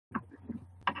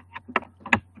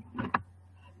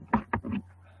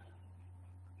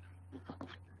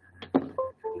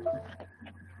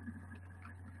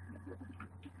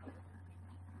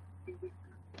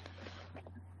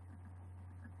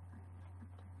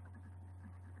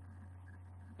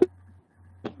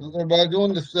How's everybody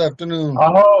doing this afternoon?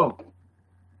 Oh,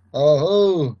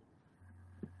 Oh,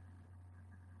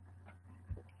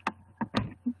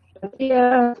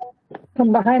 Yeah,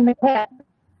 from behind the cat.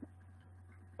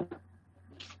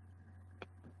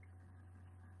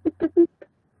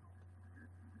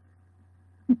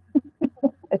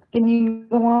 Can you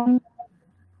go on?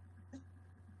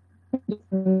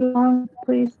 Go on,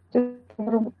 please. Just a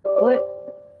little foot.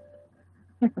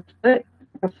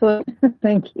 A foot.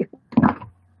 Thank you.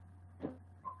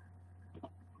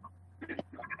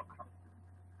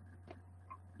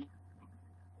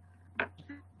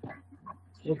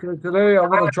 okay. Today I'm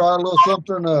gonna try a little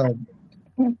something.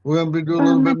 We're gonna be doing a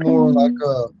little bit more like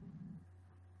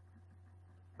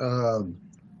uh,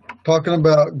 talking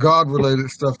about God related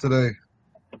stuff today.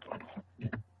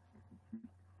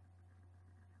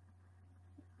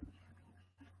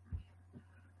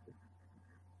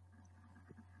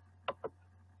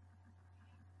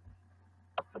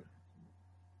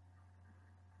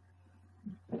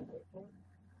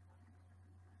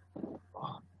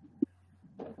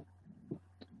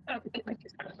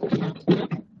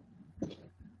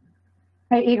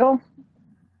 Hey, Eagle,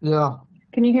 Yeah,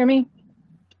 can you hear me?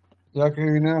 yeah, I can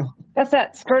hear you now. That's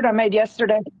that skirt I made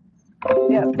yesterday.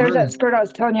 Yeah, there's Really? that skirt I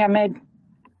was telling you I made.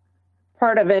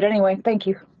 Part of it, anyway. Thank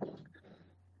you.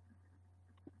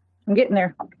 I'm getting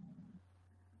there.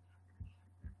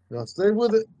 Yeah, stay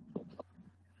with it.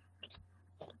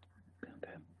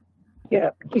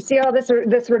 Yeah. You see all this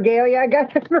regalia I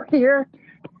got over here?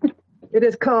 It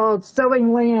is called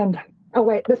Sowing Land. Oh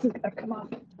wait, this is gonna come off.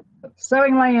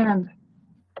 Sowing Land.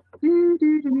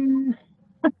 Doo-doo-doo.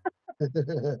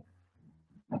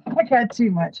 I got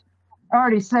too much. I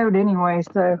already sewed anyway,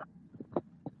 so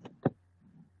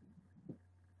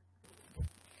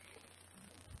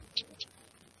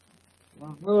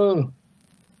Oh,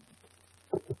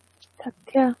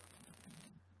 yeah.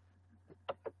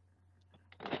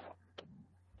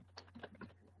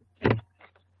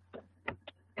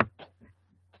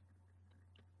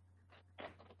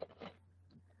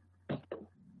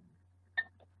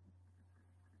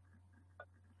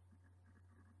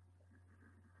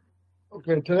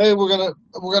 okay, today we're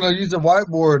gonna use a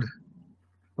whiteboard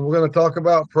and we're gonna talk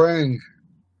about praying.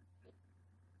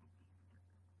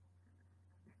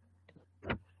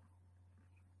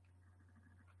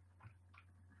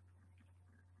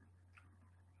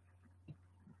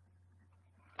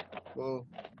 Well,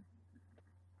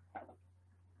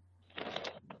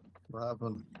 what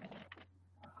happened?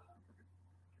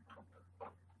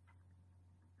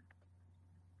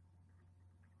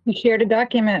 You shared a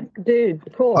document, dude.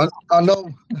 Cool. I know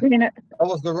You know, that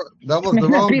was the may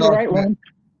not wrong be the right document.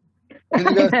 one. Can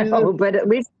you guys I see this? know, but at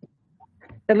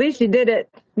least you did it.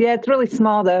 Yeah, it's really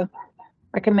small though.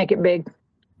 I can make it big.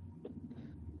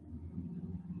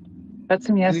 That's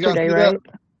from Can you guys yesterday, see that? right?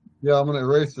 Yeah, I'm gonna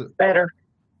erase it. Better.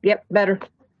 Yep, better.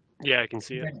 Yeah, I can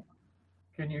see it.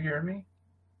 can you hear me?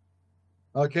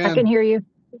 I I can can. hear you.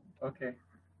 Okay.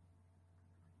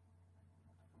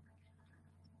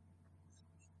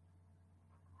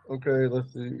 Okay,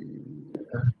 let's see.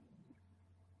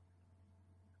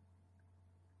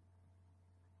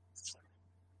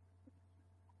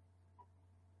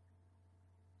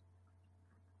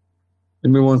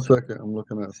 Give me 1 second. I'm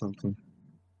looking at something.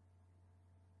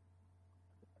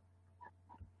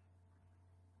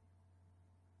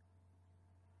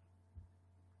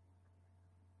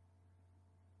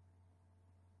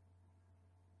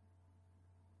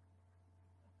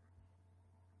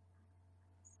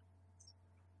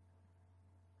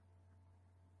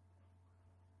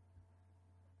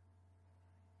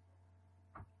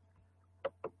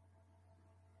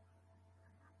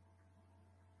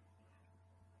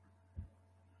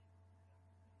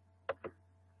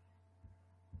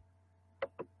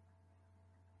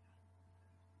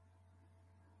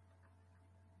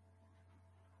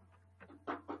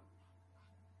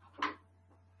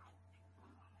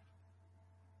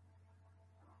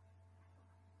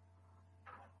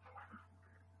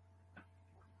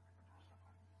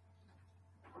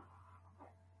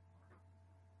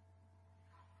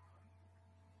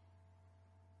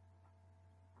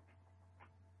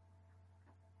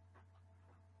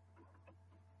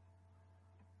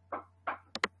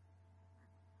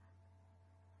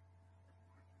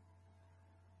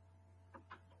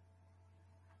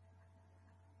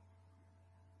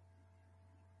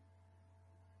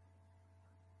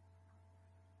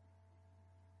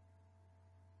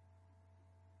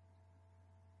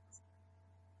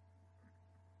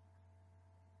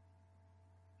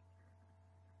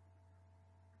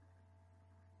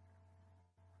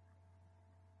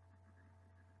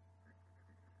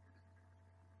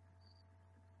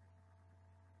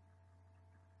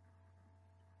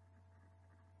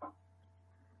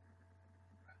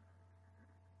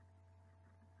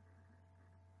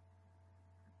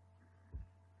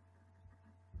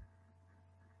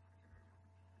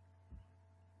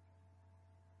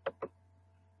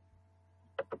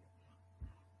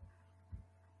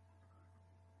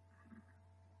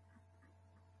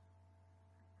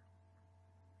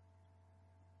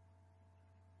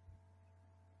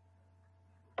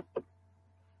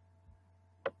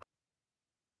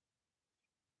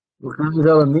 We finally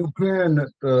got a new pin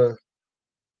that the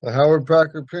Howard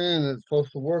Packer pin that's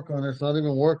supposed to work on it. It's not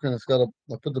even working. It's got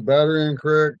I put the battery in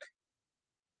correct.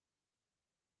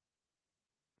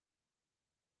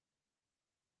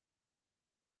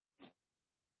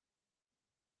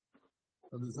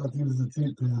 I just have to use the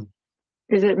cheap pin.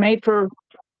 Is it made for?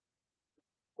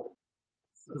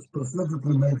 It's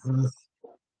specifically made for this.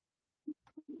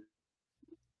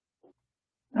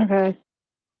 Okay.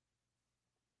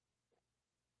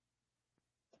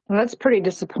 Well, that's pretty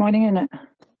disappointing, isn't it?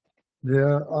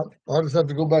 Yeah, I'll just have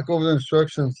to go back over the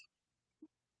instructions.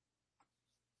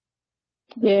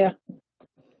 Yeah.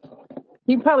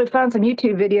 You can probably find some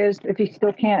YouTube videos if you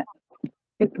still can't.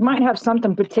 It might have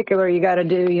something particular you got to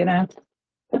do, you know.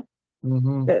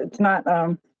 Mm-hmm. It's not.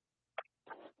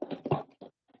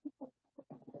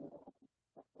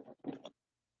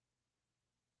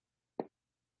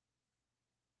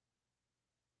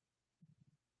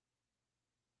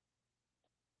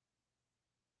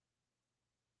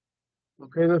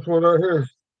 Okay, this one right here.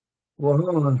 Well,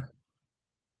 hold on.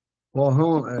 Well,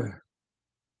 hold on.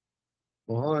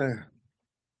 Well, hold on.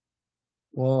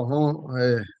 Well, hold on.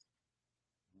 Hey.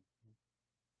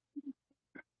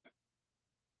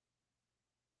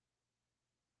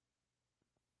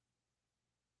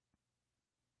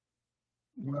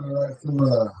 We're gonna write some,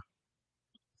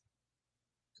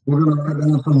 we're gonna write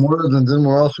down some words, and then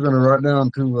we're also gonna write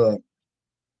down two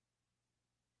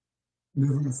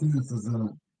different sentences in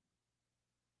it.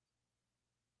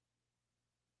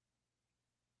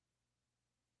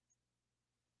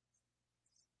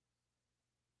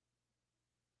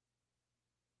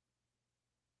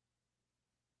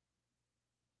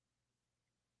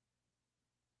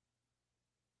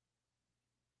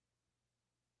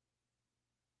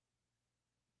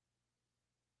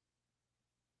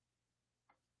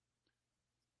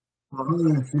 Well, hold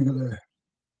on, figure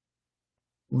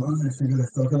Well, I figure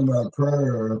it's talking about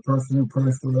prayer or a person who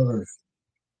prays for others.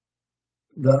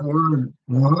 That word,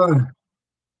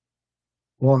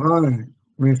 wahai,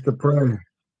 means to pray.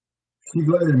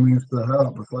 Shigle means to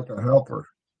help. It's like a helper.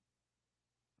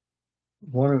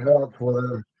 One who helps,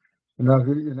 whatever. And now if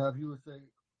you would say,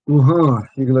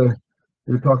 shigle,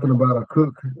 you're talking about a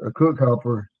cook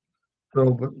helper.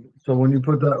 So when you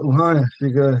put that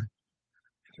shigle,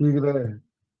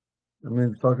 I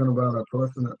mean, it's talking about a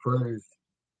person that prays.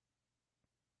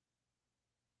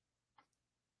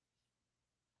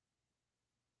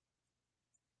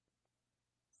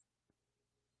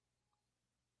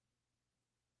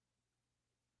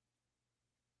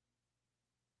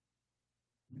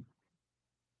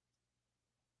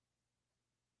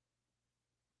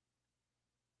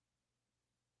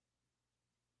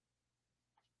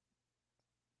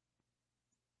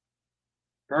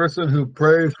 Person who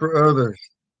prays for others.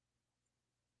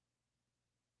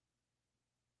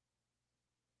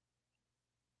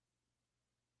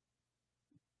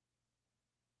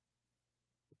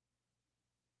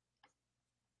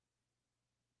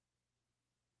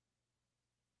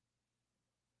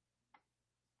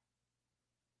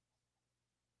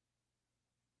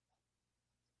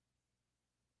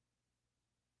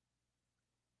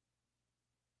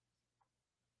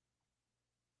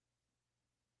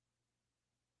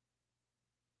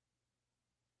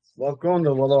 Welcome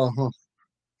to Wala.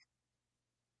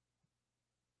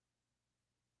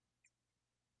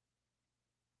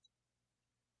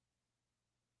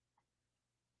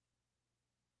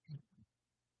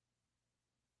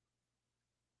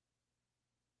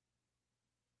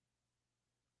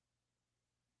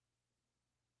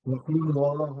 Welcome to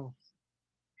Wala.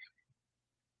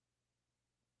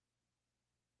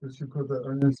 Did she put that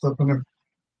onion stuff in there?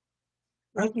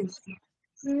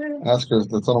 Ask her.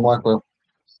 That's on the micro.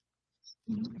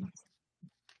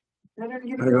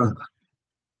 Hang on.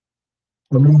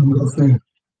 Let me go see.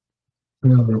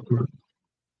 Hang on real quick.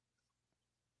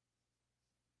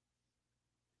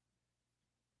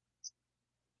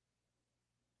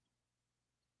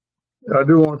 I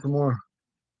do want some more.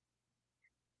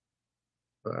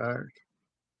 The act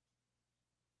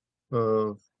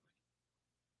of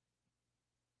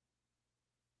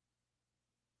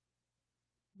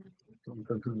something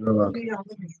to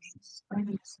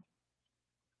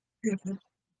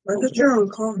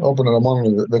open it. I'm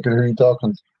on it. They can hear you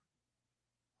talking.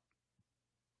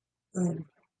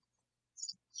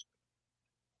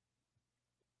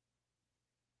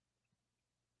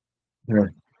 Yeah.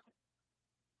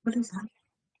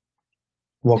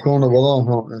 Welcome to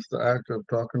Wala. It's the act of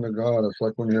talking to God. It's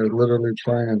like when you're literally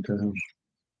praying to Him.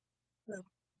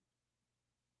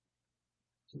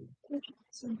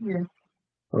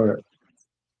 All right.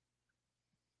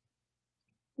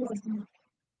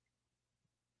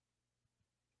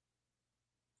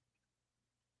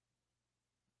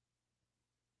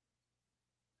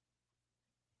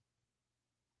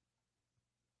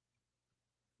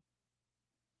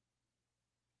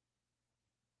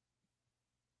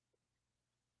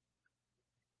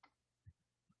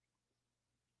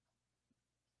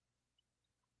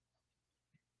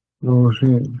 No, she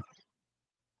ain't.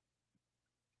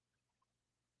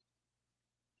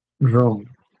 Wrong.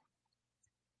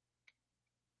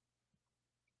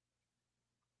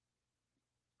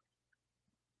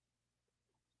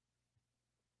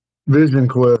 Vision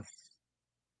Quest.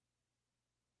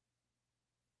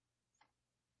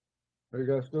 Are you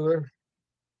guys still there?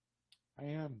 I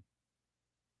am.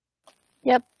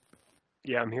 Yep.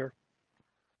 Yeah, I'm here.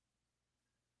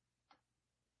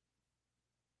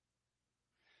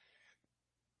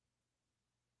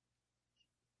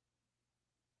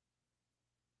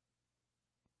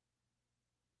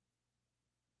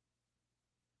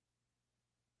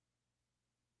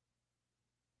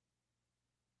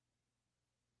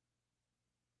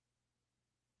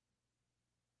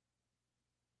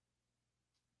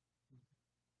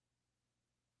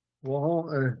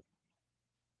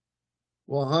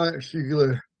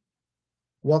 Shigle.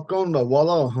 Wakonda,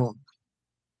 Walla, huh?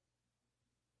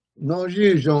 No,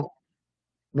 Jijon.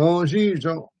 No,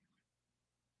 Jijon.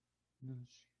 No,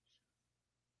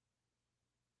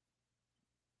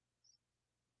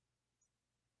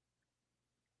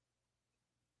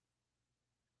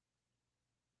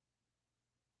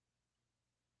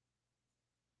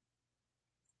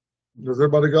 Does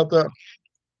everybody got that?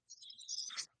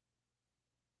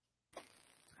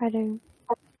 I do.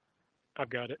 I've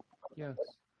got it. Yes.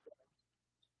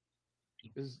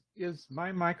 Is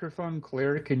my microphone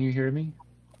clear? Can you hear me?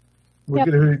 We Yep.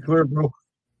 can hear you clear, bro.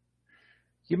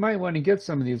 You might want to get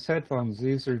some of these headphones.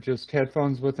 These are just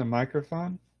headphones with a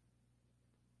microphone.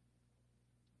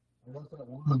 What's that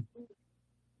one?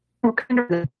 What kind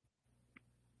of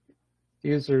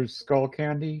These are skull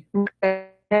candy.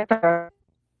 are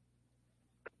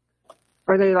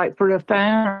they like for the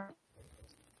phone? Or?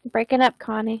 Breaking up,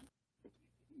 Connie.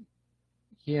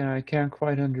 Yeah, I can't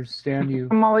quite understand you.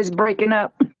 I'm always breaking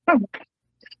up.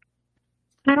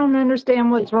 I don't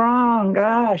understand what's wrong.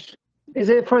 Gosh, is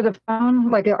it for the phone?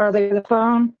 Like, are they the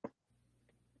phone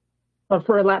or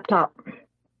for a laptop?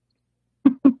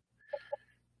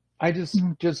 I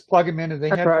just plug them into the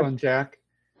That's headphone right. jack.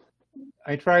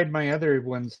 I tried my other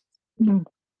ones Mm.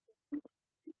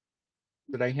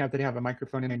 that I have that have a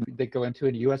microphone and they go into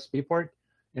a USB port,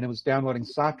 and it was downloading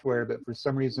software, but for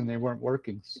some reason they weren't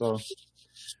working. So,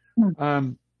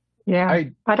 Yeah,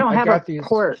 I don't have got a these,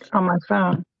 port on my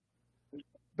phone.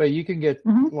 but you can get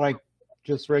Mhm. like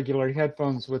just regular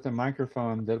headphones with a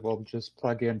microphone that will just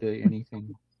plug into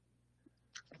anything.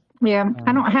 Yeah,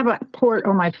 I don't have a port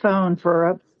on my phone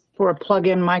for a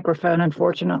plug-in microphone,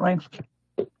 unfortunately,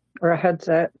 or a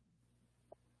headset.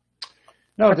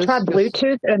 No, I tried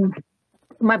Bluetooth, and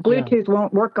my Bluetooth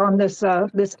won't work on this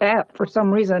this app for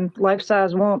some reason. Life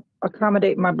Size won't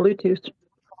accommodate my Bluetooth.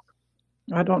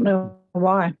 I don't know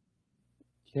why.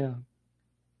 Yeah.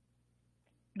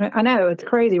 I know it's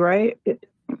crazy, right?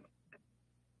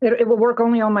 It will work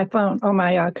only on my phone, on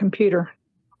my computer,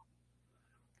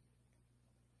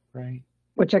 Right.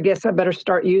 which I guess I better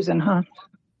start using, huh?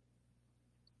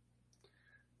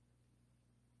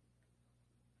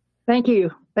 Thank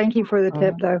you for the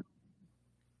tip, though.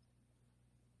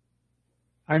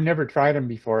 I've never tried them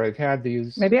before. I've had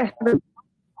these. Maybe I should.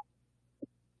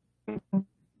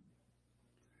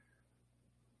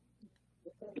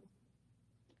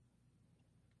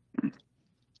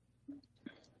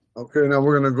 Okay, now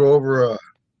we're going to go over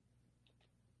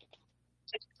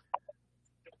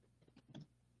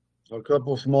a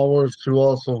couple small words too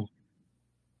also.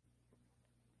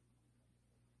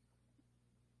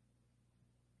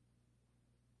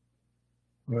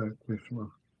 Right, Krishna.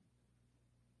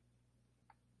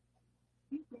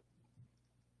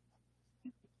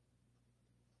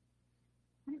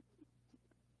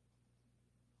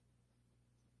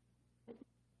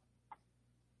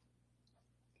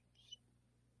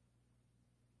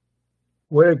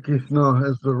 Way Krishna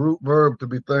is the root verb to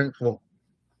be thankful.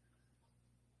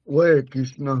 Way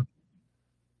Krishna.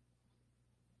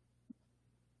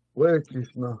 Way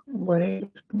Krishna.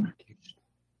 Wait.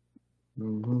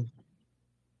 Mm-hmm.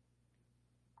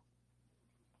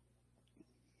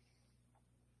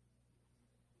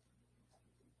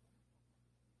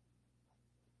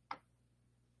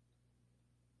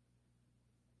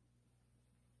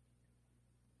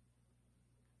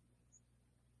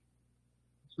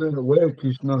 Say the way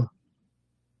Krishna.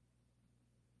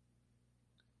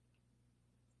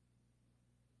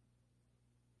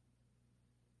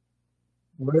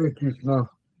 Way Krishna.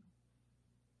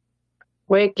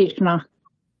 Wait, Krishna.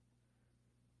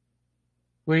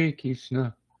 Wait,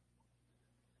 Krishna.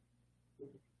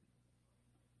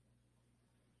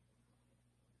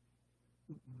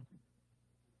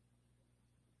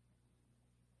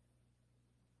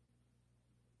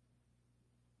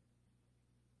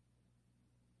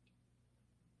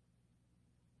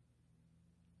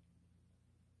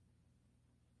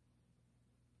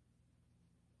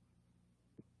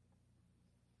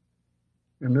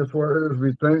 And this word is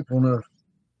be thankfulness.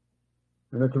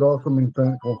 And it could also mean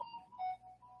thankful.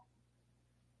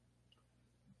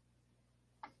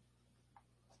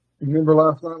 You remember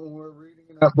last night when we were reading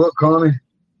in that book, Connie?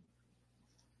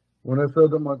 When it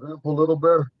said that my grandpa Little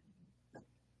Bear,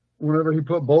 whenever he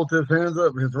put both his hands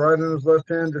up, his right and his left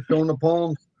hand, just showing the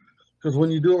palms. Because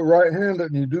when you do it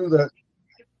right-handed and you do that,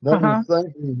 that means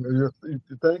thank you. Or you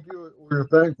thank you or you're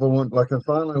thankful. When, like in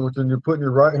sign language, and you're putting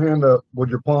your right hand up with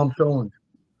your palm showing.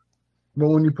 But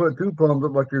when you put two palms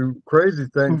up, like you're crazy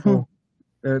thankful,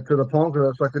 to the Ponca,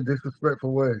 that's like a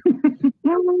disrespectful way.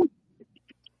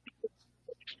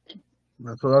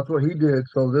 So that's what he did.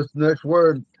 So this next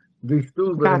word,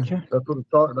 vistube, Gotcha. that's what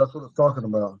it's talking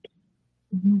about.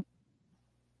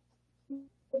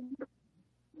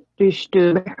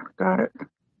 Got it.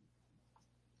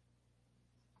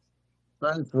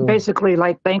 Thankful, Basically,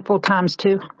 like thankful times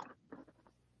two.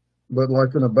 but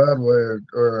like in a bad way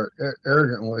or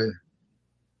arrogant way.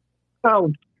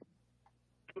 Oh,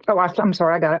 I'm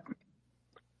sorry. I got it.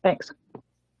 Thanks.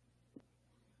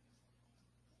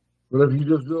 But if you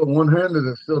just do it one-handed,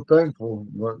 it's still thankful.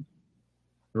 But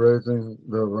raising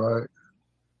the right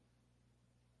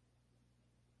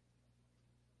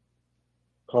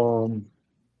palm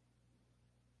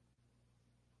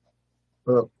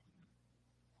up,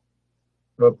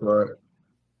 upright.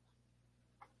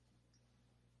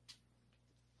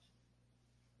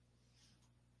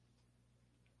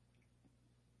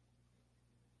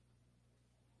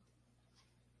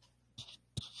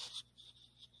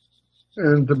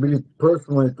 And to be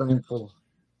personally thankful.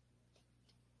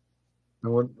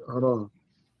 And what, hold on.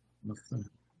 Let's see.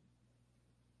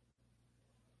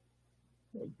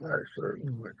 Back shirt.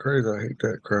 Like crazy. I hate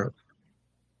that crap.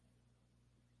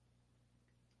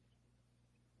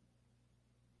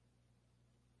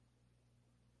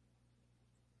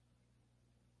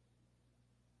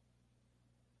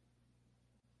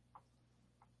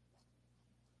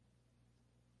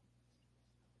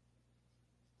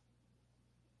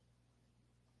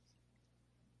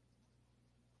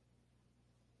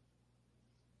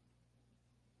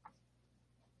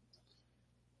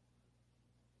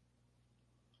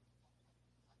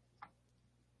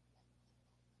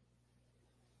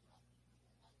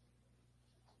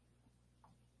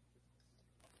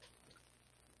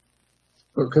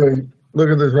 Okay, look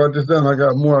at this. Write this down. I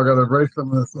got more. I got to erase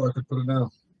some of this so I can put it down.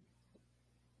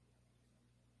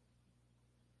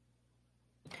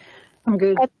 I'm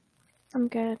good. I'm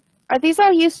good. Are these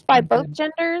all used by both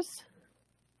genders?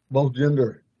 Both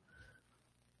gender.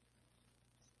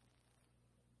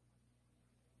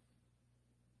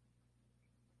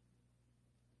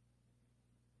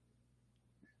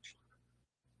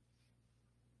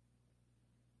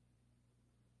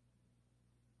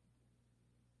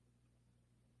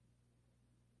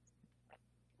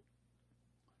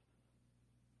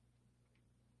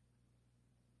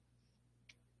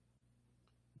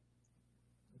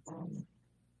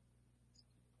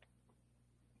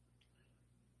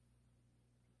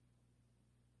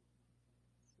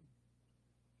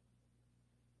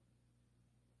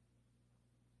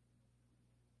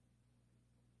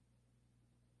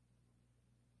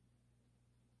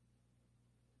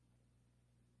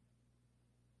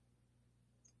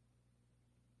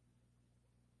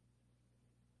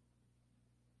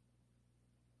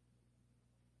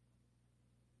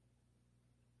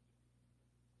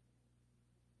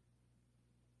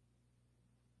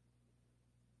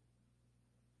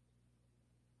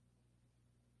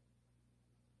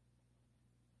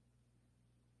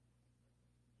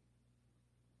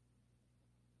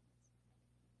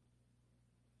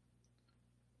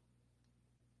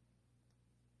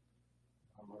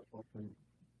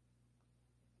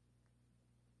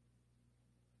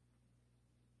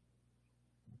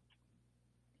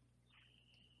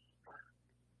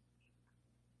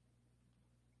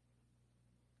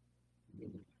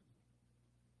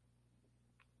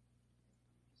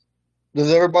 Does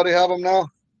everybody have them now?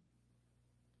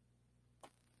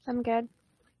 I'm good.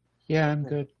 Yeah, I'm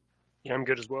good. Yeah, I'm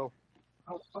good as well.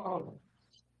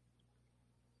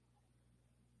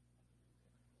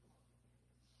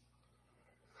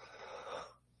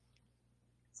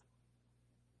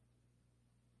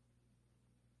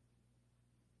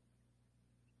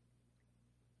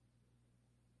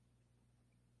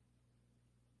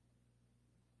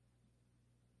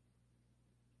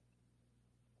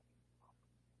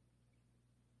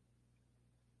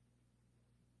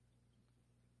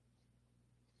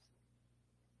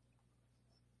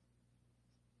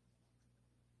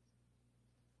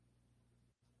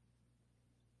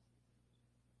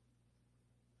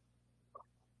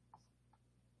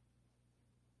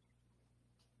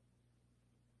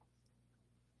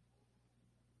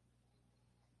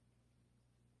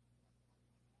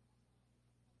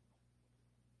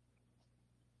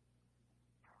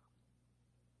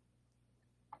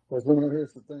 That's when it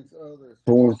hits the thanks others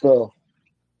for oneself.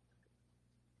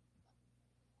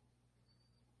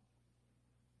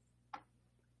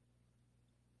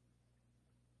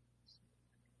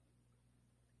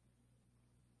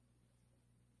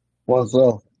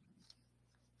 Oneself.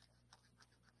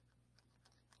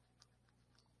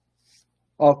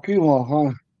 Akiwa,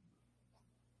 huh?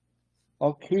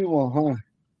 Akiwa, huh?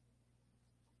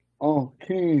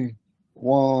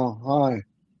 Akiwa, huh?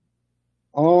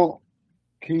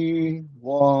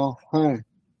 Akiwa, huh?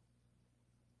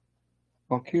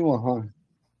 Akiwa, huh?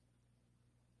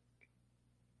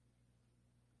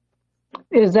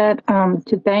 Is that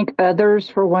to thank others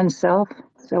for oneself?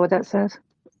 Is that what that says?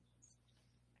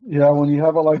 Yeah, when you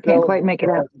have it I like can't that, quite make it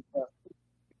out.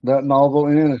 that novel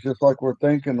in, it's just like we're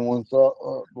thinking oneself,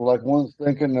 like one's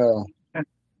thinking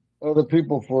other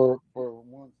people for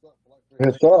oneself, like for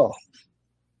himself.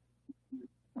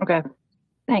 Okay,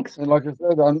 thanks. And like I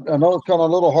said, I know it's kind of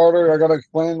a little harder. I got to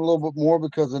explain a little bit more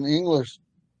because in English,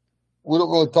 we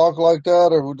don't really talk like that,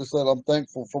 or we just said, I'm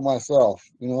thankful for myself.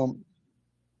 You know,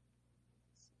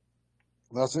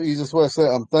 that's the easiest way to say it.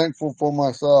 I'm thankful for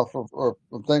myself, or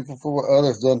I'm thankful for what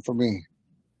others done for me.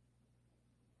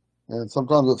 And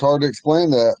sometimes it's hard to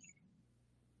explain that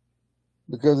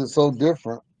because it's so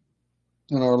different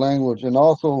in our language. And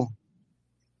also,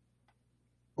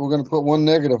 we're going to put one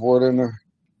negative word in there.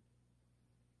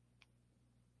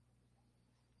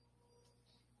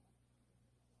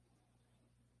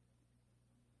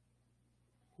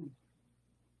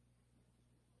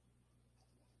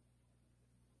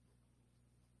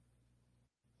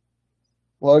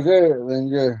 Like, then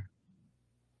yeah.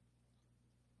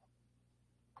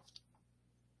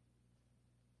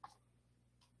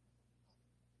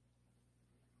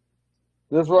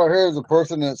 This right here is a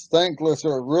person that's thankless,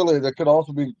 or really, that could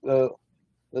also be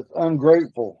that's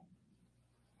ungrateful.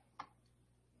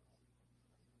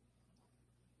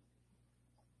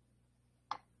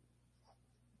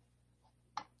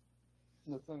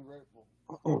 That's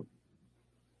ungrateful.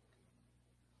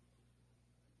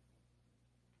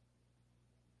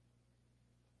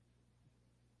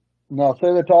 Now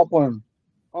say the top one.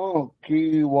 Oh,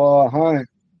 kiwahi.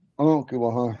 Oh,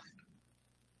 kiwahi.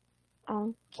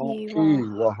 Oh, Onkiwa.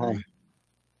 kiwahi.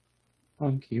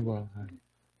 Ponca.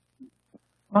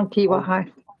 On Kiwa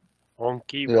High.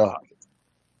 Honky Yeah.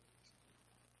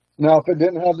 Now, if it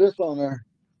didn't have this on there,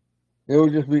 it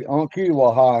would just be on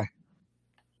kiwahi.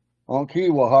 On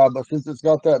kiwahi. But since it's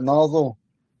got that nozzle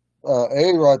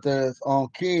A right there, it's on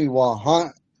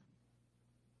kiwahi.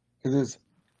 Because it's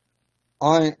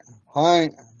I, hi.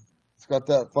 It's got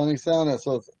that funny sound there,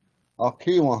 so it's on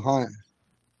kiwahi.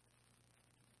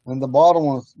 And the bottom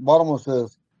one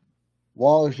says,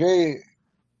 Wajay.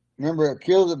 Remember, it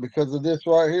kills it because of this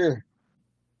right here.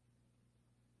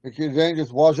 Because then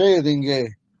just Wajay dinge.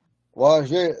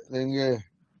 Wajay dinge.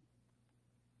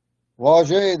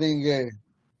 Wajay dinge.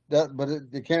 That, but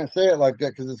you can't say it like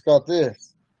that because it's got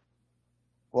this.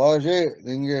 Wajay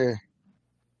dinge.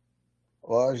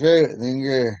 Wajay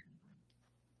dinge.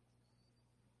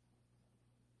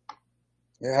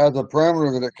 It has a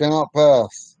parameter that it cannot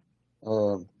pass.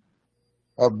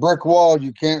 A brick wall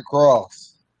you can't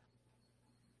cross.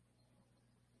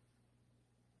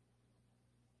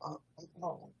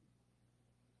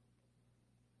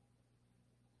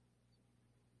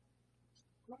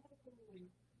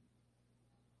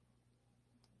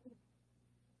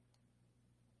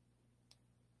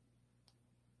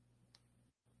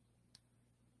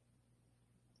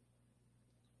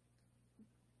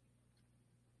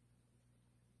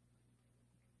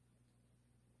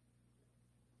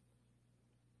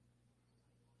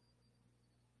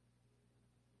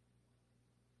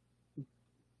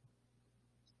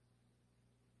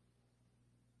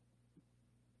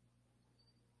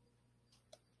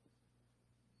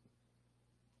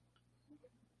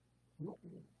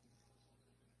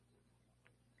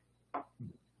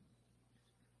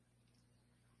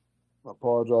 I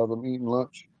apologize. I'm eating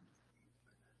lunch.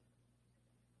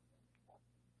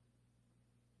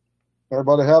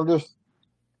 Everybody have this?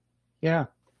 Yeah.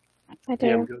 I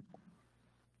Yeah, I'm do. good.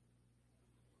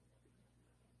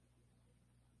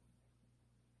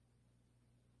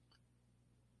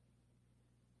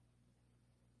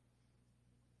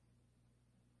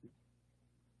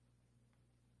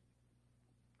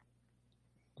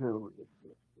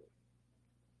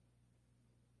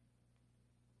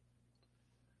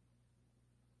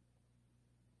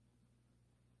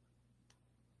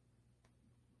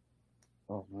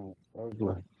 Oh man,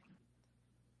 ugly.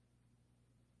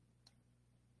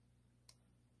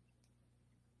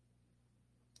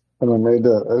 And I made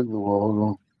that ugly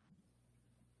wall.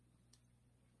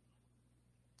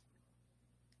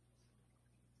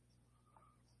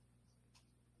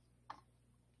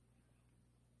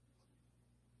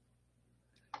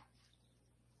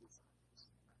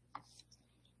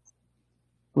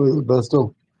 What is it,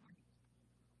 Besto?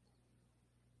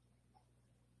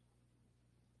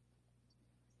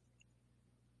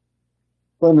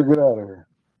 Thunder, get out of here.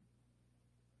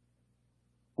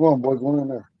 Come on, boy, go in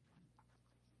there.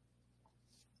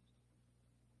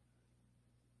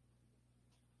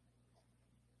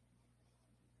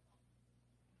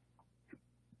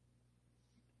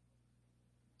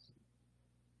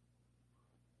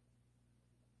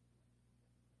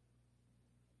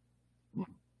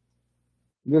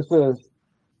 This says,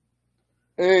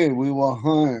 hey, we will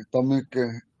hunt,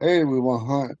 Tamike. Hey, we will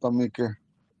hunt, Tamike.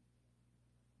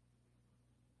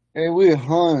 Hey, we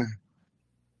hunt.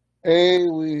 Hey,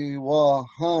 we will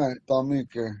hunt,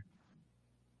 Tamike.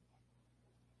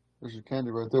 There's your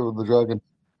candy right there with the dragon.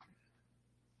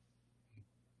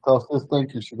 Tell sis,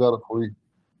 thank you. She got it for you.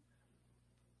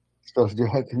 She got a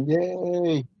dragon.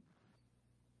 Yay.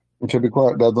 You should be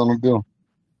quiet. Dad's on the deal.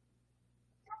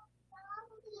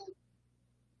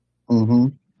 Mm-hmm.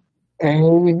 Hey,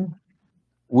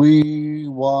 we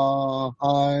will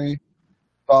hunt,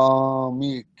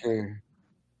 Tamike.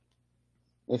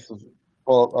 This is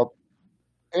called up.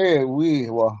 Hey, we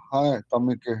will hunt,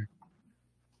 Tamike.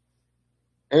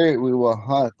 Hey, we will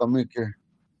hunt, Tamike.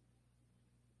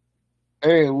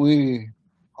 Hey,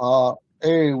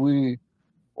 hey, we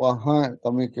will hunt,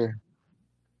 Tamike.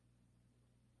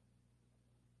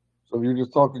 So if you're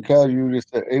just talking casual, you just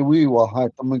say, hey, we will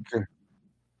hunt, Tamike.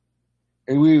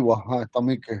 Hey, we will hunt,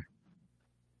 Tamike.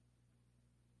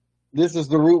 This is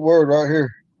the root word right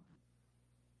here.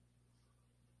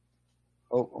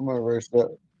 Oh, I'm going to erase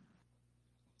that.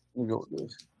 Let me go with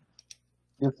this.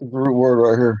 This is the root word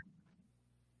right here.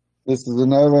 This is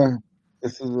another,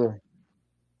 this is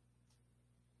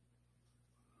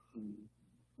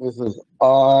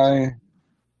I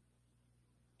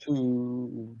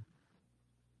to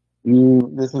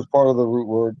you. This is part of the root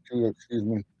word too, excuse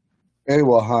me.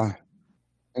 Ewahai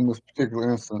in this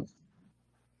particular instance.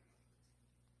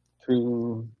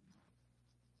 To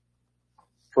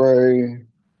pray,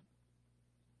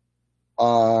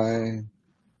 I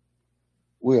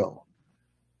will.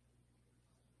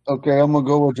 Okay, I'm gonna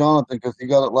go with Jonathan because he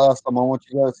got it last time. I want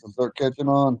you guys to start catching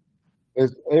on.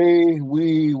 It's a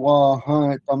we wa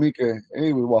hi tamike.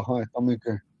 A we wa hi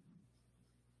tamike.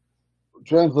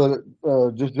 Translate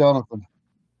it, just Jonathan.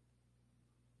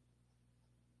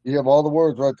 You have all the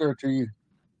words right there to you,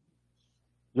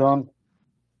 John.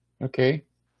 Okay.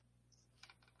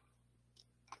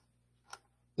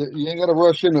 You ain't gotta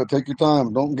rush into it. Take your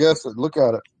time. Don't guess it. Look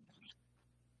at it.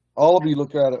 All of you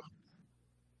look at it.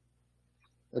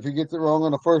 If he gets it wrong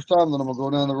on the first time, then I'm gonna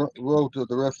go down the road to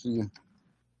the rest of you.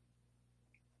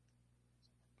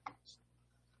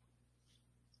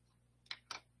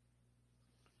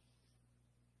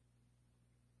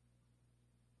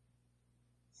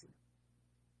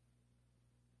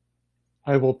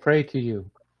 I will pray to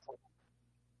you.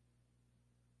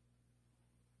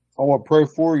 I want to pray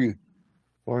for you.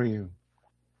 For you.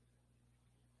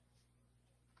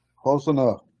 Close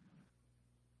enough.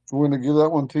 We're gonna give that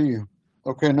one to you.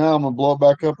 Okay, now I'm gonna blow it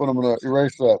back up and I'm gonna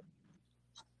erase that.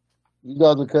 You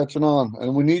guys are catching on,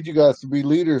 and we need you guys to be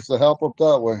leaders to help up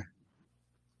that way.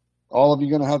 All of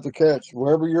you gonna have to catch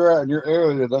wherever you're at in your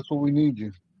area. That's what we need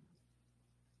you.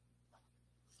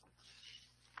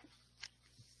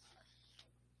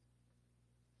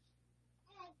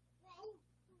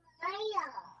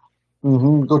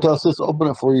 Go tell sis to open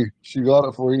it for you. She got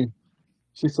it for you.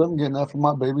 She said I'm getting that from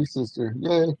my baby sister.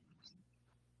 Yay!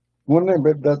 One there,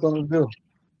 babe. That's on the deal.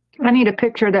 I need a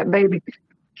picture of that baby.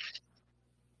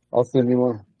 I'll send you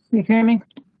one. You hear me?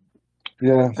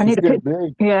 Yeah, I she's need a getting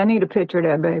pic. big. Yeah, I need a picture of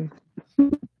that baby.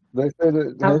 They said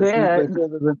that I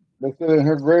they said in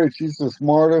her grade she's the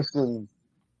smartest and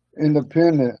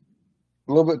independent.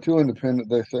 A little bit too independent,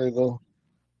 they say though.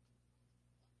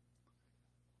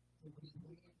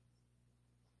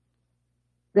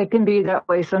 They can be that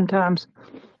way sometimes.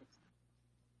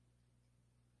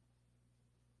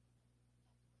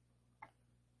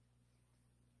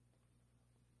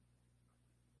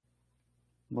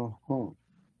 Uh-huh.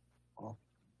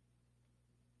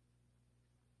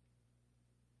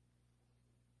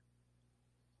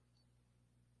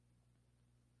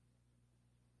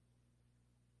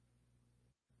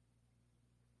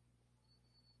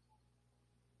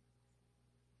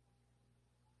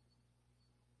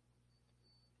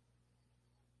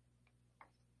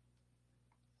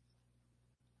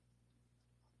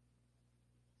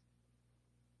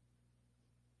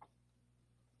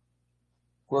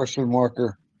 Question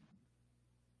marker.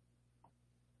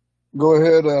 Go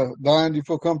ahead, Diane. Do you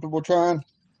feel comfortable trying?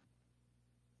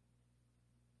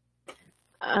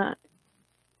 Uh,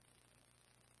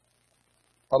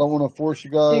 I don't want to force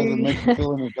you guys Do and you- make you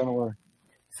feel any kind of way.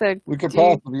 So We can do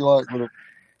pass you if you like, but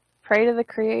pray to the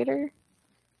Creator?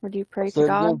 Or do you pray say to it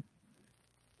God? again.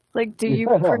 Like, do you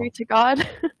Yeah, pray to God?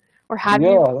 Or have yeah,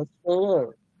 you? that's it.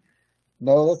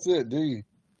 No, that's it. Do you?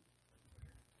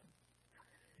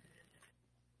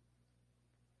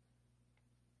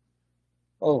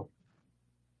 Oh,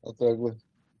 that's ugly.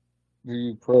 Do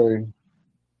you pray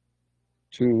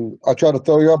to? I try to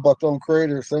throw you up by throwing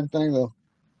Creator. Same thing though.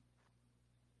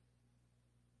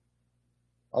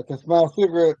 I can smell a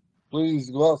cigarette. Please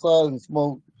go outside and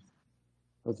smoke.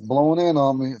 It's blowing in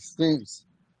on me. It stinks.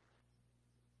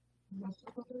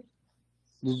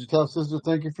 Did you tell sister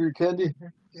thank you for your candy?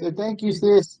 Say thank you,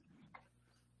 sis.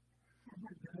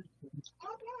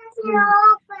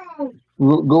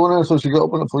 Go in there so she can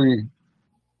open it for you.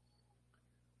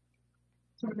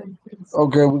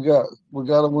 Okay, we got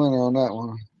a winner on that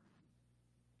one.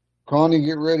 Connie,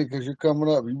 get ready because you're coming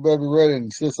up. You better be ready.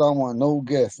 And sis, I want no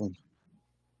guessing.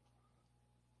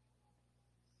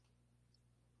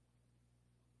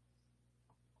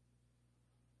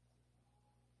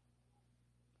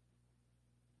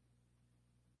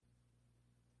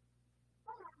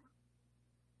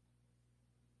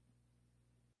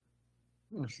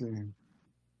 Let's see.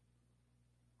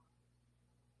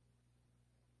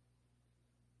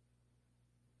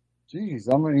 Jeez,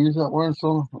 I'm gonna use that word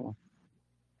so.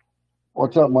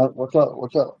 Watch out, Mike. Watch out.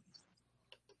 Watch out.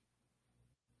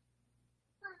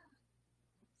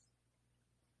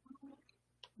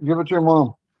 Give it to your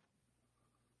mom.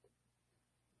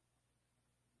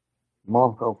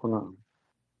 Mom, open it.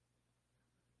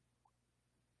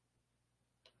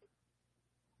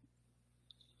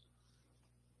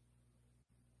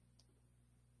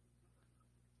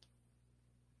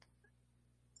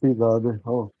 See, Dodger.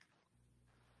 Oh,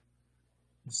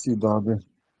 see, Dodger.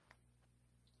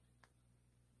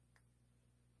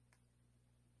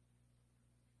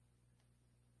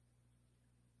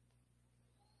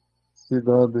 See,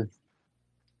 Dodger.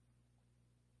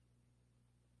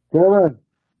 Kevin.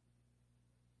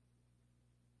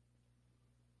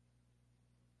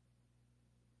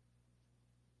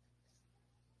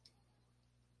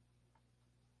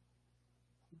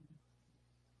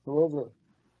 Who is it?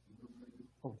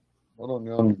 Oh, hold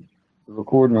on, I'm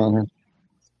recording on here.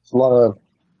 It's live.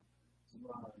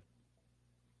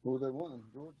 Who they won,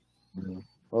 George? Yeah.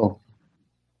 Oh.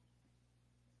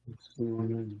 Let's see.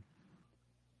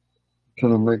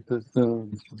 Trying to make this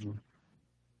thing.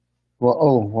 Well,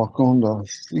 oh, Wakanda,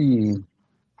 see.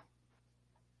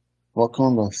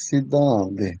 Wakanda, sit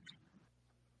down there.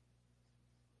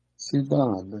 Sit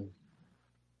down there.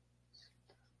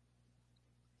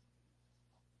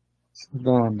 Sit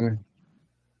down there.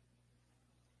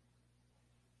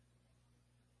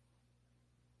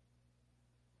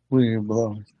 William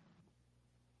Blanc.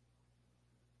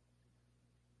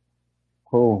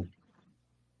 Oh.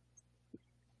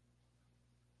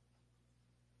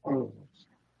 Oh.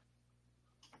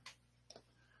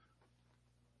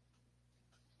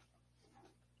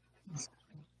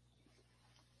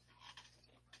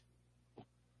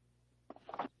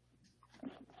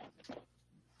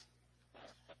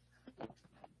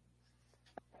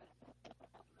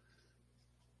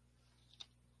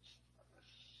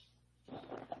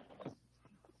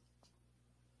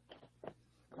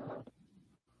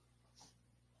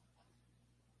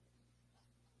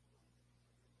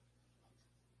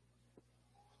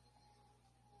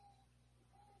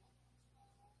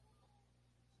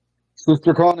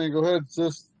 Sister Connie, go ahead,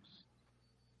 sis.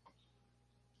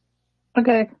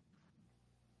 Okay.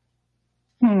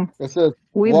 It says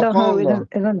Weave the hoe, Wakanda.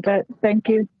 isn't that, thank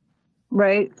you,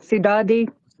 right? Sidadi,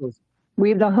 It says,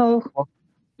 weave the hoe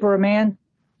for a man.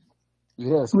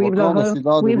 yes, Weave the Wakanda hoe,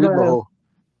 Sidadi weave the hoe.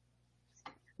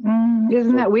 Wiblaho.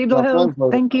 Isn't So that weave the now hoe? translate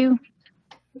it. Thank you.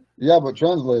 Yeah, but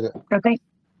translate it.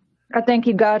 I thank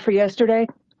you, God, for yesterday.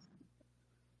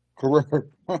 Correct.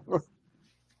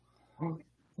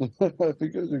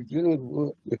 Because it's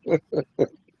good.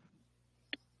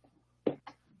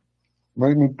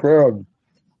 Make me proud.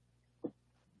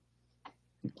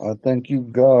 I thank you,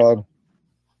 God,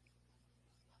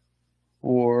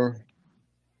 for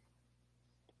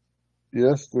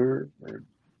yesterday.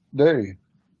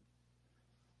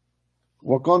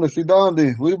 Wakanda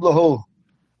Sidandi, Wiblaho.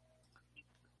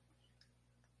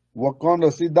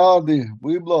 Wakanda Sidandi,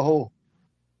 Wiblaho.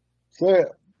 Say it.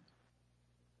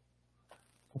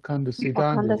 Wakanda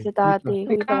Wakanda Sidandi. Sidati,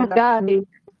 Sidadi,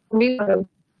 weave the hoe.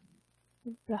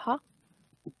 Wiblaha.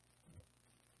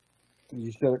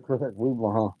 You said it correct.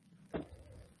 Wiblaho.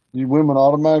 You women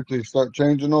automatically start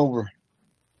changing over.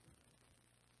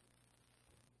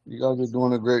 You guys are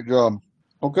doing a great job.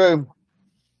 Okay.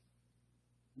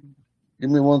 Give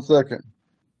me 1 second.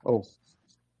 Oh.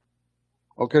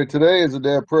 Okay, today is a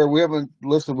day of prayer. We haven't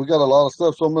listened. We got a lot of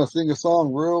stuff, so I'm going to sing a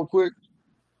song real quick.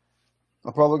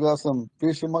 I probably got some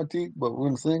fish in my teeth, but we're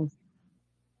going to sing.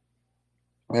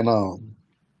 And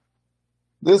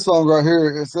this song right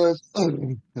here, it says, I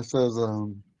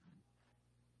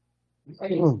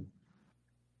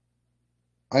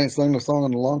ain't sung the song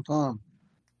in a long time.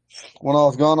 When I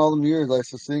was gone all them years, I used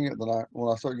to sing it. Then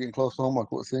when I started getting close to home, I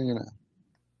quit singing it.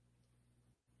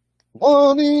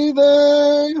 Wani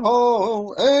day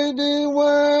ho, adi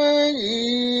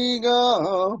way ga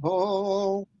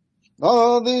ho,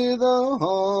 adi da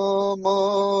hamabli,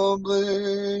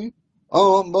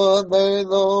 amba de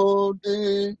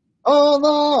lodi,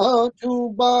 ada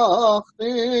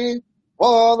chubakti,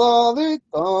 wada di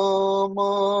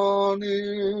tamani.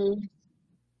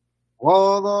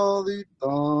 Wada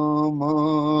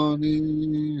tamani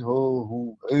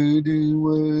ho, adi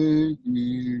way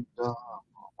ga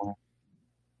ho,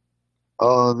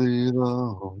 adi da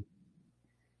ho.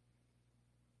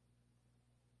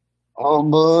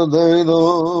 Amba de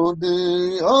do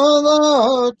di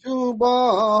ada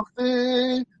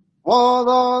chubakti,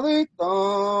 wada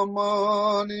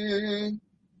tamani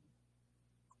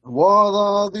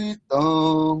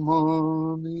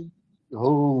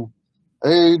ho,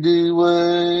 adi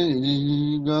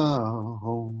way ga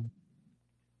ho,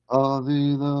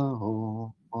 adi da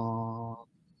ho.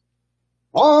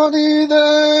 Wani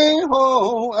day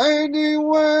ho,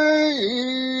 anyway,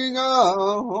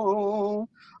 go,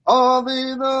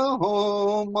 Abi the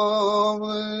home of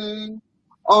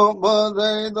Amba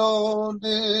they do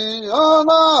di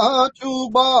ana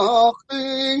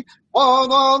chubakti,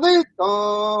 Wadali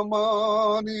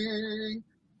tamani,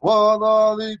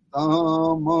 Wadali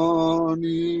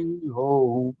tamani,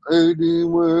 ho,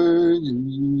 anyway,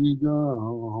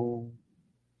 go.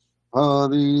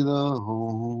 Hari the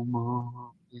home.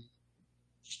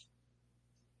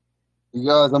 You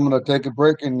guys, I'm gonna take a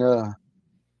break and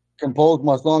compose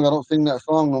my song. I don't sing that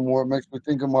song no more. It makes me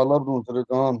think of my loved ones that are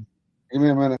gone. Give me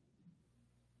a minute.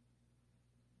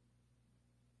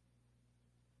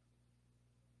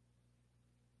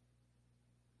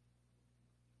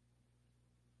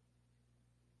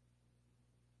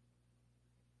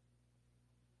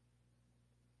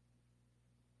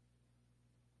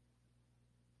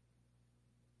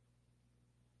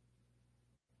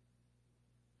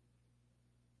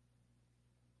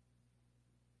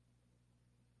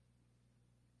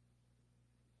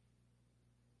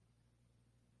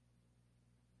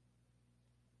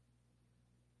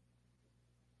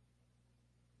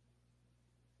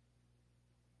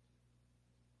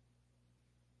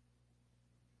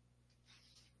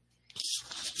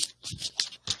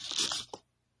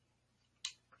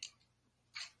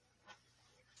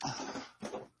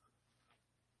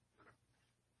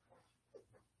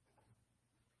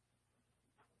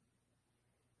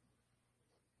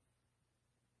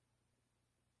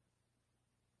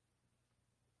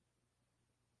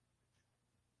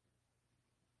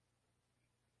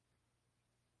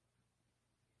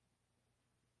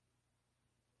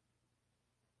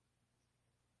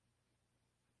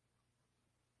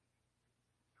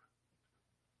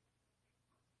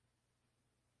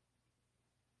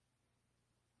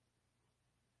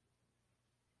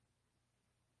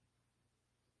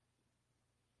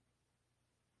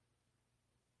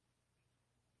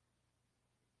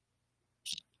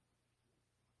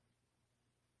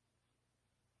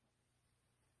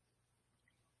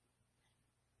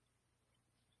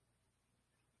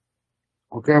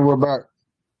 Okay, we're back.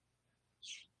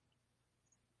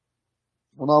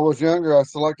 When I was younger, I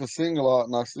used to like to sing a lot,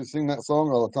 and I used to sing that song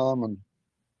all the time. And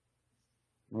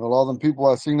a lot of them people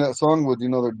I sing that song with,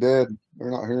 they're dead.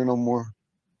 They're not here no more.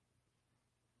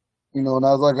 And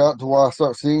as I got to where I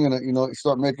start singing it, it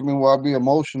start making me where I be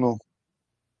emotional.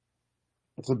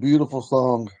 It's a beautiful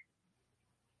song.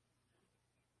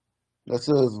 That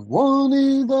says,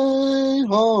 Wani day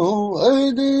ho,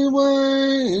 adi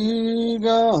way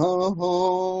ga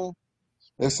ho.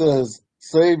 It says,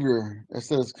 Savior. It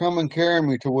says, come and carry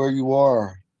me to where you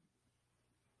are.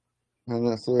 And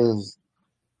it says,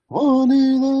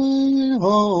 Wani day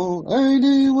ho,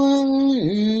 adi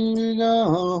way ga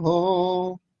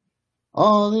ho.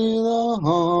 Adi da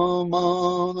ha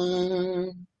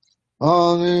mani.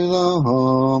 Adi da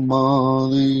ha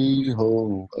mani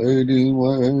ho, adi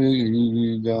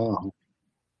way ga ho.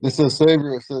 It says,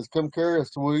 Savior, it says, come carry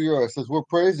us to where you are. It says, we're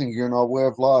praising you in our way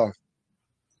of life.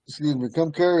 Excuse me,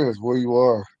 come carry us where you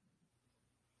are.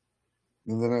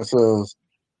 And then it says,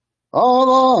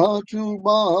 Allah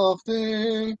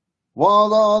Chubafti,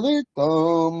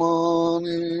 Wadadita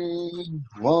money,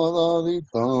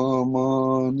 wadadita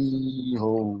money,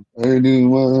 ho.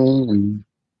 Anyway,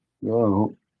 yeah.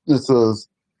 It says,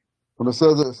 when it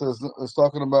says it's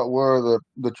talking about where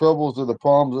the troubles or the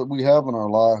problems that we have in our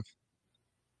life.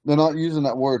 They're not using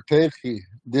that word teki,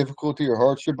 difficulty or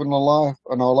hardship in our life,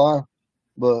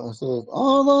 but it says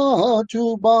Allah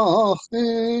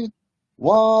chubasti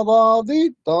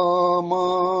wadadita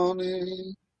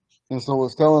money. And so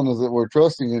it's telling us that we're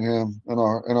trusting in Him in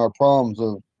our problems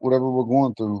of whatever we're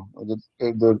going through,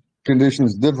 the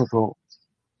conditions difficult.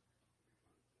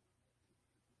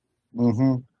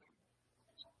 hmm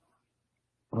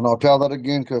And I'll tell that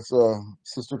again because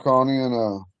Sister Connie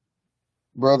and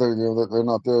brother, that they're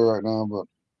not there right now. But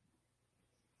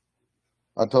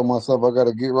I told myself I got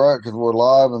to get right because we're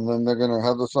live, and then they're gonna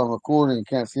have this on recording. You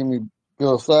can't see me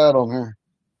feel sad on here.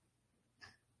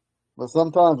 But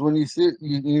sometimes when you see,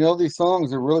 you know, these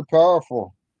songs are really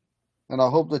powerful, and I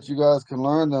hope that you guys can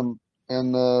learn them.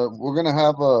 And we're gonna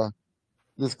have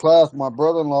this class. My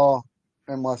brother-in-law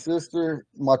and my sister,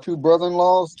 my two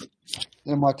brother-in-laws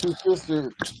and my two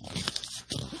sisters.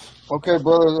 Okay,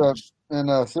 brother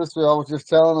and sister, I was just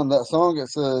telling them that song. It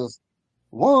says,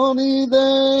 "One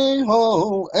day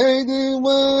ho, 80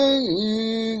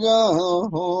 way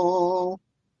go,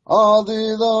 all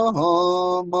the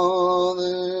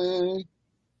harmony."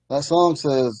 That song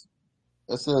says,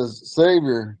 it says,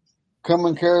 "Savior, come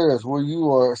and carry us where you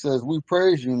are." It says, "We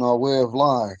praise you in our way of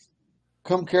life.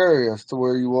 Come carry us to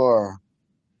where you are."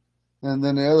 And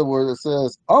then the other word it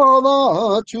says,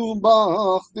 "Allah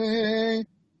chubasti,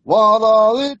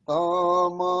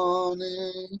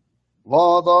 wadalitamani,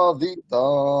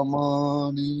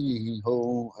 wadalitamani,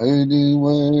 ho,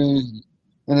 anyway."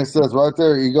 And it says right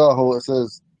there, Igaho, it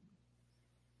says,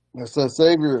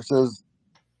 Savior, it says,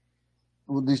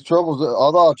 with these troubles,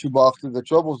 Allah chubasti, the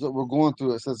troubles that we're going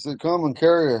through, it says, "Come and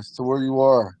carry us to where you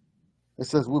are." It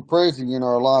says we're praising you in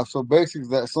our life. So basically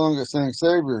that song is saying,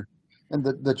 Savior, and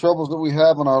the troubles that we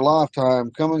have in our lifetime,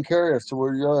 come and carry us to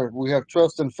where you are. We have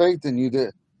trust and faith in you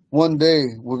that one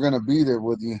day we're going to be there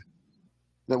with you.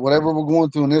 That whatever we're going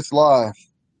through in this life,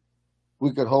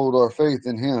 we could hold our faith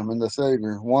in Him and the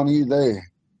Savior. One day.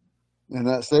 And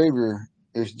that Savior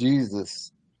is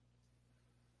Jesus.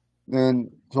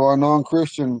 And to our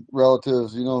non-Christian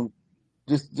relatives,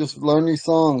 just learn these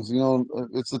songs.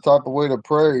 It's the type of way to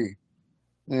pray.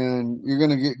 And you're going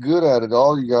to get good at it,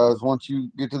 all you guys, once you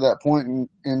get to that point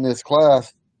in this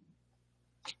class.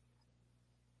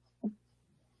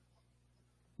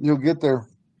 You'll get there.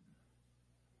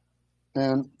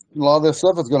 And a lot of this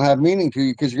stuff is going to have meaning to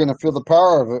you because you're going to feel the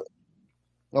power of it,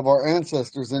 of our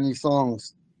ancestors in these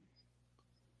songs,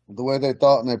 the way they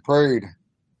thought and they prayed.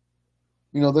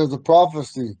 There's a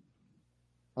prophecy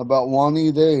about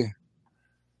Wanide.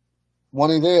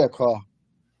 Wanideaka.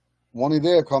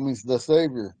 Wanideaka means the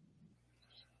Savior.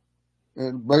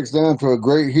 It breaks down to a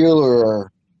great healer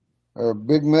or a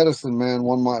big medicine man,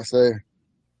 one might say.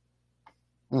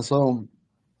 And so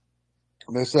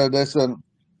they said,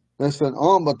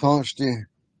 Ambatonshti.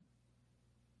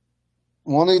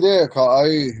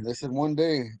 Wanideaka. They said, one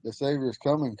day the Savior is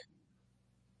coming.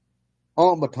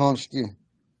 Ambatonshti.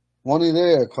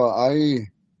 Wanideaka.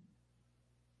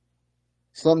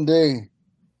 Someday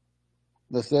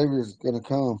the Savior is going to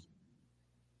come.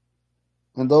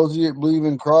 And those of you that believe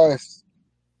in Christ,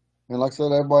 and like I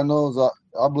said, everybody knows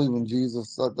I believe in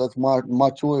Jesus. That's my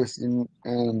choice, and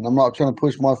I'm not trying to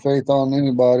push my faith on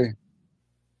anybody.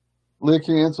 Leah,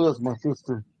 can you answer? That's my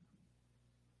sister.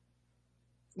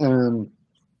 And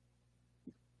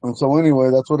so anyway,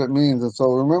 that's what it means. And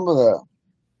so remember that.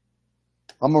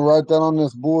 I'm gonna write that on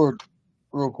this board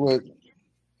real quick.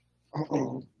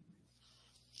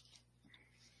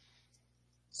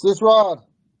 Sis Rod,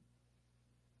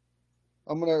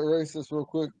 I'm gonna erase this real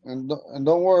quick, and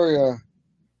don't worry.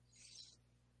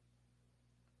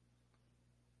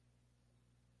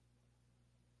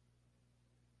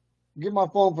 Get my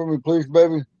phone for me, please,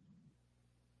 baby.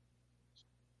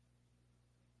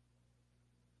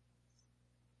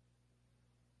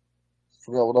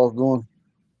 Forgot what I was doing.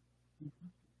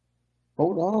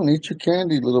 Hold on, eat your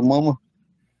candy, little mama.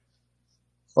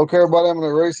 Okay, everybody, I'm gonna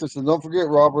erase this, and don't forget,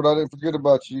 Robert, I didn't forget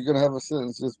about you. You're gonna have a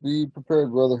sentence. Just be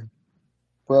prepared, brother.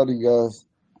 Proud of you guys.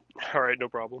 All right, no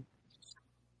problem.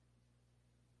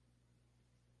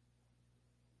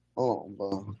 Oh,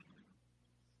 man.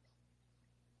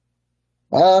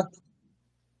 Ah.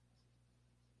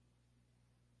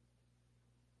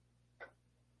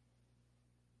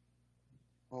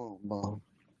 Oh, man.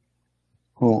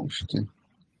 Oh, shit.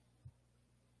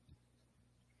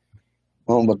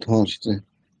 Oh, but oh, shit.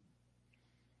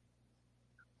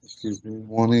 excuse me,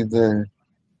 one there.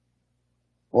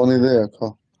 One there,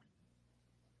 call.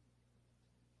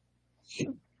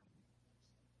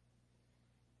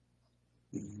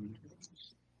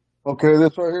 Okay,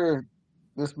 this right here,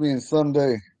 this means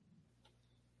someday.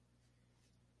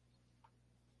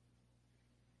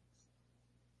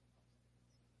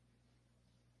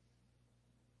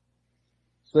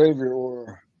 Savior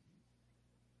or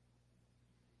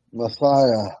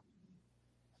Messiah.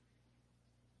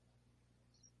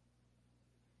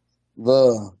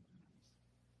 The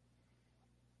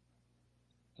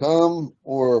come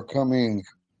or coming.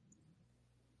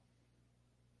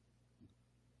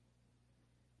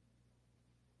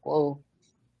 Whoa.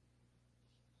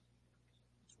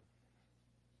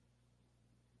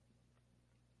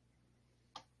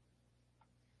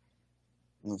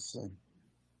 Let's see.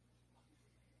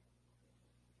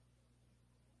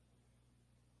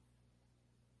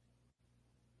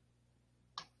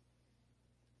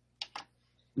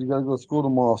 You gotta go to school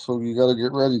tomorrow, so you gotta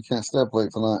get ready. You can't stay up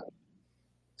late tonight.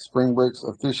 Spring break's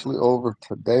officially over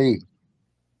today.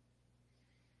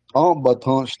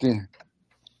 Batonsti.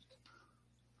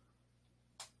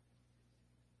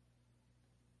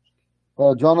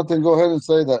 Jonathan, go ahead and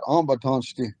say that.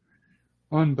 Batonsti.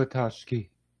 On Batashki.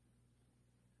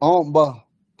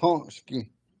 Batonski.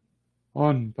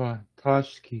 On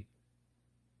Batashki.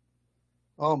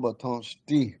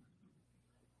 Batonsti.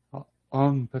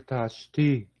 On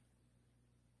Batashti.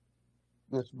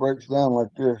 This breaks down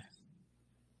like this.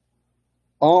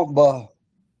 Batonsti.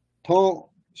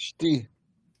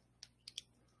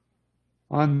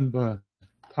 On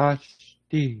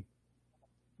Batashti.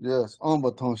 Yes,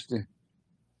 Batonsti.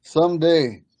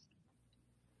 Someday.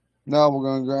 Now we're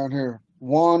gonna go down here.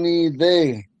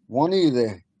 Wanide.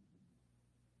 Wanide.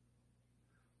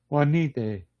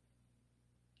 Wanide.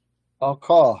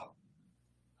 Aka.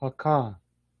 Haka.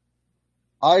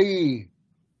 Ai.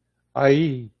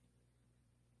 Ai.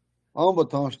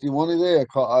 Batonsti. Wanide.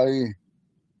 Aka ai.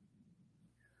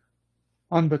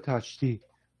 On Batashti.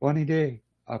 Wanide.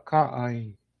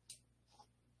 Akai.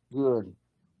 Good.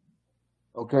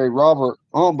 Okay, Robert.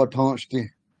 Batonsti.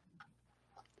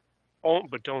 On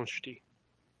Batonsti.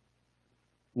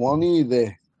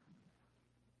 Wanide.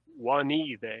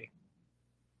 Wanide.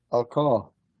 Aka.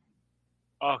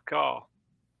 Aka.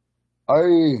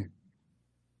 Ai.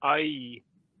 Ai.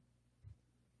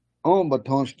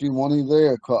 Batonsti.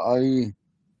 Wanide. Aka ai.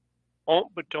 On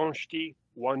Batonsti.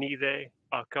 Wanide.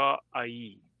 Aka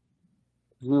ai.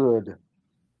 Good.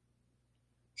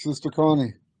 Sister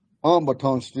Connie.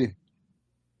 Batonsti.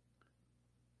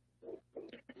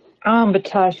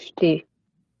 Batashti.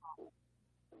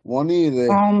 Wanide.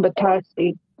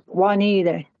 Batashti.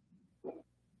 Wanide.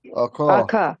 Aka.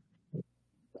 Aka.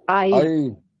 Ai.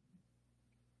 Ai.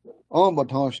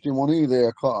 Batonsti. Wanide.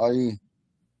 Aka ai.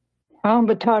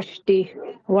 Batashti.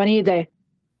 Wanide.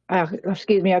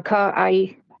 Excuse me, Aka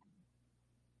ai.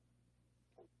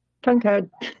 Tongue tied.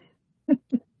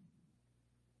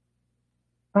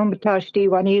 Batashti.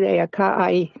 Wanide. Aka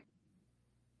ai.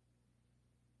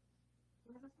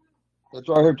 That's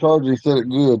right here, Charlie. He said it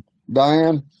good.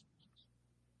 Diane.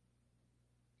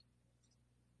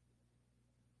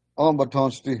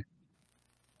 Batonsti.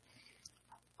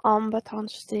 On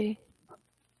Batonsti.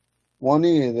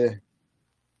 Wanide.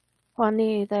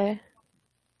 Wanide.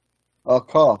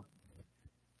 Aka.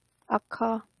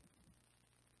 Aka.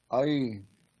 Ai.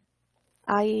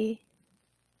 Ai.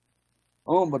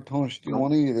 Batonsti.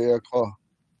 Wanide. Aka.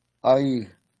 Ai.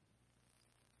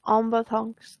 On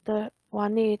Batonsti.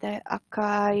 Wanide.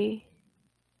 Akai.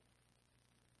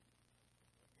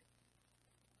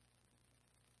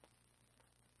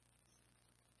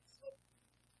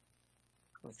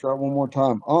 Let's try one more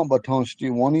time. Batonsti.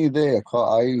 Wanide. Aka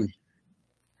ai.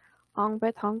 On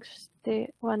Batonsti.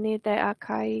 Wanide.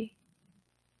 Akai.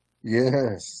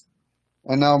 Yes.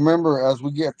 And now remember, as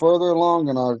we get further along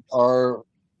in our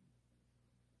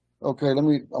okay, I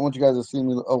want you guys to see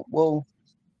me. Oh, whoa.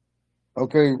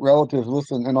 Okay, relatives,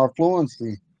 listen, in our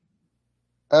fluency,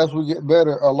 as we get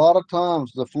better, a lot of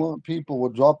times the fluent people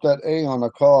would drop that A on a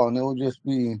call and it would just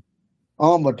be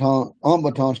Ambatonsti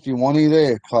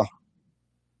Wanide ka.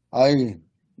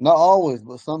 Not always,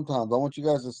 but sometimes. I want you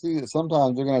guys to see that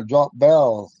sometimes they're gonna drop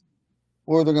vowels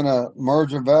or they're gonna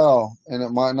merge a vowel and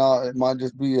it might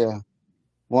just be a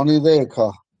Wanide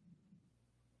ka.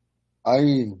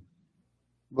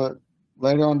 But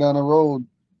later on down the road,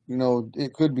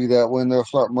 it could be that when they'll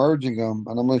start merging them.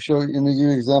 And I'm going to show you, let me give you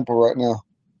an example right now.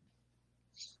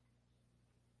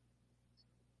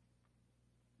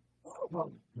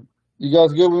 You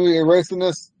guys good with me erasing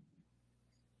this?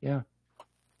 Yeah.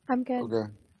 I'm good. Okay.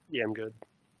 Yeah, I'm good.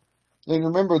 And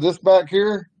remember this back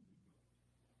here,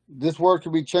 this word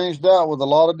can be changed out with a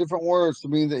lot of different words to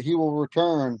mean that he will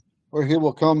return or he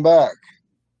will come back.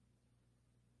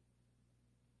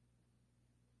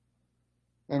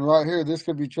 And right here, this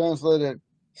could be translated,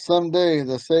 someday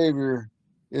the Savior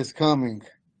is coming.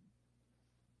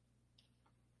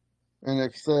 And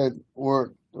it said,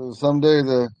 or someday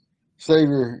the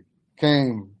Savior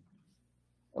came.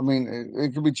 I mean,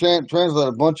 it could be translated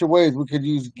a bunch of ways. We could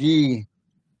use gi,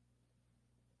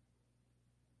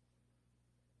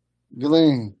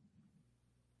 glean.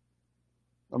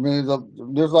 I mean,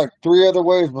 there's like 3 other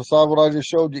ways besides what I just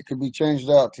showed you. It could be changed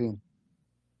out to.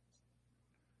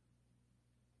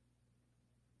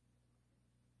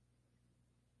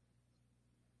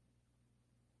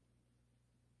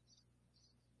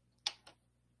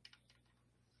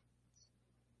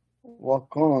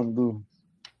 Walk on, dude.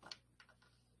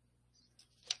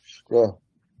 Yeah.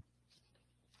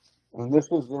 And this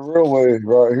is the real way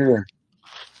right here.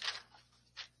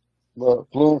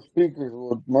 But fluent speakers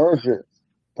would merge it.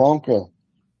 Ponca.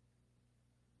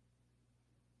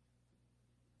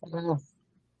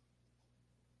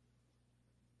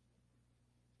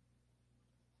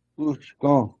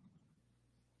 Go.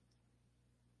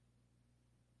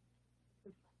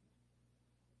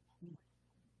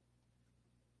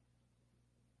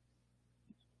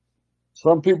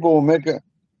 Some people will make it,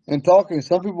 in talking,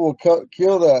 some people will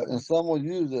kill that and some will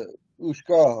use it.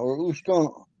 Ushka or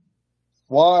ushkan.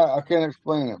 Why? I can't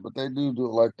explain it, but they do it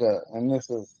like that. And this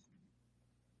is.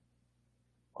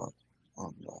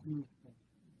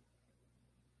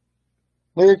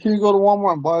 Hey, can you go to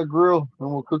Walmart and buy a grill and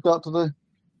we'll cook out today?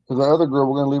 Because the other grill,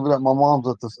 we're going to leave it at my mom's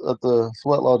at the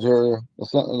sweat lodge area, the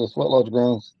sweat lodge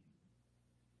grounds.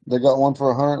 They got one for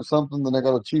 100 something, then they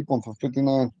got a cheap one for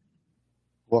 59.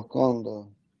 Wakanda.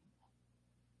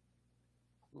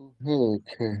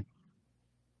 Okay.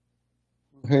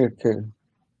 Okay.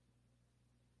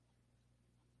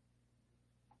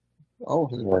 Oh,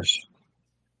 gosh.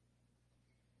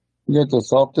 You got the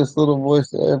softest little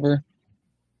voice ever.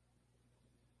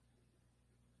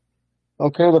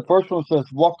 Okay, the first one says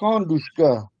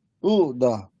Wakandushka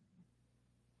Uda.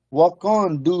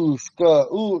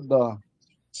 Wakandushka Uda.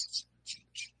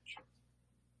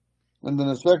 And then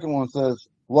the second one says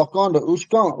Wakanda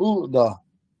Ushkan Uda.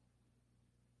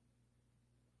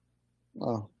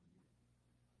 Oh.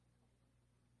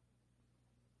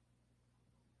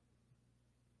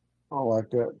 I like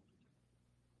that.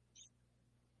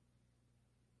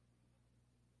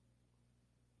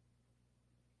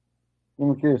 Give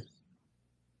me a kiss.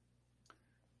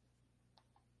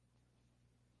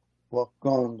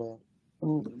 Wakanda.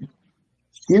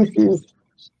 Kiss.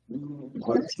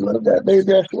 I just love that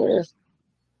baby, I swear.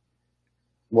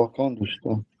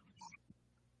 Wakandushka.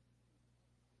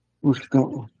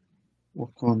 Ushkan.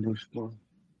 Wakandushka.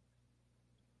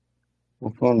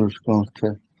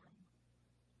 Wakandushka.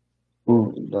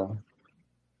 Uda.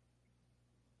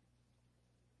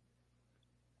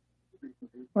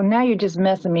 Well, now you're just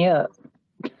messing me up.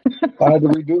 I had to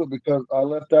redo it because I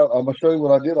left out. I'm gonna show you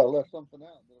what I did. I left something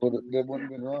out that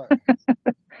wouldn't have been right.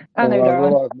 I And know,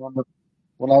 darling.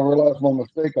 when I realized my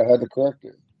mistake, I had to correct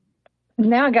it.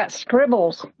 Now I got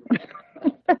scribbles.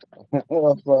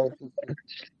 I'm sorry.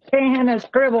 Can't handle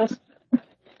scribbles.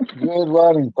 Good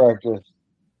writing practice.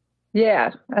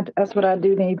 Yeah, that's what I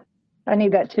do need. I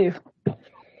need that too. I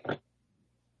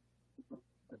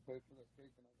paid for that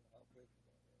cake and I'll pay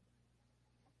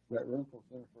for that rental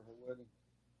center for her wedding.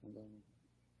 And then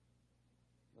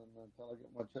until I get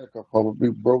my check, I'll probably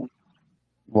be broke.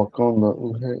 Walk on the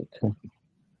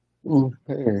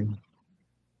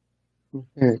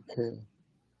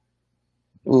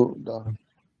da.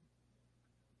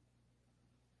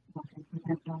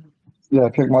 Yeah,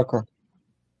 take my car.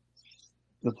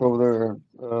 It's over there.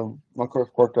 My car's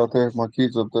parked out there. My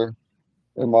keys up there,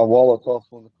 and my wallet's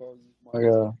also in the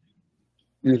car.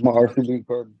 Use my RCB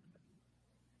card.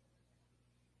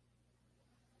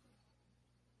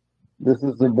 This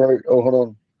is the break. Oh, hold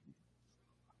on.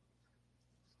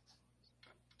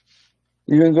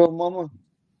 You gonna go, Mama?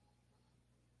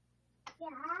 Yeah.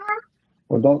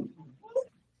 Well, don't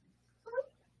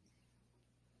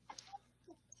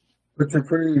put your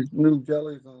pretty new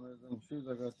jellies on there. Them shoes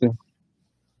I got you.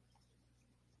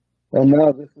 And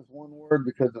now this is one word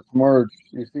because it's merged.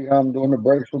 You see how I'm doing the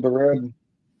breaks with the red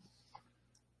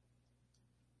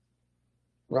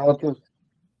relatives?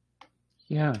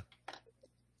 Yeah.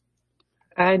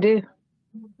 I do.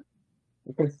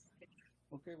 Okay.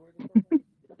 Okay, wait a second.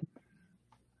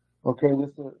 Okay, this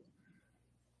is.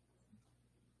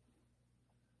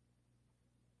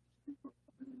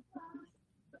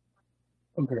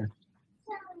 Okay.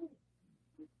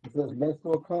 It says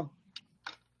Mexico.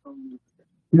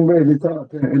 Okay,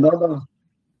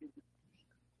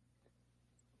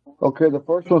 the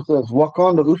first one says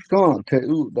Wakanda Uskan Te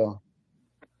Uda.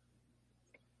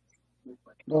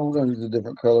 No, we're gonna use a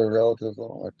different color relatives. I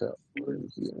don't like that.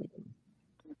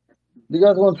 You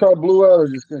guys want to try blue out or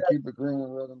just gonna keep it green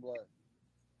and red and black?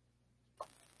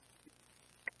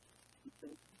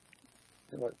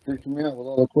 You're like freaking me out with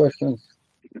all the questions.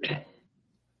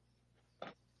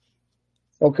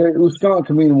 Okay, Uskan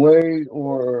can mean way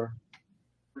or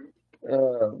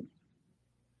oh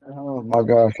my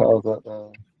gosh, how's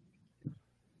that?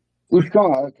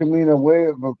 Uskan can mean a way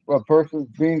of a person's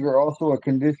being or also a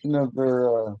condition of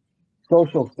their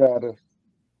social status.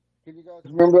 Can you guys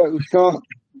remember that Uskan?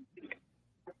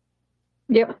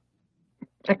 Yep,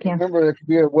 I can. Remember, it could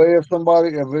be a way of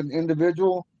somebody, of an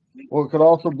individual, or it could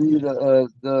also be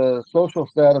the social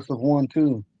status of one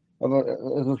too,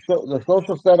 the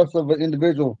social status of an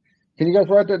individual. Can you guys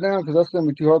write that down? Because that's gonna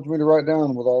be too hard for me to write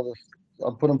down with all this.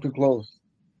 I'll put them too close.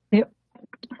 Yep.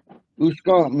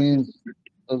 Uskant means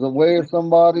the way of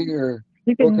somebody, or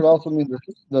You it can, could also mean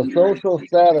the social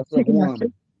status you of can one.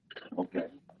 Okay.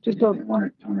 Just don't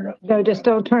turn it up. No, just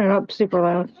don't turn it up super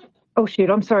loud. Oh shoot,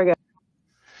 I'm sorry, guys.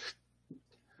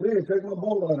 Please take my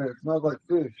bowl out of here. It smells like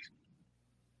fish.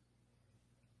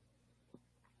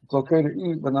 It's okay to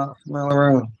eat, but not smell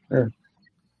around. There.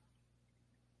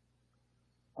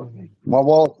 My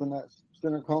wallet's in that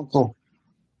center console.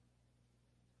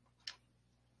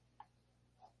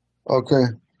 Okay.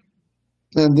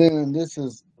 And then this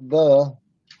is oh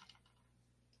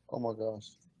my gosh.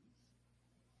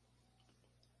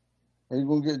 Are you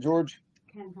gonna get George?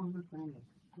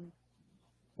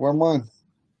 Where mine?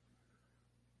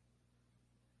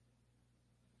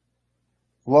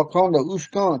 Wakanda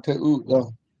Ushkan Te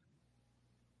Uda.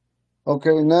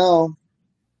 Okay, now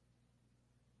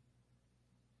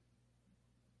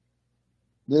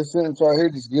this sentence right here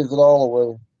just gives it all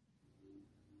away.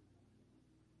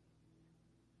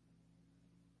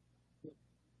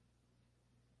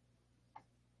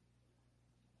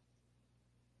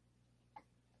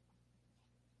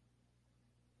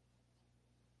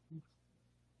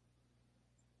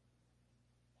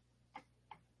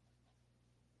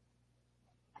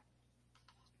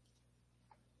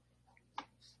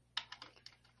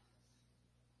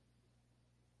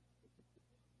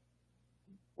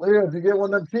 Leah, if you get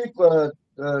one of them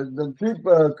cheap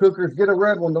cookers, get a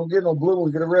red one. Don't get no blue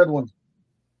one. Get a red one.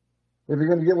 If you're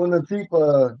gonna get one of them cheap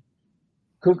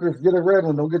cookers, get a red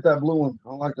one. Don't get that blue one. I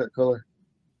don't like that color.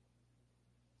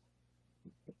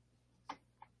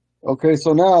 Okay,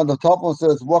 so now the top one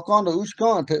says Wakanda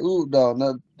Ushkan Te Uda.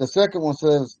 Now the second one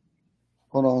says,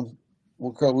 hold on,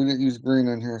 we didn't use green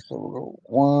in here, so we'll go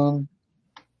 1,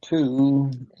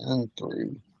 2, and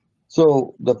 3.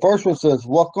 So the first one says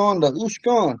Wakanda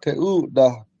Ushkan Te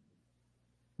Uda.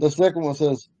 The second one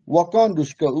says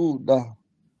Wakandushka Uda.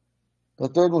 The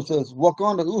third one says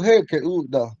Wakanda Uheke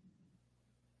Uda.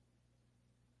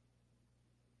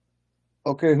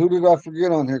 Okay, who did I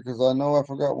forget on here? Because I know I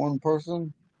forgot one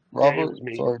person. Yeah, it Robert, was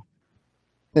me. sorry.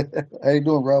 How you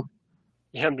doing, Rob?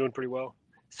 Yeah, I'm doing pretty well.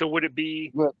 So would it be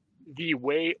Good. the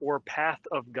way or path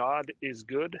of God is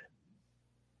good?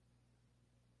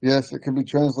 Yes, it can be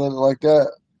translated like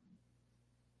that.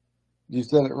 You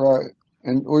said it right.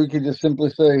 And or you could just simply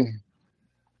say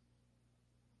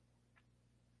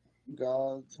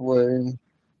God's way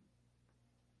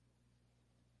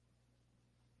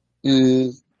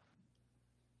is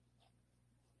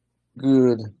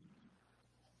good.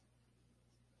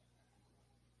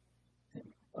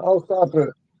 I'll stop it.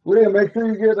 Leah, make sure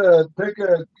you take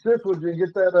a sip with you and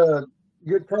get that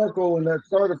get charcoal in that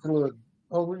starter fluid.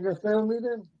 Oh, we're gonna stay with me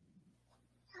then?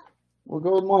 We'll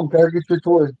go with mom. Gotta get your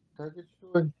toy. Gotta get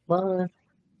your toy. Bye.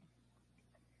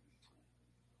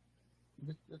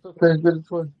 It's okay. Get a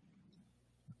toy.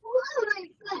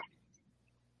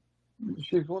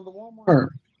 She's going to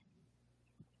Walmart.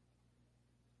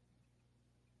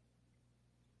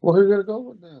 Well, who you gonna go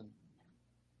with then?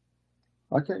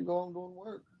 I can't go. I'm doing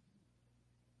work.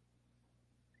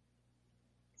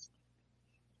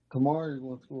 Tomorrow you're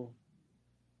going to school.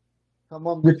 Come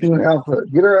on, get you an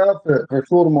outfit. Get her outfit for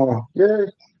school tomorrow. Yay.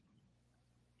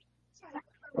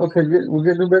 Okay, we'll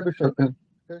get new baby shirt then.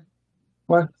 Okay.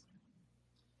 Bye.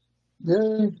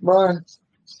 Yay. Bye.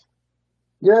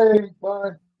 Yay. Bye.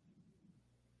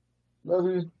 Love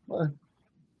you. Bye.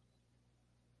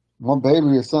 My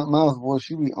baby is something else, boy.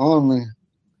 She be on me.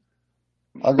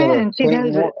 I gotta And she paint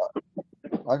knows more. it.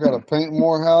 I gotta paint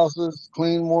more houses,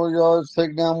 clean more yards,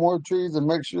 take down more trees, and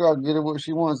make sure I get her what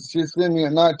she wants. She'll send me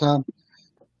at nighttime.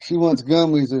 She wants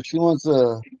gummies, or she wants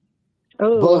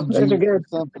Oh, bug those are juice or good.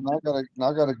 something. I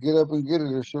gotta get up and get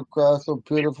it, or she'll cry so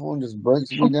pitiful and just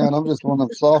breaks me down. I'm just one of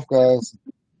them soft guys.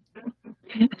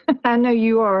 I know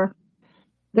you are.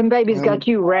 Them babies And got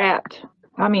you wrapped.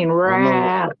 I mean, I know.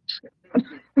 wrapped.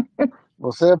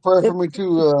 Well, say a prayer for It, me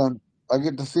too. I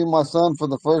get to see my son for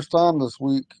the first time this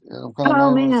week, and I'm kind of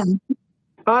oh, nervous. man.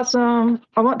 Awesome.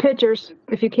 I want pictures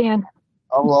if you can.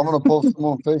 I'm gonna post them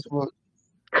on Facebook.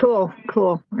 Cool,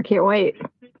 cool. I can't wait.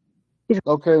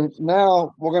 Okay,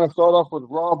 now we're gonna start off with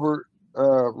Robert.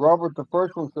 Robert, the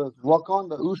first one says,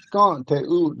 "Wakanda uskante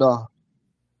uda."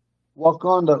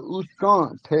 Wakanda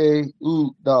uskante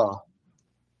uda.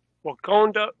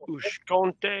 Wakonda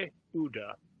ushkonte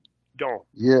uda. Don.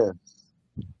 Yeah.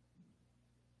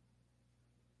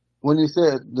 When you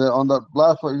said on the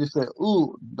last part, you said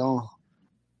don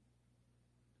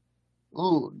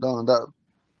don. That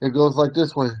it goes like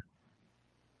this way,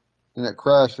 and it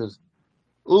crashes.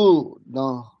 Don.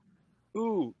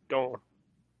 Don.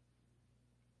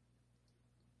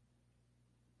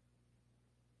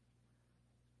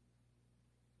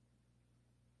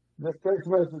 Just text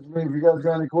message me if you guys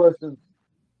got any questions.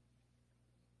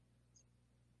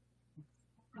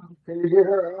 Can you get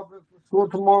her outfit for school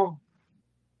tomorrow?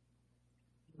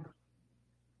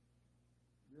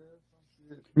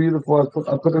 It's beautiful.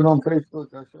 I put it on Facebook.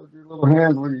 I showed you little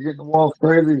hands when you get the walls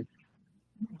crazy.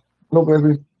 No,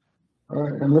 baby. All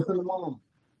right, and listen to mom.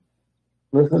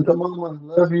 Listen to mama.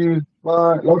 Love you.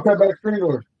 Bye. Don't cut back screen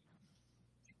door.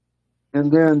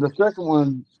 And then the second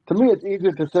one, to me, it's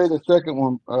easier to say the second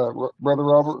one, Brother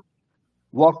Robert.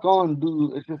 Walk on,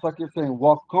 do. It's just like you're saying,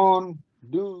 walk on,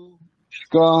 do,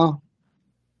 ska,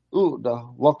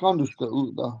 uda. Walk on, do, ska,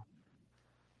 uda.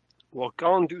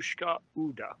 Wakondushka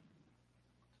uda.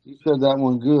 You said that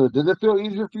one good. Did it feel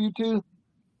easier for you too?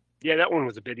 Yeah, that one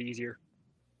was a bit easier.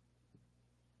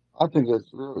 I think it's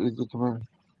real easy to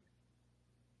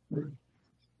me.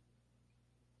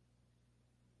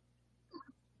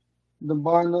 Then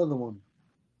buy another one.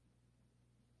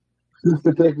 Just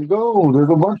to take and go. There's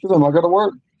a bunch of them. I gotta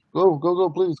work. Go,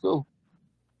 please, go.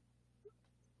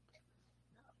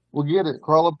 We'll get it.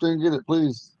 Crawl up there and get it,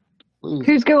 please. Please.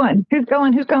 Who's going? Who's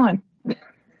going? Who's going?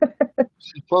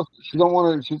 She don't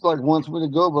want to, she's like wants me to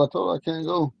go, but I told her I can't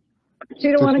go. She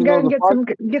don't Cause want she to go knows and if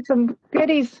I get some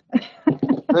goodies.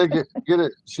 take it, get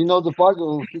it. She knows if I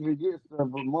go, she can get stuff,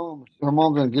 but her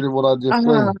mom's gonna get her what I just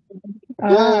Uh,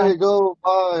 say. Yay, go,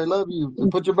 bye, love you.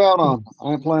 And put your belt on.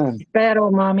 I ain't playing. bad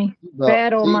old mommy.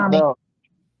 Bad old Seat mommy. belt,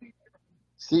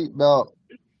 seat belt,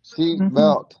 seat Hmm.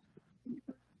 belt.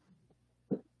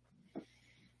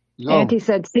 Go. Auntie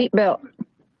said seatbelt.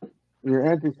 Your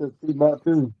auntie said seatbelt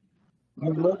too. I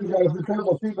love you guys. Be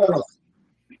careful, seatbelts.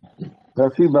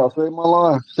 That seatbelt saved my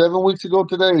life 7 weeks ago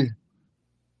today.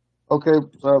 Okay,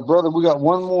 brother, we got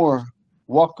one more.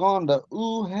 Wakanda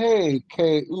uhe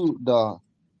ke uda.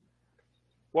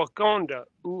 Wakonda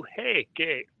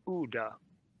uheke uda.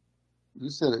 You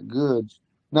said it good.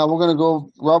 Now we're gonna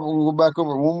go, Robert. We'll go back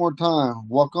over it one more time.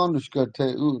 Wakanda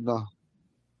te uda.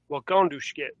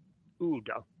 Wakondushke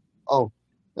uda. Oh,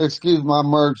 excuse me, I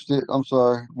merged it. I'm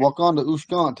sorry. Wakanda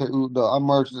uskante uda. I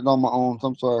merged it on my own.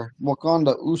 I'm sorry.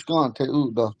 Wakanda uskante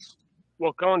uda.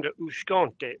 Wakonda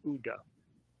ushkonte uda.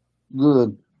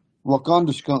 Good.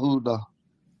 Wakanda uda.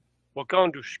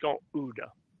 Wakondushkon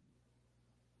uda.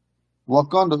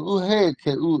 Wakanda uhe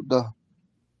ke uda.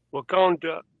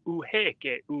 Wakonda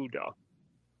uheke uda.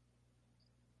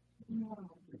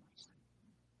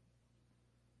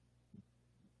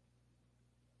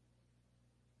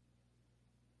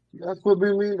 That's what be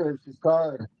leader. She's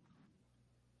tired.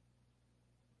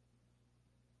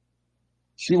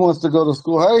 She wants to go to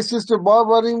school. Hey, Sister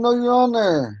Barbara, I didn't even know you're on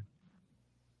there.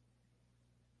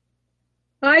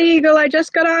 Hi, Eagle. I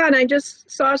just got on. I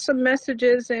just saw some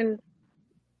messages and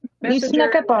You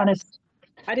snuck up on us.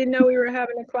 I didn't know we were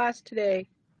having a class today.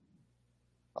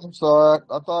 I'm sorry.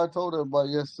 I thought I told everybody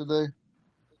yesterday.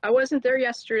 I wasn't there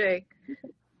yesterday.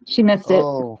 She missed it.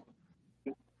 Oh,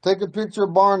 take a picture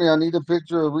of Barney. I need a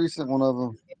picture, a recent one of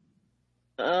him.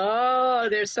 Oh,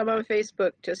 there's some on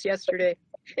Facebook just yesterday.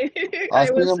 I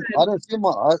seen him. I didn't see him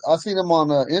on. I seen him on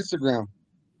Instagram.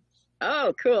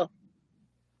 Oh, cool.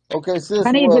 Okay, sis.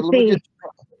 I need to Let me see. get.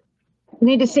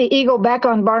 Need to see Eagle back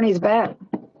on Barney's back.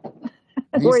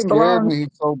 That's He where he scared belongs. me. He's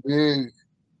so big.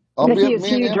 Yeah, he Me is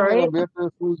and huge, Emily are right? gonna be up there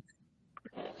this week.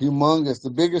 Humongous, the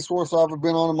biggest horse I've ever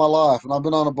been on in my life, and I've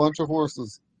been on a bunch of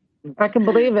horses. I can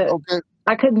believe it. Okay,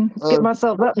 I couldn't get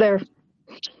myself up there.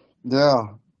 yeah.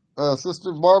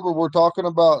 Sister Barbara, we're talking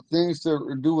about things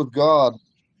to do with God.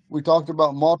 We talked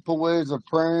about multiple ways of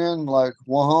praying, like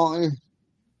Wahai,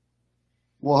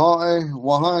 Wahai,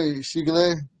 Wahai,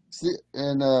 Shigile.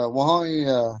 and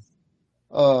Wahani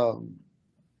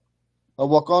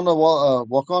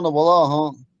Wakanda Wala,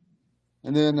 huh?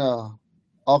 And then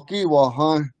Aki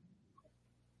Wahan,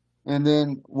 and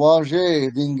then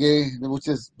Waje Dinge, which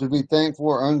is to be thankful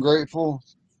or ungrateful.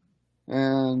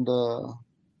 And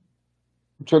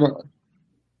I'm trying to,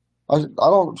 I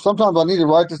don't, sometimes I need to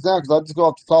write this down because I just go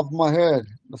off the top of my head.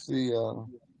 Let's see.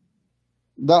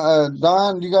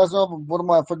 Don, do you guys know, what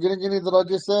am I forgetting any that I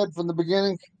just said from the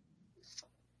beginning?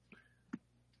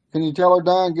 Can you tell her,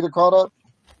 Don, get her caught up?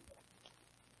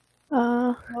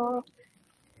 Uh,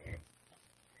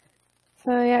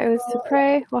 so yeah, it was to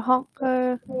pray,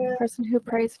 Wahonka, person who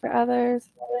prays for others.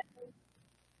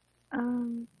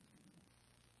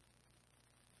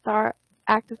 The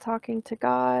act of talking to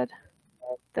God,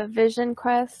 the vision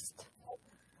quest,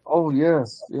 Oh,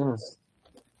 yes, yes.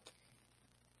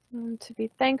 to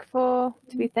be thankful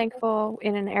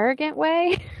in an arrogant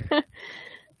way.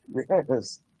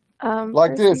 Yes.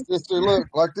 Like this, Person, sister, look,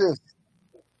 like this.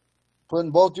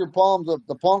 Putting both your palms up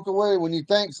the Ponca way. When you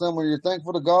thank someone, you're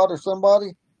thankful to God or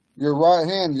somebody, your right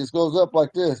hand just goes up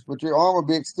like this, but your arm will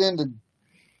be extended.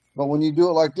 But when you do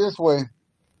it like this way,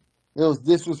 it was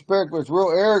disrespectful. It's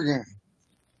real arrogant,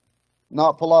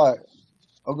 not polite.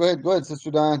 Oh, go ahead,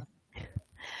 Sister Diane.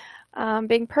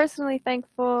 being personally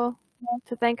thankful,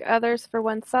 to thank others for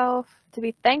oneself, to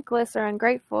be thankless or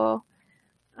ungrateful.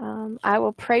 I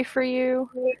will pray for you.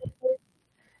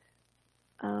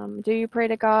 Do you pray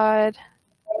to God?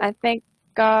 I thank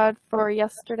God for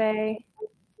yesterday.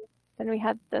 Then we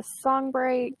had this song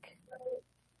break.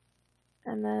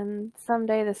 And then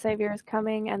someday the Savior is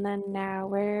coming. And then now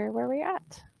where are we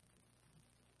at?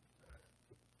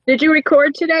 Did you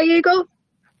record today, Eagle?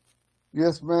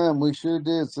 Yes, ma'am. We sure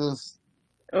did, sis.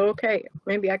 Okay,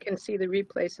 maybe I can see the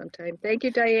replay sometime. Thank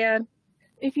you, Diane.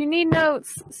 If you need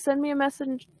notes, send me a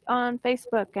message on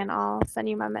Facebook and I'll send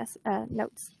you my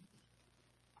notes.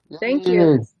 Thank you.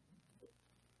 Yay.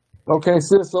 Okay,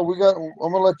 sis. So I'm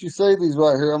gonna let you say these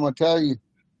right here. I'm gonna tell you.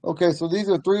 Okay, so these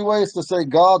are 3 ways to say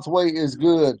God's way is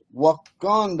good.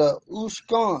 Wakanda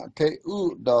ushkan te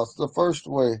u. That's the first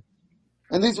way.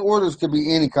 And these orders could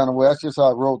be any kind of way. That's just how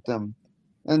I wrote them.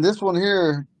 And this one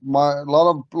here, a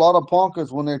lot of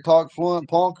Ponkas, when they talk fluent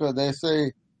Ponca, they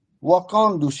say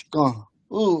Wakandushka.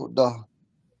 Ooh da.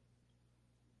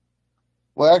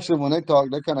 Well, actually, when they talk,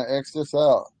 they kind of X this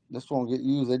out. This won't get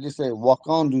used. They just say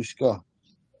Wakandushka.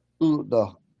 Ooh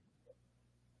da.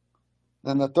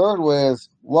 And the third way is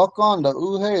Wakanda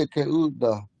uhe ke ooh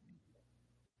da.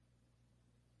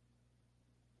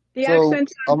 The So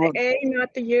accent's on the A,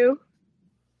 not the U.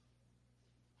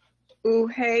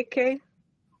 Uheke.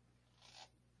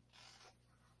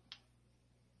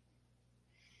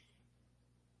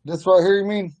 this right here, you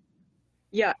mean?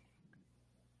 Yeah.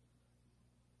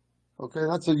 Okay,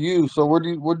 that's a U. So what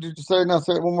did you say? Now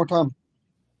say it one more time.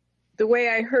 The way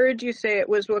I heard you say it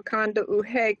was Wakanda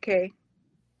Uheke.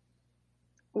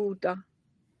 Uda.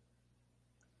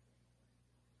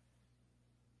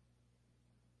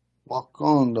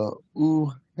 Wakanda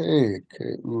uhe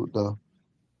ke ooh da.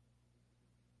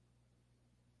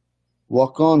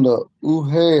 Wakanda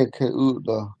uhe ke ooh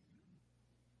da.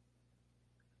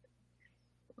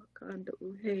 Wakanda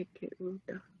Uheke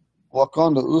Uda.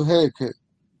 Wakanda uhe ke.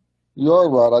 You're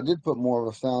right. I did put more of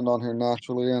a sound on here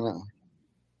naturally, in it.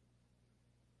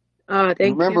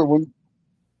 Thank Remember you. when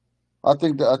I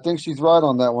think she's right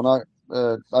on that one. I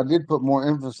did put more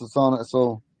emphasis on it.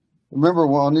 So remember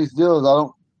on these deals, I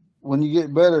don't. When you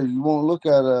get better, you won't look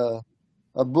at a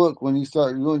book when you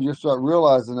start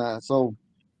realizing that. So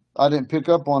I didn't pick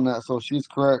up on that. So she's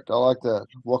correct. I like that.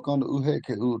 Wakanda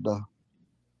uheke uda.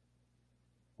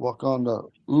 Wakanda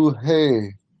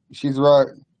uhe. She's right.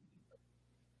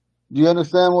 Do you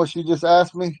understand what she just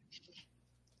asked me?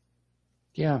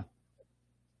 Yeah.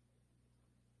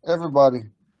 Everybody.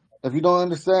 If you don't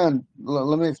understand,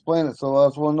 let me explain it. So I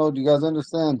just want to know, do you guys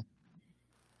understand?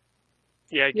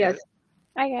 Yeah, I get Yes. it.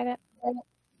 I get it.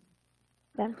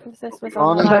 The emphasis was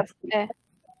on the Connie, last.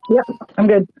 Yep, I'm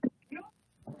good.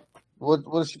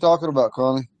 what is she talking about,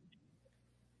 Connie?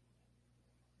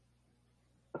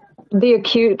 The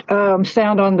acute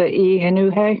sound on the E in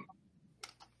uhe.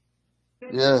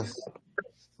 Yes.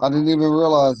 I didn't even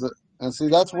realize it. And see,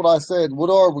 that's what I said. What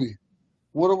are we?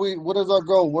 What are we? What is our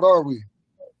goal? What are we?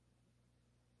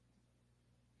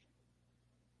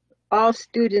 All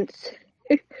students.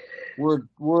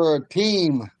 We're a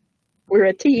team. We're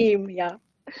a team. Yeah.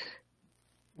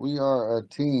 We are a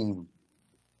team.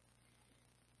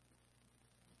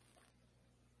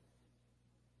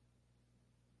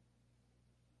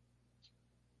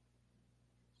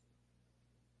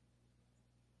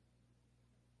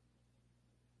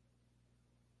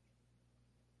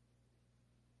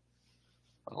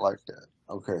 I like that.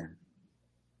 Okay.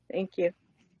 Thank you.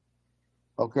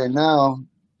 Okay, now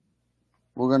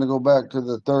we're gonna go back to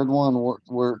the third one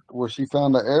where she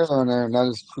found an error in there, and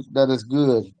that is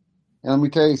good. And let me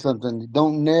tell you something.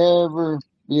 Don't never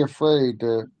be afraid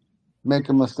to make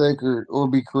a mistake or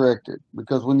be corrected,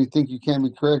 because when you think you can't be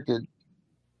corrected,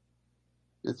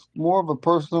 it's more of a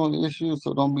personal issue,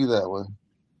 so don't be that way.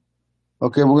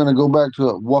 Okay, we're gonna go back to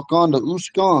it. Wakanda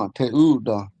Ushkan Te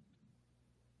Uda.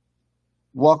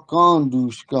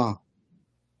 Wakandushka.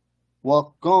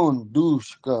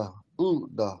 Wakandushka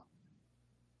Uda.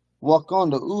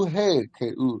 Wakanda Uhe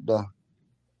Ke Uda.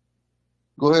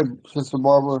 Go ahead, Sister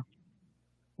Barbara.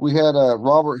 We had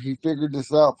Robert, he figured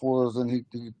this out for us, and he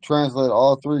translated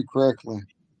all three correctly.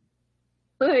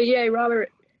 Oh, yay, Robert.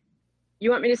 You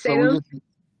want me to say So them?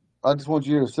 I just want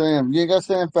you to say them. You ain't got to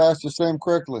say them fast, just say them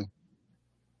correctly.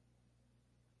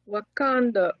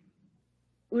 Wakanda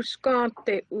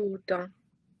Uskante Uda.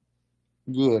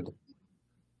 Good.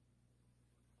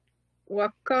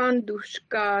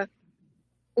 Wakandushka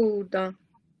Uda.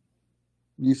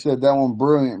 You said that one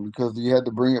brilliant because you had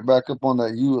to bring it back up on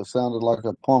that U. It sounded like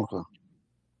a Ponca.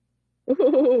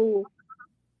 Ooh.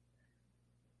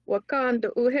 Wakanda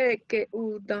Uheke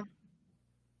Uda.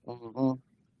 Mm-hmm.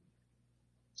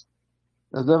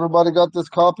 Has everybody got this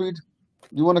copied?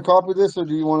 You want to copy this, or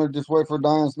do you want to just wait for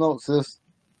Diane's notes, sis?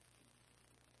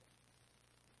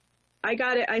 I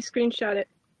got it. I screenshot it.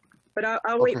 But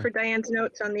I'll wait for Diane's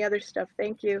notes on the other stuff.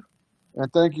 Thank you. And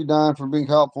thank you, Diane, for being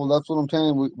helpful. That's what I'm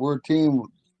telling you. We're a team.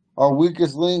 Our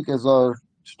weakest link is our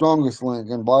strongest link,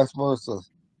 and vice versa.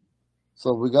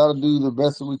 So we got to do the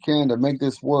best that we can to make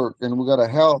this work, and we got to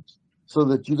help so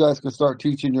that you guys can start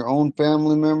teaching your own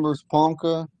family members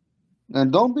Ponca. And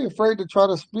don't be afraid to try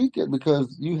to speak it,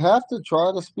 because you have to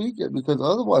try to speak it, because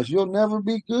otherwise you'll never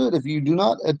be good if you do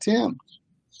not attempt.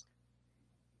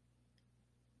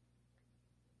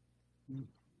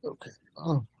 Okay.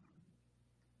 Oh.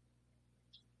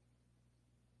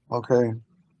 Okay.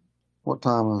 What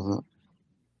time is it?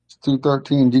 It's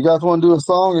 2:13. Do you guys want to do a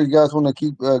song, or you guys want to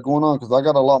keep going on? Because I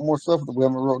got a lot more stuff that we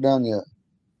haven't wrote down yet.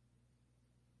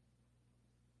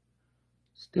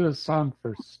 Let's do a song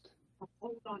first.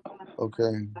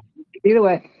 Okay. Either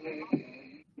way.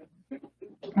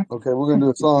 Okay, we're gonna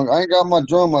do a song. I ain't got my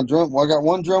drum. Well, I got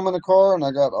one drum in the car, and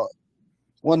I got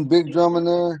one big drum in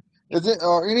there. Is it?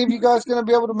 Are any of you guys gonna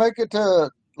be able to make it to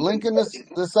Lincoln this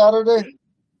Saturday?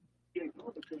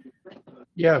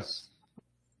 Yes.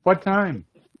 What time?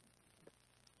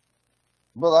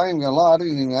 But I ain't gonna lie, I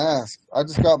didn't even ask. I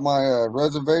just got my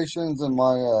reservations and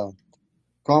my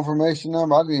confirmation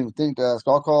number. I didn't even think to ask.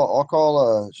 I'll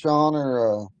call Sean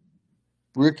or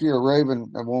Ricky or Raven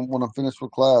when I'm finished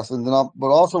with class, and then but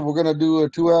also we're gonna do a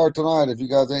 2-hour tonight if you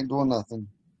guys ain't doing nothing.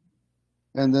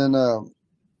 And then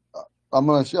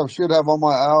I should have all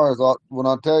my hours. When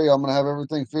I tell you, I'm gonna have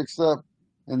everything fixed up.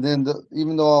 And then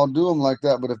even though I'll do them like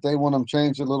that, but if they want them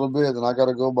changed a little bit, then I got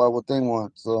to go by what they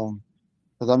want. So,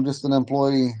 because I'm just an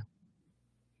employee.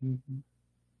 Mm-hmm.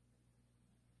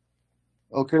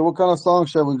 Okay, what kind of song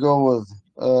shall we go with?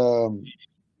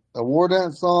 A war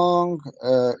dance song,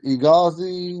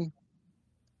 Igazi,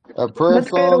 a prayer Let's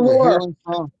go to song, a war. healing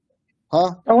song,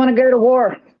 huh? I want to go to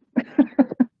war.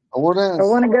 A war I dance.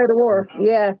 want to go to war.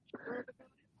 Yeah.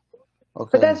 Okay.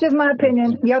 But that's just my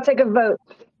opinion. Y'all take a vote.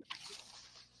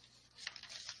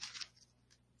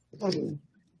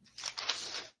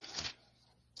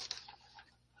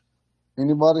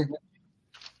 Anybody?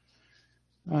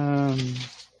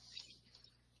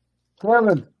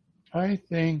 Kevin. I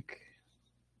think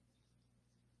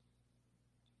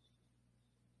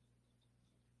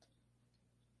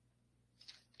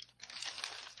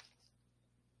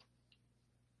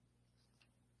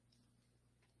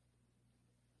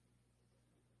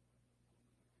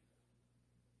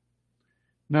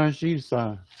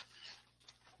Najisa.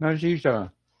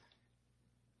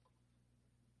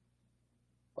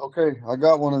 Okay, I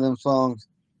got one of them songs.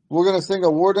 We're gonna sing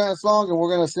a war dance song, and we're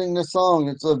gonna sing this song.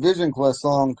 It's a Vision Quest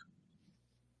song,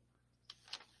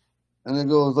 and it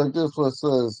goes like this. What it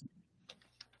says: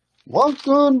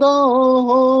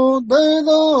 Wakanda de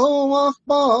do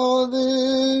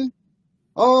wakbadi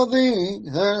adi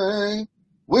hey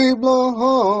we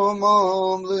blaham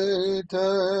amlite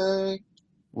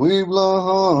we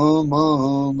blaham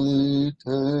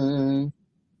amlite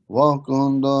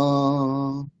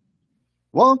Wakanda.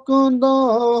 Wakanda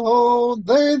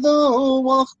de do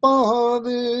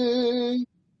wakbadi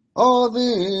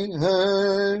adi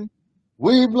hey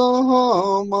we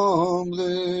blaham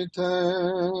amlite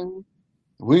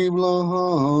we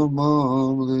blaham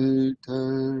amlite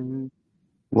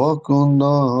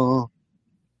Wakanda.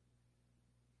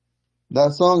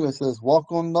 That song, it says,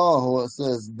 Wakondaho, it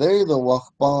says, they the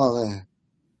wakpale,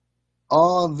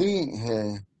 all the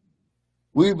he,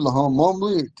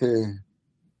 weeblahomombli te,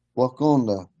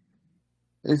 wakonda.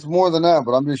 It's more than that,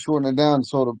 but I'm just shortening it down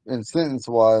sort of in sentence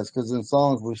wise, because in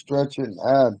songs we stretch it and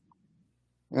add.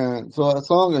 And so that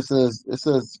song, it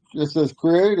says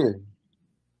creator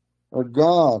or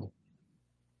God.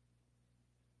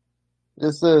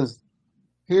 It says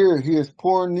here, he is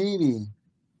poor and needy.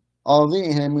 All the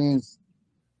he means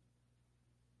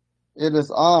it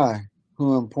is I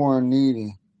who am poor and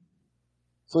needy.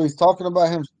 So he's talking about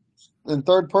him in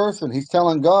third person. He's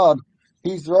telling God,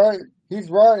 he's right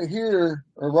here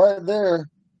or right there.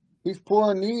 He's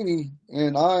poor and needy,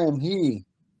 and I am he.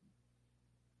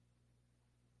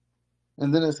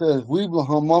 And then it says,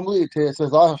 it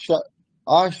says,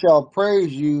 I shall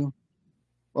praise you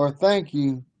or thank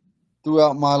you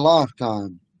throughout my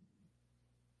lifetime.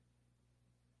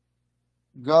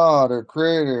 God or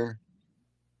creator,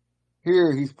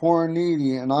 here he's poor and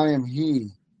needy, and I am he.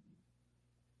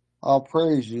 I'll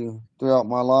praise you throughout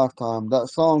my lifetime. That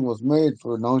song was made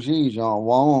for Noji Jean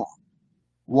Waon.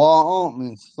 Waon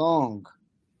means song.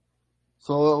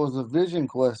 So it was a Vision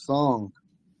Quest song.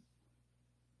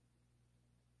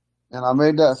 And I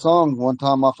made that song one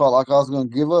time. I felt like I was going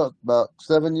to give up about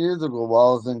 7 years ago while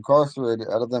I was incarcerated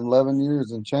out of them 11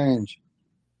 years and change.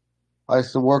 I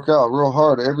used to work out real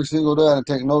hard every single day. I didn't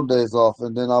take no days off.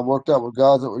 And then I worked out with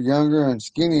guys that were younger and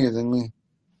skinnier than me.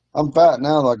 I'm fat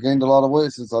now. I gained a lot of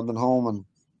weight since I've been home.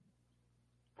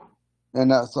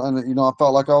 And that's, you know, I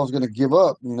felt like I was going to give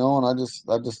up, you know, and I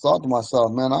just thought to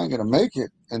myself, man, I ain't going to make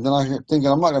it. And then I kept thinking,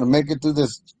 I'm not going to make it through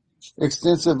this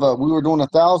extensive, we were doing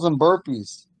 1,000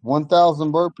 burpees,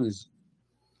 1,000 burpees.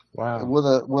 Wow. With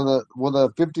a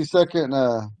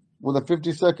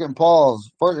 50-second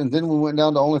pause first, and then we went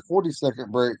down to only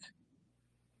 40-second break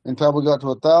until we got to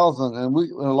 1,000. And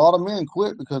a lot of men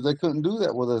quit because they couldn't do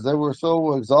that with us. They were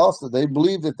so exhausted. They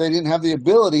believed that they didn't have the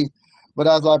ability. But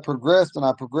as I progressed and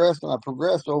I progressed and I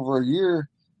progressed over a year,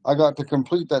 I got to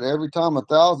complete that every time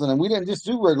 1,000. And we didn't just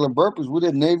do regular burpees. We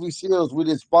did Navy SEALs. We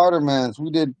did Spider-Mans.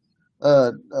 We did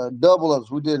double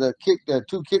ups. We did 2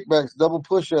 kickbacks, double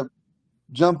push up,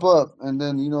 jump up, and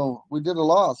then, you know, we did a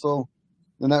lot. So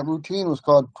then that routine was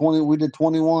called 20. We did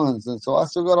 21s, and so I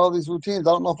still got all these routines.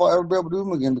 I don't know if I'll ever be able to do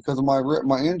them again because of my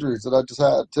injuries that I just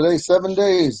had. Today, 7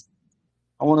 days.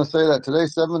 I want to say that today,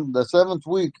 the seventh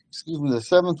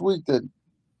week that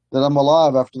I'm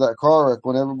alive after that car wreck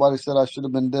when everybody said I should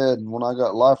have been dead, and when I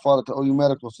got life fought at the OU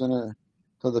Medical Center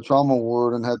to the trauma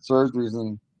ward and had surgeries,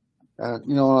 and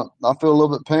you know, I feel a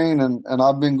little bit pain, and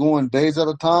I've been going days at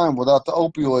a time without the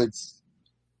opioids.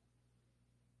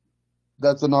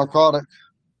 That's a narcotic,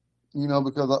 you know,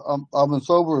 because I've been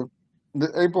sober.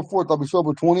 April 4th, I'll be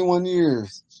sober 21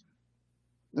 years.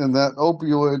 And that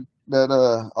opioid, that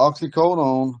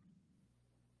oxycodone,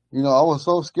 you know, I was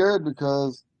so scared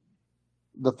because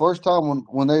the first time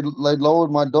when they lowered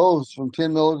my dose from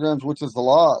 10 milligrams, which is a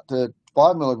lot, to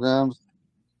 5 milligrams,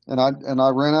 and I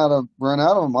ran out of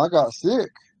them, I got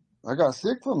sick. I got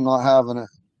sick from not having it.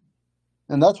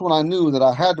 And that's when I knew that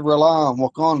I had to rely on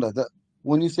Wakanda. That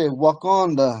when you say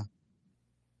Wakanda,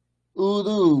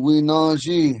 Udu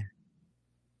Winaji,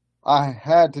 I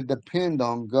had to depend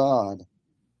on God.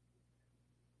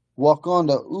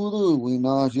 Wakanda Udu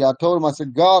Winaji. I told him, I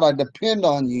said, God, I depend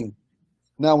on you.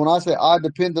 Now, when I say I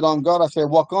depended on God, I say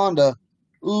Wakanda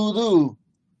Udu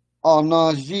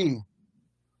Anaji.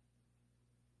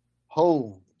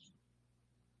 Ho.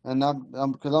 And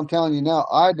because I'm telling you now,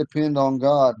 I depend on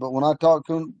God. But when I'm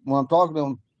talking to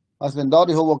him, I said,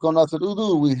 Daddy Ho Wakanda, I said,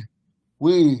 Udu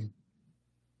we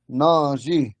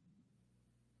Naji.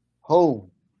 Ho.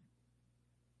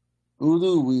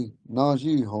 Udu we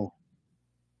Naji ho.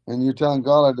 And you're telling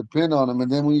God I depend on him.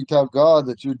 And then when you tell God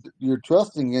that you're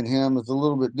trusting in him, it's a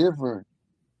little bit different.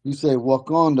 You say,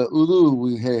 Wakanda Udu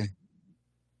we he. A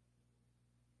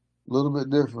little bit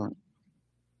different.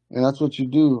 And that's what you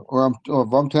do. Or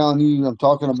if I'm telling you I'm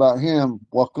talking about him,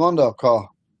 Wakanda ka.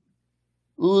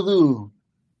 Udu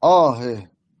ah he.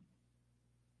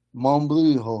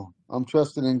 Mambliho. I'm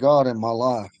trusting in God in my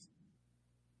life.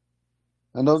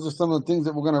 And those are some of the things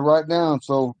that we're going to write down.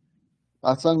 So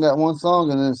I sung that one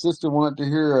song, and then sister wanted to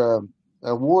hear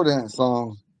a war dance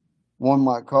song, one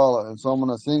might call it. And so I'm going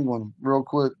to sing one real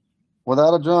quick,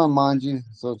 without a drum, mind you.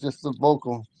 So it's just the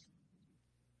vocal.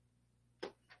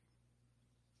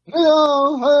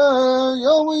 Yo, hey,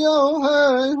 yo, hey,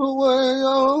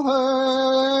 yo,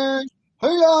 hey.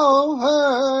 Hey, yo,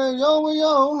 hey, hey,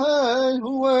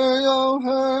 yo,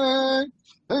 hey.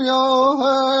 Hey, yo,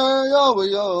 hey,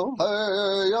 hey.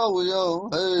 yo, yo,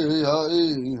 hey,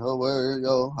 hey, ho,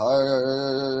 yo,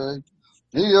 hey.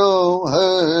 Yo,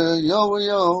 hey, yo,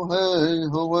 yo, hey,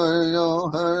 ho, yo,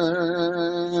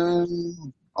 hey.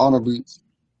 Honor beats.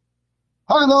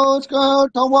 Hey, those go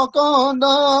to walk on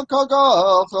the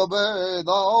Kaga, so be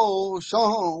the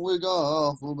ocean, we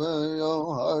go, so be, yo,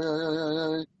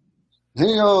 hey.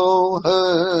 Yo,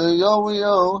 hey, yo,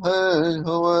 yo, hey,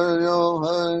 ho, yo,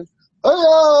 hey. Hey,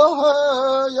 yo,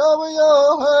 hey, yo,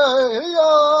 yo, hey, yo,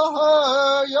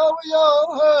 hey, yo, yo,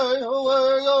 hey, ho,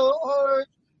 yo, hey.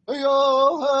 Hey, yo,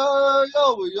 hey, yo,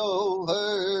 yo,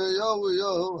 hey, yo, yo,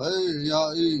 hey, ya,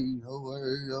 ho,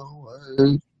 yo,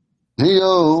 hey. Hey,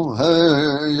 yo,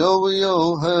 hey, yo,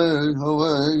 yo, hey, ho,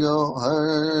 yo,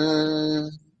 hey.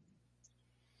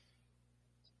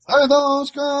 Hey,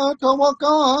 those go to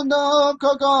Wakanda,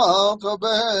 Kaka,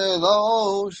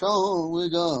 Kabelo, show we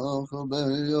go,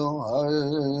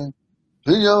 Kabelo,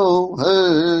 hey, yo,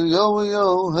 hey, yo,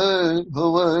 yo, hey,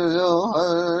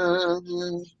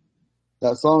 hey.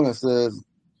 That song that says,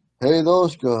 hey,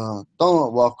 those go,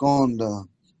 don't walk on the,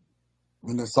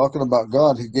 when it's talking about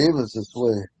God, He gave us this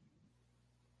way.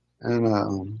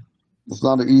 And it's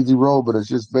not an easy road, but it's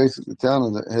just basically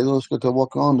telling that, hey, let's go to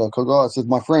Wakanda, Kaga. It says,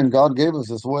 my friend, God gave us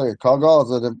this way. Kaga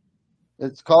said,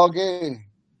 it's Kage.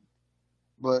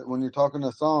 But when you're talking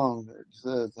a song, it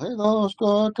says, hey, let's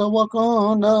go to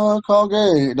Wakanda,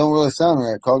 Kage. It don't really sound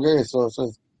right, Kage. So it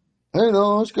says, hey,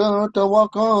 let's go to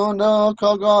Wakanda,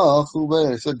 Kaga,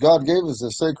 Kube. It said, God gave us a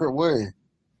sacred way,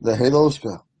 the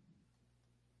Heloska.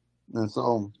 And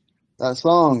so that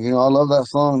song, I love that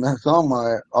song. That song,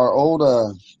 our old,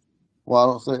 well, I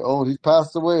don't say old, he's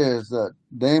passed away, is that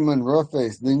Damon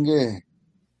Roughface, Dinge,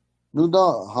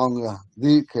 Nuda, Hanga,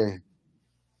 DK.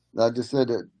 I just said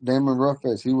that Damon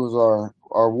Roughface, he was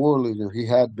our war leader. He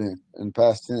had been in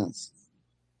past tense.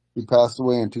 He passed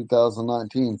away in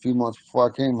 2019, a few months before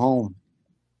I came home.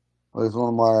 He was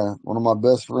one of my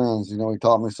best friends. He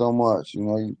taught me so much.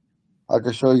 I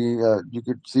could show you. You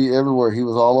could see everywhere. He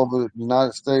was all over the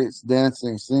United States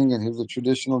dancing, singing. He was a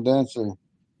traditional dancer.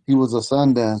 He was a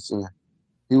sun dancer.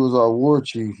 He was our war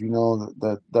chief.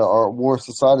 That our war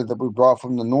society that we brought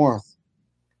from the north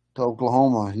to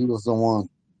Oklahoma. He was the one.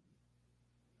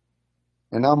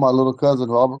 And now my little cousin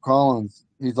Robert Collins.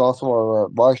 He's also our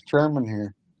vice chairman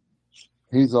here.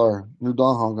 He's our new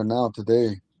Donhonga now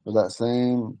today for that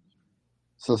same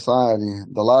society.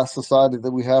 The last society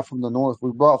that we have from the north.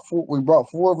 We brought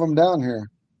four of them down here,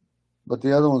 but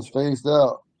the other one's phased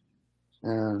out.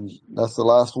 And that's the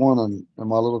last one. And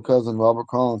my little cousin, Robert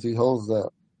Collins, he holds that.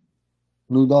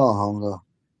 Nudahonga.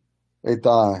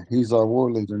 Etai. He's our war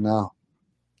leader now,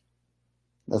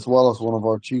 as well as one of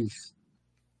our chiefs.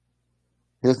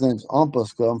 His name's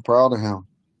Umpaska. I'm proud of him.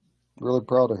 Really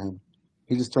proud of him.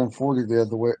 He just turned 40 the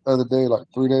other day, like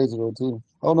 3 days ago, too.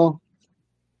 Oh, no.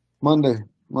 Monday.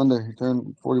 He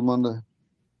turned 40 Monday.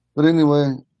 But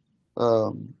anyway,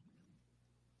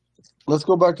 let's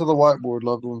go back to the whiteboard,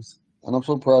 loved ones. And I'm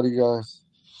so proud of you guys.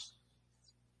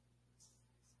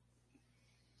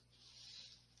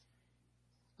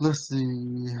 Let's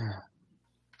see.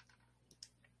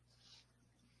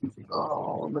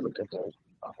 Oh, let me look at that.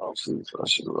 I'll see if I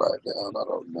should write down. I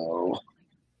don't know.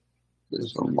 This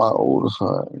is from my oldest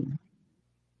time.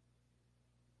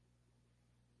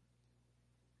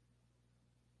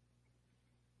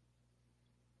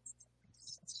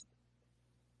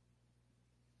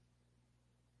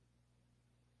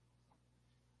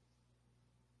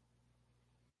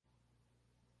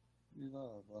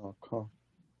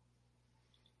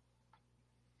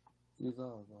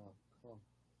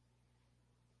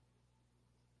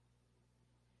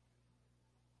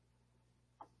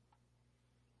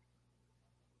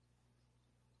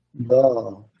 Da.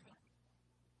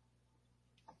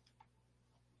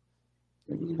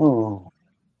 Oh.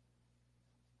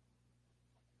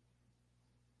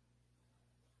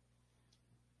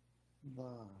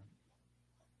 Da.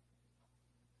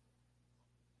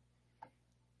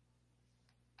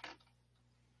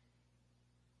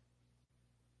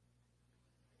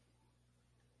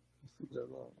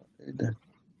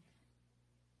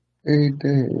 Eight.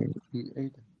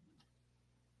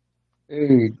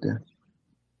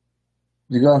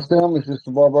 You gotta stay on me,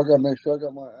 Sister Barbara. I gotta make sure I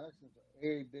got my accents.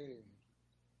 Eight day.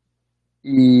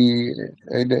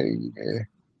 Eight day.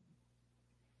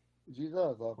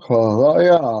 Jesus. Oh,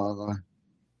 yeah.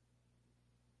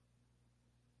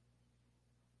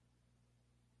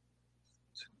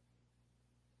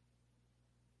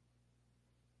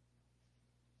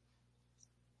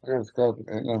 I gotta start.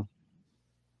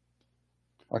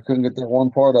 I couldn't get that one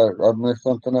part. I messed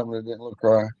something up and it didn't look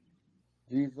right.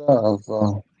 Jesus.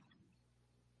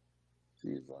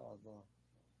 Jesus.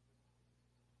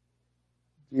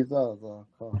 Jesus.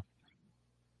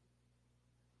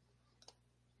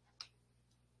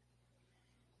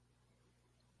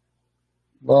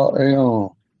 Lion.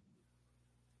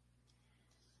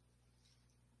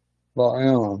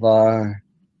 Lion. Thy.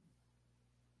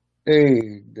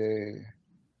 A day.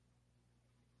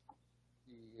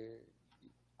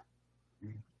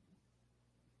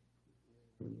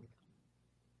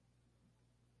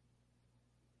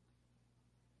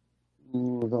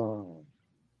 Move on.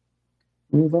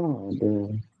 Move on,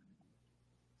 dude.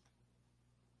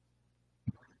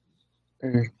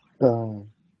 It died.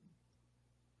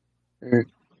 It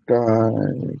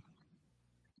died.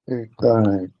 It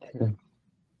died.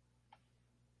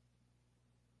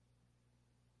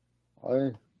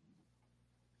 I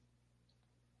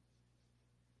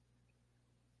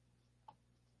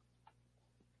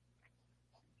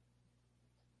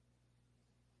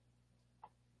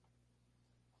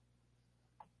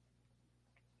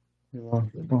you lost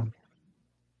it.